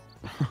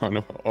 Oh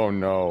no. Oh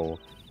no.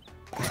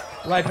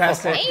 Right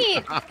past it.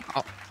 Hey,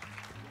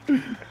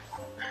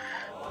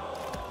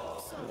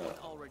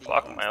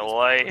 Fuck my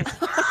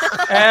life.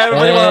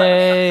 Everybody won.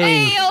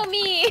 Hey. hey,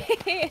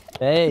 Omie.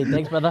 Hey,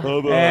 thanks, brother.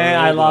 And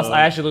I lost.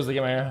 I actually lose the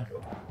game right here.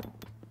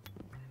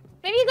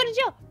 Maybe you go to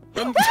jail.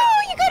 No, you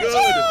go to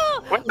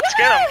jail. Wait, let's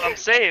get him. I'm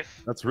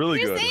safe. That's really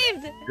You're good.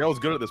 saved. That was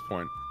good at this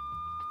point.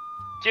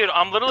 Dude,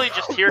 I'm literally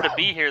just here to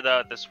be here though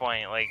at this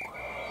point. Like,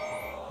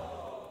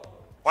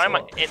 why am I?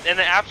 And then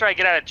after I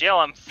get out of jail,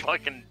 I'm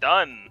fucking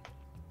done.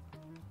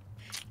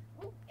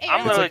 Hey, I'm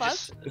you're literally fucked.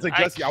 just. It's like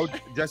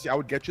Jesse, I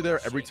would get you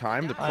there every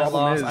time. The I problem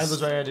lost. I is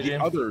lose right here, the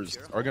GG. others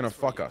are gonna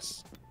fuck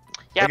us.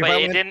 Yeah, Like, if but I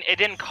it went-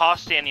 didn't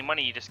cost you any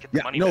money. You just get the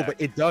Yeah, money no, back. but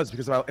it does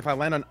because if I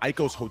land on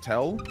Aiko's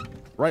hotel,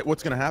 right?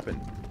 What's gonna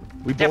happen?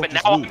 We Yeah, both but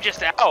just now lose. I'm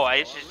just out.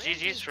 It's just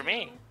GG's for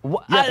me. Yeah,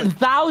 but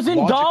 $1,000.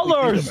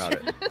 logically think about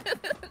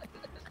it.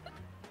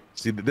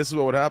 See, this is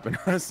what would happen.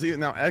 See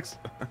now, X.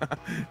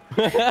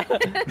 I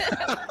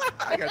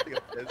gotta think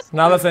of this.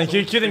 Now listen,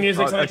 cue the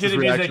music. Oh, Cue the X's music.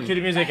 reaction. Cue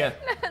the music.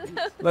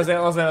 Listen.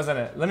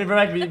 Let me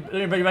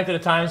bring you back to the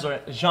times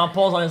where Jean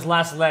Paul's on his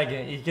last leg.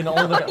 He can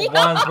only look at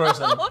one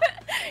person.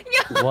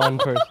 Yo, One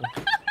person.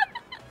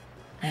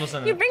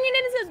 Listen. you're bringing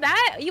it into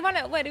that? You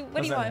wanna? What do you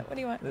Listen. want? What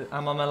do you want?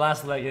 I'm on my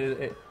last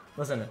leg.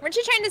 Listen. Weren't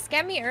you trying to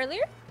scam me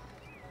earlier?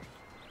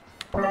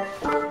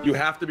 You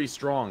have to be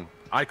strong,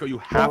 Aiko. You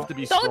have to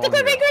be strong. Don't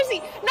declare here.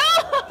 bankruptcy.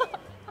 No.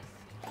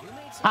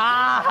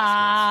 Ha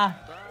ha.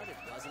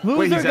 Wait,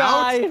 Loser he's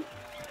guy. out?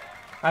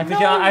 I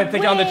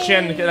think on the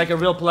chin like a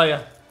real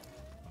player.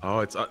 Oh,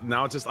 it's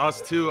now it's just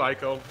us two,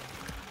 Aiko.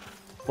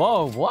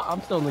 Whoa, what?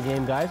 I'm still in the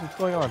game, guys. What's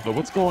going on? But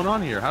what's going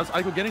on here? How's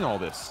Aiko getting all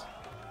this?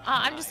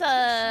 I'm just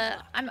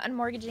I'm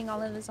unmortgaging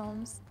all of his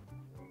homes.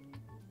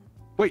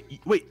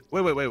 Wait.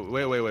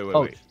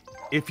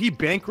 If he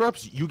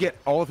bankrupts, you get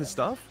all of his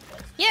stuff?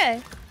 Yeah.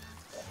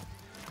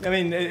 I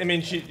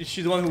mean,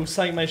 she's the one who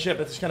sank my ship.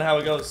 That's kind of how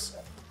it goes.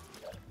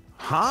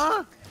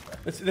 Huh?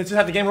 That's just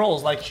how the game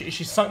rolls. Like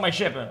she sunk my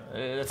ship.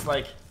 It's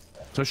like.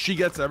 So she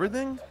gets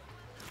everything?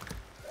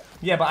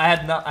 Yeah, but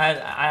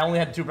I only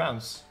had 2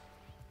 rounds.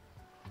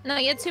 No,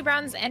 you had 2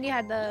 browns and you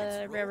had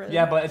the railroad.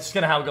 Yeah, but it's just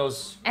kind of how it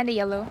goes. And a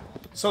yellow.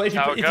 So if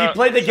you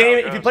play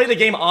the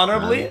game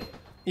honorably,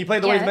 you play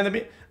the way it's meant to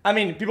be. I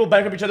mean, people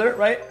bankrupt each other,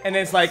 right? And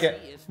then it's like,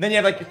 then you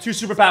have like 2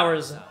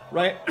 superpowers,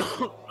 right?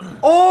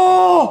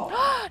 Oh!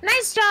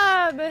 Nice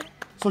job.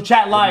 So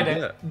chat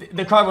lied.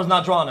 The card was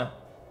not drawn.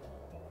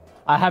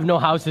 I have no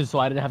houses, so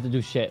I didn't have to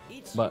do shit.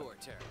 But.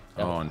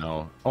 Oh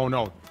no! Oh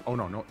no! Oh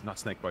no! No, not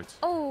snake bites.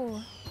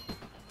 Oh.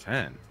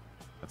 10.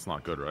 That's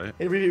not good, right?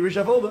 It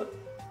reshuffled.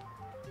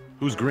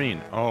 Who's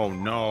green? Oh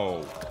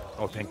no!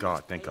 Oh, thank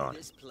God! Thank God!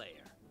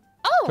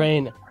 Oh.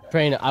 Train.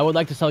 I would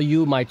like to sell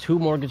you my 2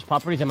 mortgage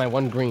properties and my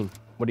 1 green.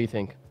 What do you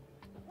think?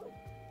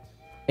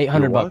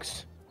 800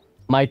 bucks.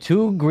 My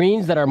 2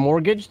 greens that are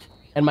mortgaged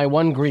and my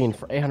 1 green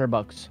for 800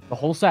 bucks. The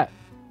whole set.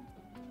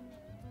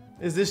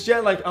 Is this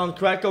jet like on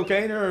crack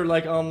cocaine or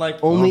like on like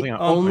only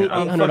on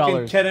 $800?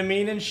 fucking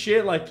ketamine and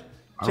shit? Like,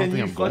 can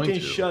you fucking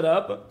shut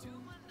up?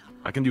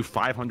 I can do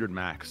 500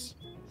 max.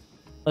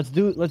 Let's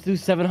do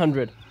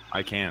 700.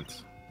 I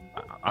can't.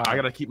 I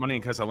gotta keep money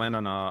in case I land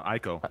on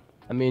Aiko.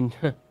 I mean,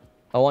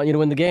 I want you to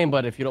win the game,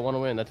 but if you don't want to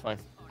win, that's fine.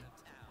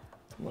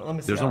 Well,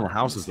 there's no more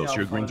houses though, so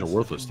your greens are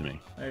worthless to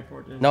me.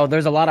 No,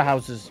 there's a lot of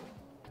houses.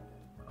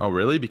 Oh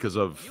really? Because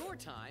of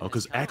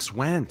because X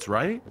went,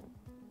 right?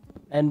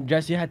 And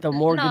Jesse had to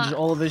mortgage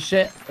all of his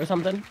shit or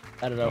something.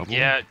 I don't know.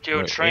 Yeah,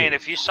 dude, Train.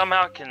 If you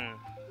somehow can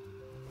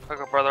hook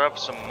a brother up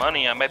with some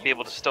money, I might be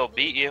able to still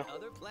beat you.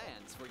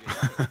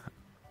 You're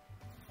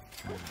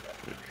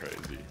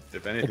crazy.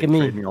 If anything,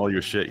 trade me all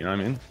your shit. You know what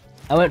I mean?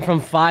 I went from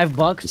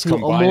 $5 to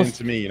almost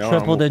to me, you know,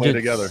 triple digits. Play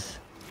together.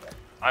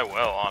 I will,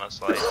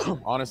 honestly.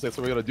 Honestly, that's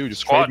what we gotta do.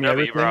 Just Squad trade me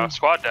W, everything. bro.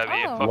 Squad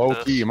W. Fuck Low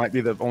this. key, it might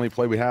be the only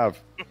play we have.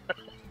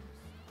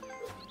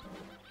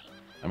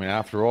 I mean,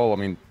 after all, I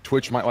mean,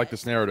 Twitch might like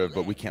this narrative,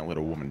 but we can't let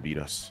a woman beat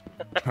us.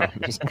 I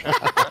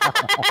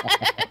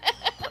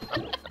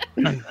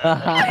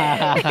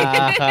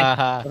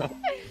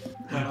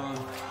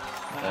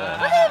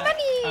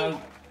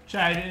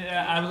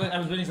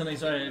was reading something.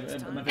 Sorry.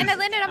 And I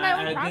landed on my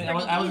own property.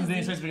 I wasn't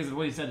doing this because of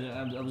what he said.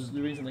 I was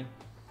reading something.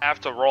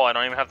 After all, I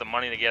don't even have the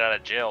money to get out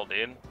of jail,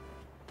 dude.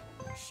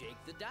 Shake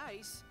the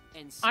dice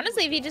and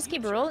honestly, if you just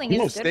keep rolling,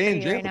 it's good for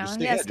you right now.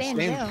 Yeah, stay in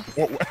jail.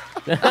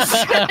 That's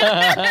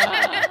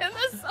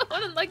so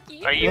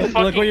unlucky. Are you look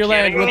fucking where you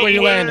land. kidding Look where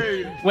you me? land.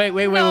 Wait.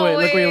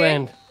 Look where you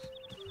land.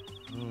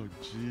 Oh,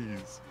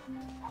 jeez.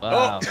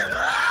 Wow.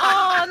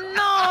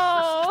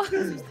 Oh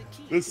no.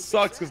 This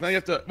sucks because now you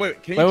have to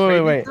wait. Can you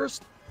trade me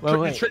first?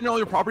 Wait. Trade all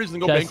your properties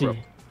and then go bankrupt.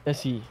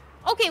 Jesse.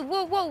 Okay,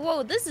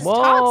 whoa, this is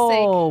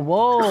toxic.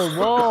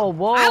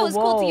 Whoa. I was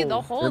cool to you the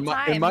whole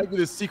time. It might be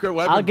the secret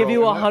weapon. I'll give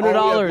you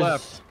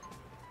 $100.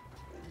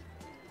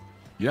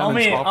 Yeah,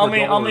 Omie.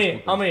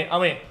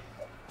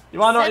 You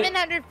wanna know?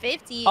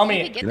 750. Omie,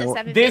 you could get the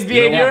 750. This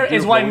behavior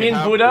is why me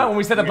and Buddha, when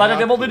we said the Black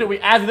Devil did it, we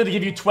asked them to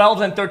give you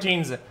 12s and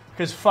 13s.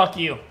 Because fuck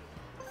you.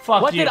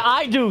 Fuck what you. What did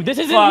I do? This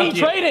isn't me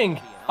trading.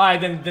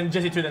 Alright, then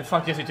Jesse 2 then.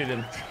 Fuck Jesse 2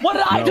 then. What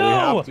did I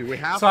do? We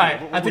have to. Sorry,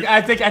 I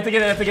take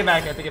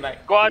it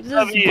back. Squad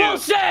W.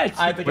 Bullshit!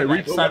 I take it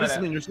back. Sorry about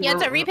that. You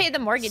have to repay the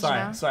mortgage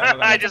now. Sorry.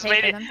 I just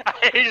made it.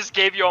 I just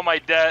gave you all my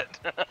debt.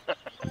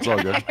 It's all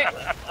good.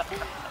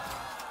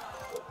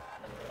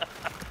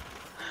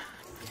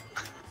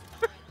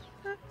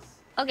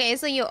 Okay,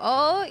 so you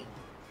owe.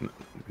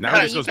 Now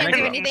Wait, you can't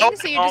do anything,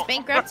 so you're just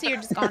bankrupt, so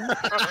you're just gone.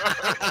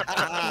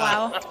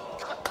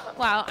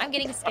 Wow, I'm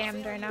getting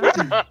scammed right now.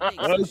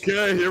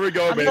 Okay, here we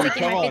go, baby.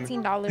 Come on.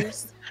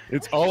 $15.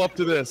 It's all up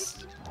to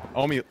this.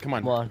 Omie, come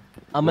on. Come on.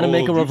 I'm gonna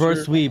make a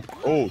reverse sweep.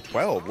 Oh,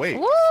 12. Wait.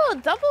 Ooh,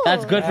 double.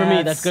 That's good for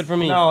me. That's good for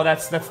me. No,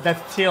 that's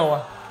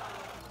Teal.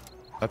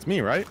 That's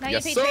me, right? Now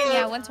yes, you sir. paid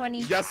yeah,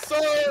 120. Yes,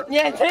 sir.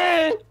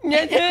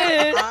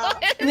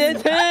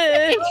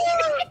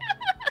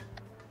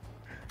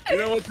 You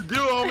know what to do,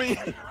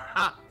 Omie.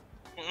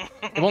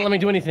 It won't let me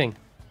do anything.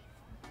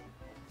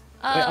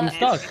 Wait, I'm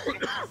stuck.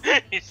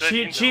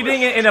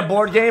 Cheating in a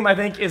board game, I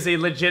think, is a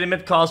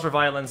legitimate cause for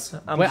violence.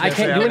 Wait, I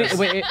can't do anything.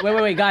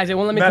 Wait, guys, it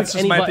won't let me click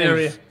any buttons.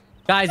 Theory.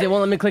 Guys, it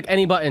won't let me click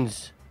any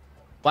buttons.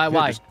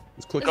 Why?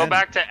 Just click Go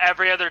back to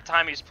every other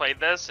time he's played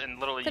this, and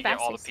literally you get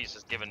all the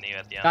pieces given to you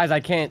at the end. Guys, I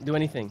can't do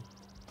anything.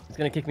 It's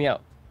gonna kick me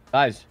out.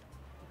 Guys.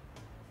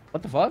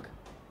 What the fuck?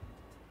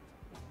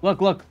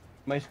 Look.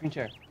 My screen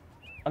share.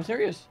 I'm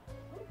serious.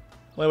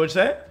 Wait, what'd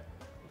you say?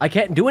 I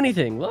can't do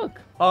anything.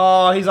 Look.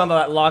 Oh, he's on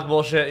that lock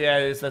bullshit.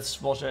 Yeah, that's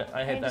bullshit.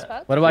 I hate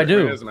that. What do I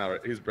do? It doesn't matter.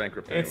 He's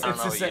bankrupt. You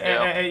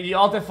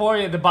alt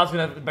F4, the bot's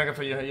gonna bankrupt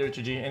for you. You're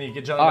GG, and you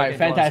get jump. All right,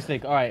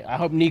 fantastic. All right, I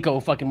hope Nico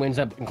fucking wins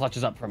up and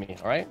clutches up for me.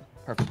 All right.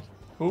 Perfect.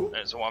 Who?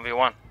 There's a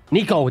 1v1.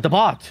 Nico with the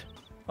bot.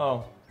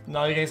 Oh.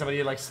 No, you're getting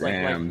somebody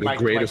Damn, the like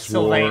greatest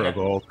like war Sylvain. of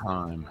all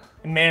time.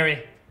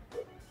 Mary.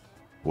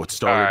 What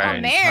started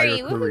Alright. my Oh, entire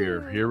Mary,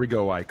 career. woohoo. Here we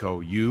go,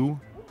 Aiko. You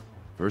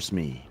versus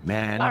me.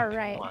 Man All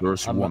right.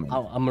 versus woman.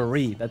 I'm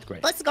Marie. That's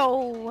great. Let's go.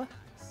 All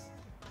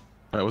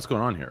right, what's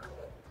going on here?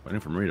 Waiting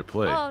for Marie to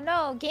play. Oh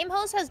no, game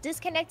host has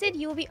disconnected.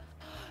 You will be.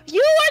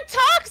 You are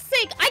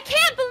toxic. I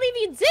can't believe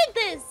you did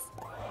this.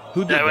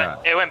 Who did It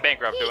that? went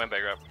bankrupt. It went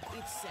bankrupt.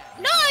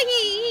 No,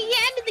 he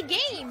ended the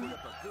game.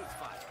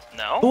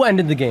 No. Who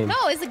ended the game?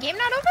 No, is the game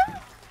not over?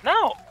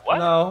 No.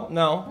 What?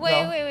 No.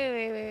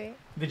 Wait.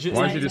 Did you?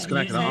 Why did you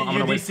disconnect? I'm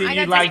gonna wait. UDC, I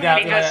you got lagged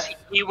out. Because Yeah.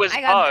 he was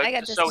I got bugged, so he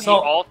disconnected.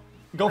 alt.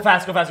 Go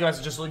fast.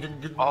 Just run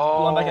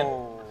back in.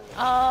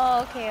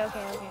 Oh, okay.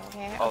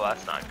 Oh,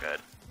 that's not good.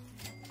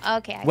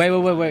 Okay. I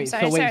see. Wait.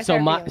 Sorry,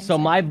 So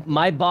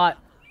my bot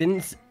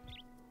didn't.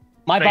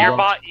 My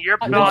bot. Your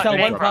didn't bot sell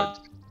one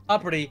bankrupt.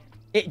 property.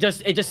 It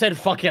just said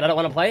fuck it. I don't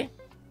want to play.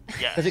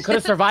 Yes. Because it could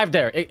have survived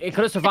there. It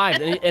could have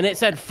survived, and it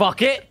said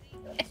fuck it.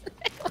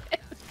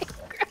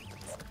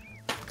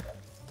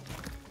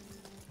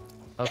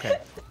 Okay.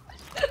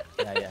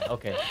 Yeah.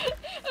 Okay.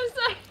 I'm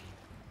sorry.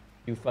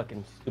 You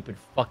fucking stupid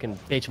fucking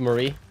bitch,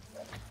 Marie.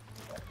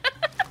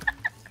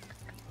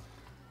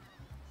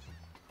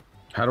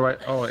 How do I?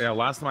 Oh yeah,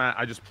 last time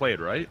I just played,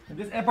 right?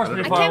 This airport's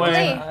pretty I far can't away.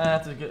 play. I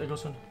have to go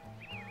soon.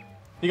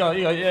 You go.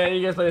 Yeah,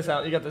 you guys play this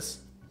out. You got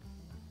this.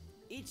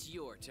 It's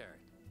your turn.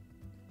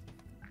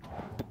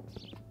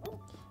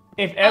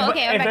 If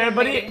okay, I'm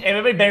back in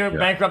everybody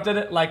bankrupted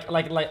it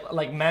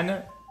like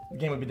men, the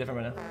game would be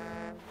different right now.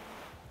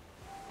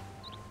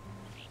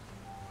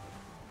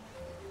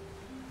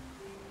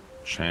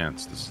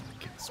 Chance. This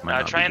might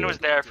not be Tran good. was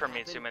there for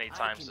me too many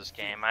times this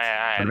game.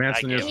 I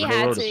Advancing gave is He him- the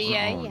had road to. is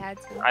Yeah, on. he had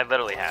to. I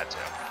literally had to.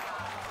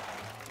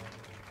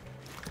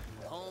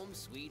 Home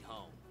sweet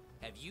home.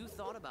 Have you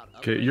thought about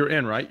Okay, you're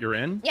in, right? You're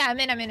in. Yeah, I'm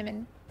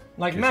in.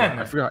 Like Okay, so men.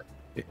 I forgot.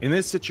 In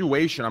this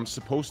situation, I'm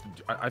supposed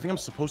to. I think I'm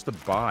supposed to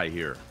buy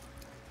here,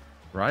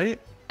 right?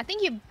 I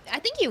think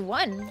you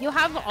won. You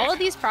have all of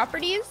these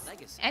properties,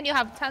 and you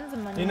have tons of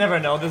money. You never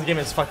know. This game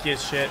is fucky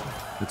as shit.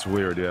 It's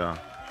weird, yeah.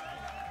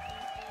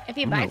 If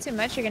you buy too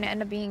much, you're gonna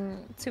end up being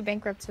too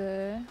bankrupt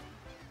to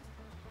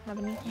have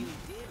anything.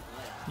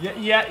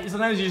 Yeah.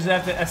 Sometimes you just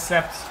have to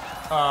accept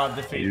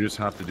defeat. You just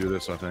have to do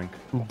this, I think.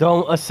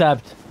 Don't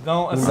accept.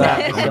 Don't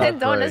accept.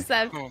 Don't Right.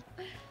 accept.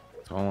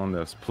 It's all on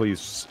this.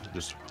 Please,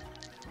 just.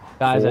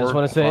 Guys, I just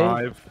 4, want to say.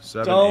 5,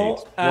 7, Don't 8.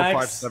 4, 5,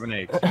 ask- 7,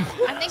 8. I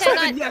think I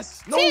got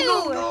Yes. two.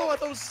 No. I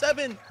thought it was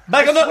 7.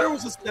 Back on Where the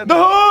was the 7?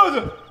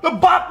 hood. The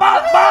bop.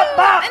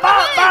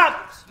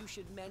 You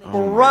should manage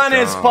Oh my Run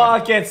his God.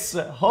 pockets.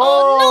 Oh no,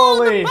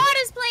 Holy. the bot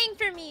is playing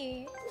for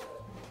me.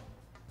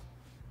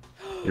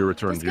 You're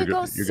returned. This You're could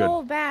go good. You're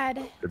so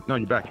bad. good. No,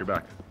 you're back. You're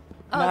back.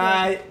 Okay.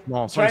 My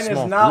Small, train is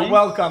small. not 3,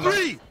 welcome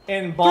 3,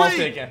 in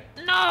Baltic.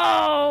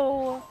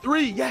 No.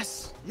 3.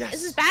 Yes.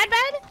 This is bad.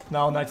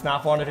 No, it's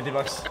not. 450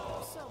 bucks.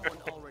 someone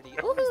already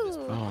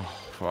Ooh. Oh,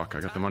 fuck. I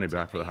got the money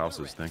back for the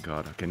houses. Thank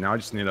God. Okay, now I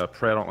just need to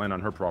pray I don't land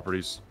on her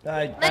properties.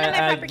 my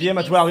property, Give him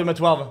a please. 12. Give him a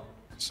 12.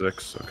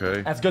 6.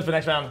 Okay. That's good for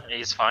next round.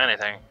 He's fine, I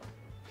think.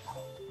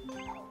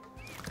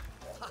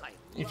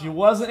 If you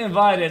wasn't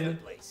invited,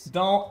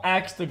 don't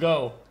ask to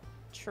go.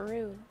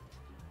 True.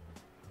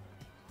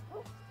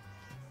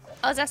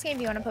 I was asking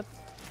if you want to put.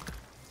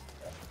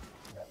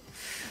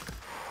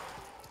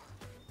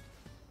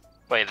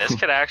 Wait, this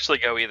could actually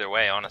go either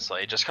way,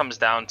 honestly. It just comes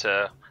down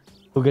to...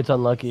 Who gets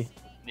unlucky?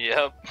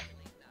 Yep. Do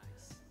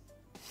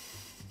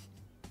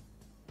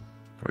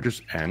I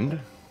just end?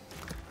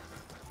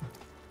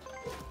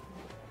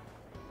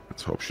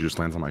 Let's hope she just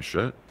lands on my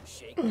shit.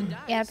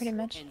 Yeah, pretty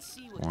much.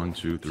 1,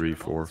 2, 3,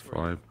 4,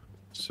 5,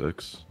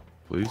 6.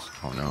 Please.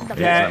 Oh no.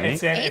 Okay, Yeah,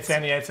 is that me? it's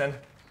in. Yeah, it's in.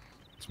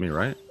 It's me,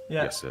 right?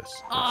 Yeah. Yes,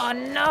 yes. Oh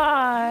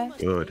no.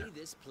 Good.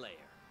 this player.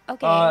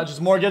 Okay.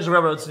 Just mortgage the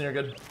railroads and you're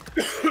good.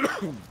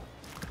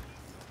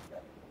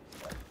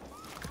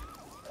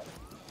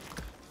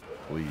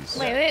 Please.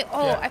 Wait.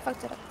 Oh, Yeah. I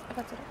fucked it up.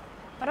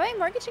 What am I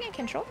mortgaging in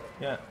control?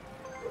 Yeah.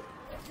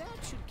 That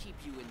should keep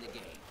you in the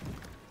game.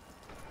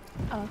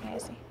 Oh, okay, I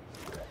see.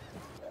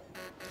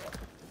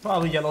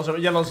 Probably yellow better.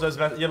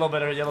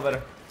 Yellow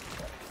better.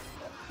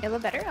 Yellow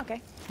better?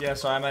 Okay. Yeah,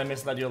 so I might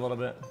miss that deal a little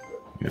bit.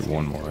 You need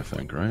one more, I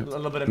think, right? A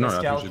little bit of No, I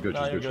mezcal. think she's good.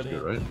 No, She's you're good. She's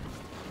good, good,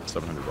 right?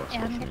 700 bucks. Yeah,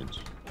 what I'm she good. needs.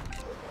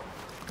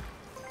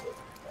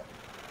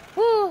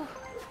 Woo.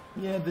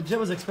 Yeah, the jet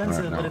was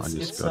expensive, Alright, but no, I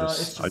just it's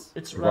gotta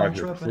it's survive round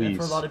here, trip for please.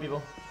 a lot of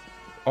people.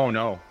 Oh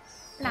no.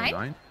 Am I Nice.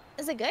 dying?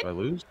 Is it good? Did I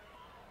lose?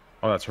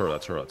 Oh, that's her.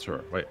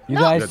 Wait. You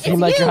No, guys it's seem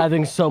like you. you're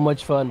having so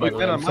much fun, by Wait, the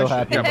way. no, I'm my so shit.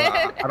 happy.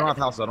 Yeah, but I don't have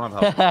houses. You don't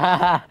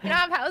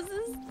have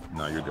houses?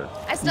 No, you're good.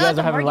 I still You guys have are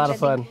to having a lot mortgage,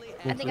 of I fun. think.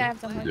 I think I have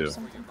to mortgage do.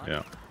 something.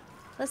 Yeah.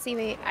 Let's see,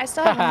 wait. I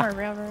still have one more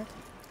railroad.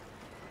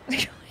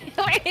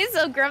 Why are you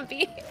so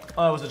grumpy?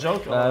 Oh, it was a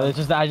joke. It's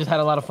just I just had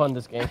a lot of fun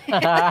this game. Keep you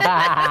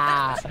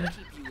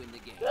in the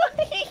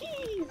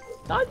game.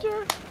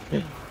 Dodger.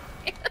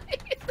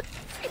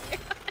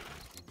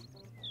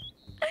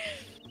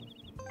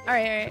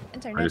 Alright.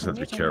 I just have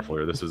to be careful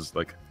here. This is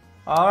like.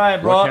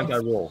 Alright, bro. What can't I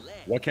roll?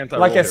 What can't I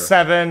roll? Like a here?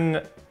 7.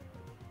 Let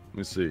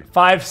me see.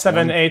 5,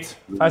 7, 8.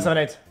 5, 7,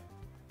 8.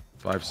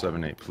 5,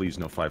 7, 8. Please,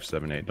 no 5,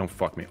 7, 8. Don't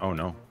fuck me. Oh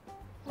no.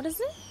 What is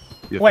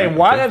it? Wait,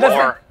 what?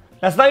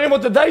 That's not even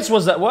what the dice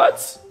was. That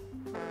what?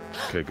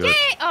 Okay, good.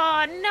 Yay!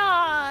 Oh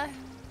no!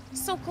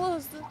 So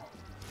close.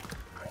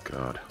 My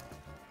God.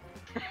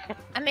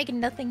 I'm making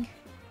nothing.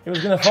 It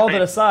was gonna fall to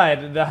the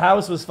side. The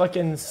house was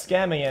fucking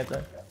scamming it.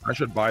 I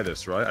should buy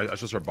this, right? I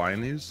should start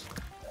buying these.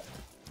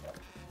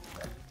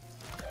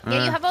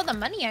 Yeah, you have all the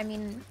money. I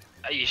mean.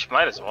 You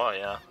might as well,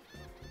 yeah.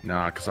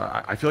 Nah, cause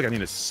I feel like I need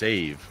to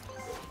save.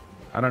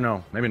 I don't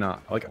know. Maybe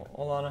not. Like.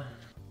 Hold on.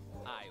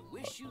 I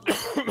wish you.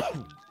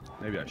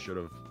 Maybe I should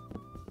have.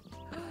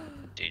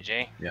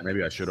 GG. Yeah,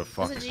 maybe I should have.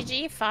 Fuck. Is it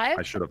GG 5?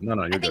 I should have. No,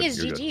 you're good. I think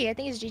it's you're GG. Good. I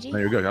think it's GG. No,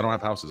 you're good. I don't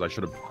have houses. I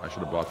should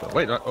have bought that.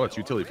 Wait, oh, it's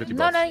utility. 50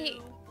 bucks. No.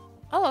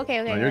 Oh,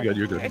 okay. No, you're good.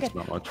 You're good. You're It's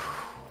not much.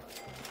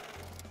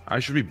 I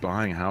should be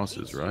buying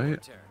houses,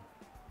 right?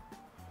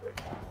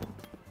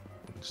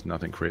 It's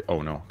nothing crazy.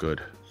 Oh no,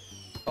 good.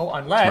 Oh,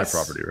 unless. It's my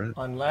property, right?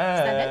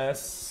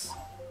 Unless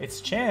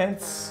it's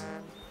chance.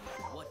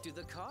 What do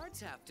the cards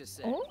have to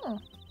say? Oh.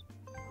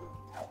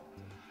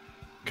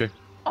 Okay.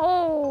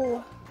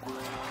 Oh.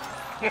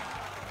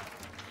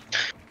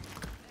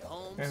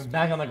 And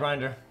back on the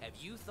grinder. Have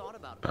you thought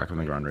about Back on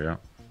the grinder, yeah.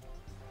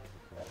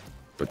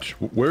 But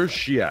where's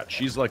she at?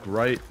 She's like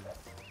right.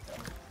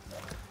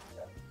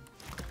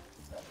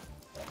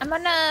 I'm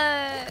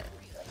gonna.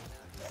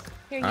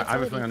 Here, I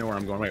have a feeling I know where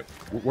I'm going. Wait,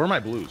 where are my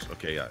blues?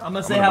 Okay, yeah. I'm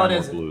gonna say how it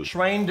is. Blues.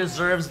 Train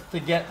deserves to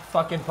get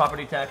fucking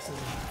property taxes.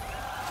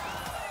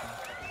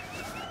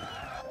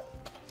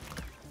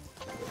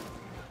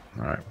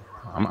 All right.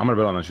 I'm gonna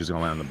bet on that she's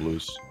gonna land on the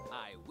blues.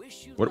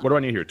 What do I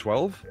need here?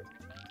 12?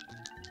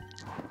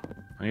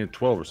 I need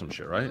 12 or some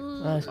shit, right?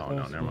 Oh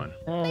no, never mind.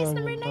 Nice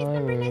number, nice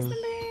number, nice number.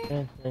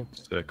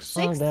 6. 6?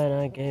 What does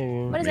that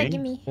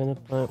give me? Yeah,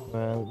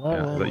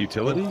 is that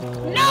utility?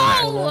 No!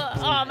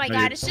 Oh my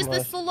god, it's just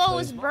the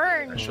slowest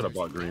burn. I should have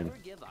bought green.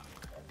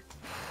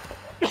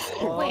 Wait,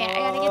 I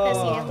gotta get this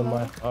To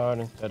my yellow. heart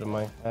instead of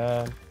my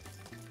head.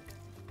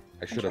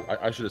 I should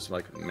have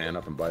like man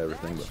up and buy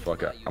everything, but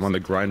fuck it. I'm on the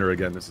grinder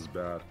again. This is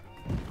bad.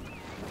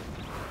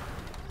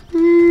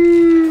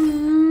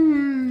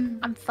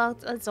 I'm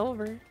fucked. It's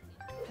over.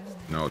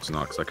 No, it's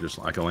not, cause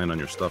I can land on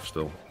your stuff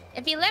still.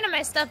 If you land on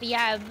my stuff,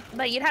 yeah,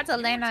 but you'd have to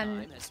land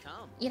on.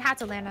 You'd have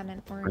to land on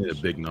an I orange. need a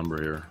big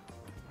number here.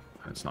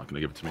 It's not gonna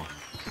give it to me.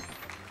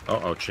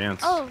 Oh,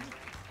 chance. Oh. You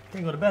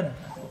can go to bed.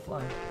 Go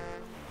fly.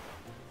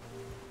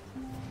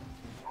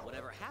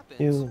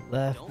 You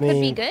left Could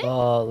be me good.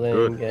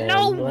 falling and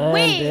No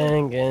way.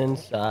 landing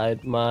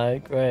inside my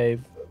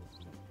grave.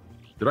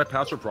 Did I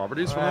pass her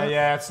properties for that?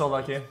 Yeah, it's so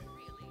lucky.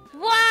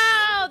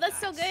 Wow, that's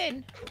so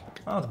good.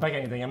 I don't bring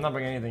anything. I'm not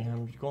bringing anything.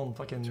 I'm going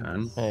fucking.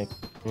 10.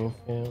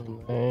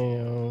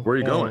 Where are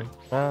you going?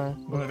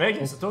 I'm going to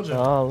Vegas. I told you.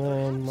 All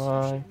in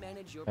my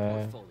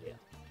head.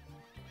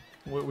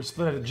 We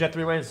split it jet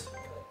 3 ways.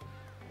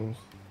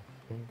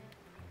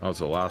 Oh, it's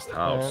the last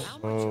house.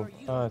 Oh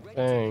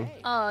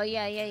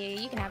yeah.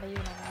 You can have it. You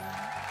can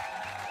have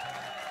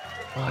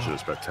I should have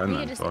spent 10 it. You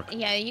then. just, Fuck.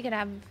 yeah, you can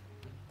have.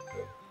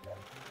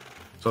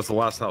 So that's the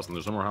last house, and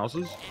there's no more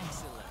houses?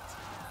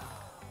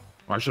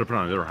 Well, I should have put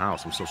on a different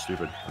house. I'm so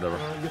stupid. Whatever.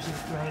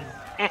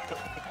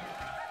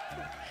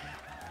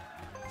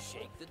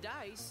 Shake the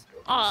dice.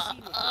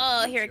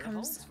 Oh, here it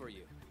comes.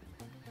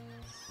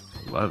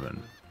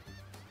 11.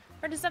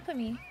 Where does that put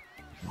me?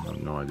 I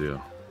have no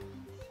idea.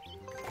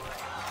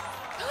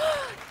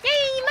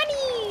 Yay,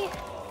 money!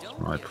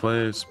 My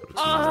place, but it's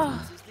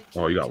not.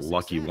 Oh, you got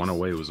lucky. One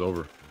away was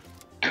over.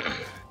 I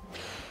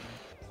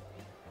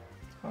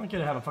don't care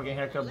to have a fucking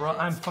haircut, bro.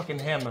 I'm fucking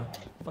him.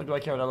 What do I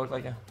care what I look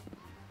like?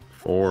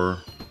 4.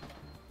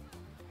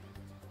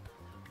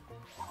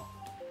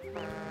 Is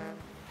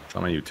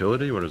that my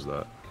utility? What is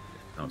that?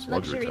 No, it's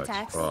luxury Luxury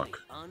tax. tax. Fuck.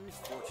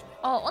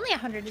 Oh, only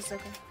 100 is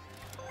okay.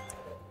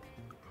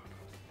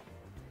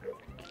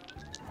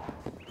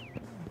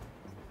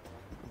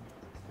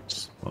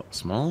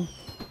 Small?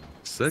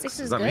 6? 6 is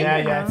Does that good. mean?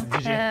 Yeah, it's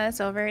GG.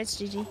 It's over. It's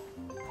GG. You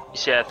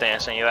see that thing I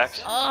sent you,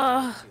 X?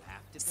 Oh,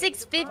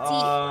 650.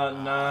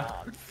 Nah.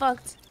 I'm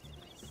fucked.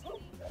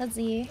 Let's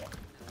see.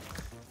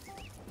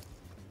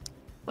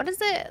 What is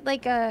it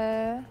like?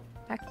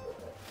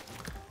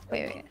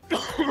 Wait.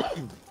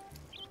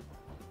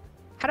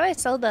 How do I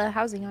sell the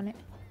housing on it?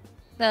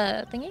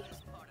 The thingy?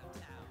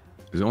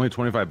 Is it only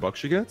 25 bucks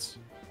she gets?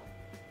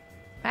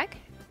 Back?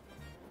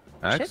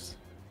 X? Shit.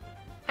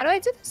 How do I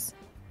do this?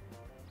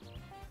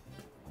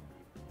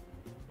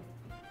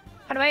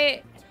 How do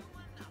I?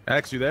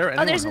 X, you there? Oh,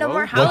 Anyone? there's no Hello?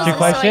 more houses. What's your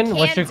So I question? can't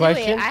What's your do it.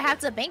 question? I have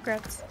to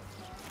bankrupt.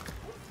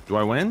 Do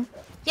I win?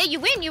 Yeah, you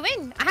win. You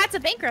win. I had to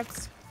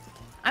bankrupt.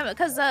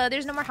 Because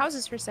there's no more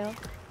houses for sale.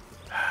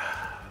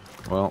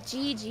 Well,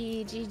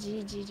 GG.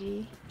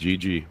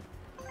 GG.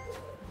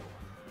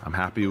 I'm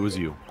happy it was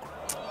you.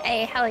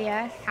 Hey, hell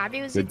yeah. Happy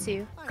it was you Good,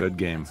 too. good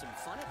game.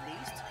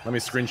 Let me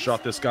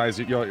screenshot this, guys.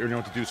 You know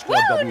what to do. Squad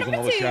Woo, W's and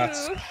all the number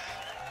chats. 2.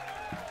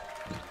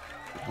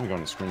 I'm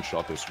going to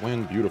screenshot this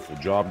win. Beautiful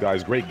job,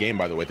 guys. Great game,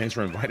 by the way. Thanks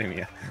for inviting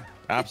me.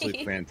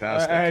 Absolutely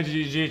fantastic.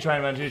 GG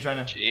train, man. GG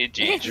train.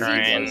 GG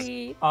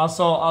train.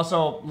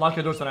 Also, lock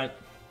your doors tonight.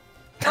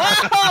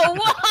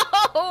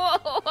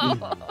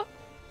 Whoa!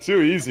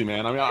 Too easy,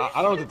 man. I mean, I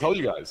don't know what to tell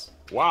you guys.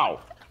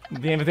 Wow.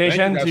 The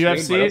invitation to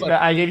UFC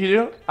that I gave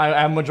you,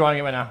 I'm withdrawing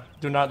it right now.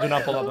 Do not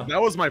pull up.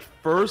 That was my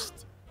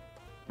first.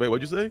 Wait,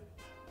 what'd you say?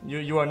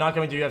 You are not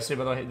coming to UFC,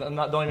 by the way.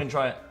 Don't even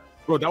try it.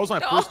 Bro, that was my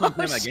first time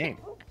playing that game.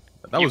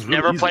 That was really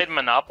never easy. played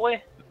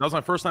Monopoly? That was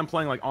my first time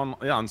playing like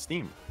on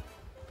Steam.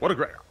 What a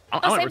great!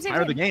 I might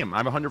retire the game. I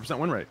have a 100%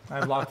 win rate.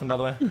 I've locked him, by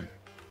the way.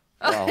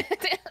 Wow.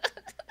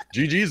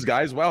 GG's,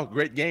 guys. Wow,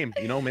 great game.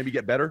 You know, maybe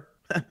get better.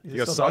 You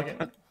guys suck.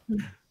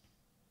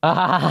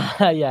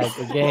 Yeah,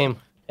 good game.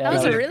 Yeah, That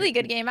was a really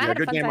good game. I had a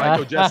good fun game, time.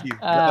 Michael, Jesse.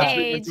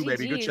 Hey, Win too,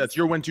 baby. Good GGs. chats.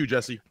 Your win too,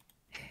 Jesse.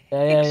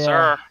 Yeah.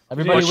 Sir.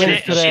 Everybody Well,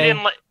 wins today.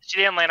 she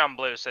didn't land on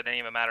blue, so it didn't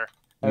even matter.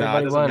 Nah, it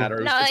Everybody doesn't won.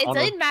 matter. No, It's it on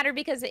the- didn't matter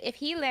because if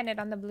he landed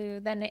on the blue,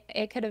 then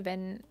it could have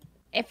been.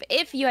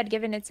 If you had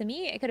given it to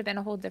me, it could have been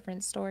a whole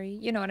different story.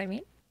 You know what I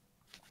mean?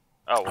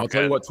 Oh, I'll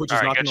tell you what, Twitch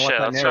is not good gonna like shit.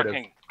 that Let's narrative.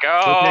 fucking Twitch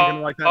ain't gonna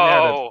go. like that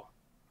narrative. Oh.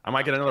 I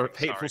might get another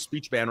hateful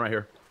speech ban right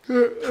here.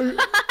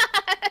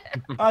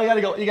 I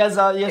gotta go. You guys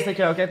take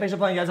care. Okay. Thanks for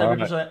playing, guys. I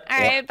appreciate it. All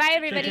right, bye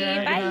everybody. Take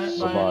care. Bye. Good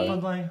night. Bye-bye.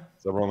 Fun playing.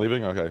 Is everyone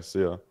leaving? Okay,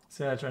 see ya.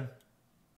 See ya, Trent.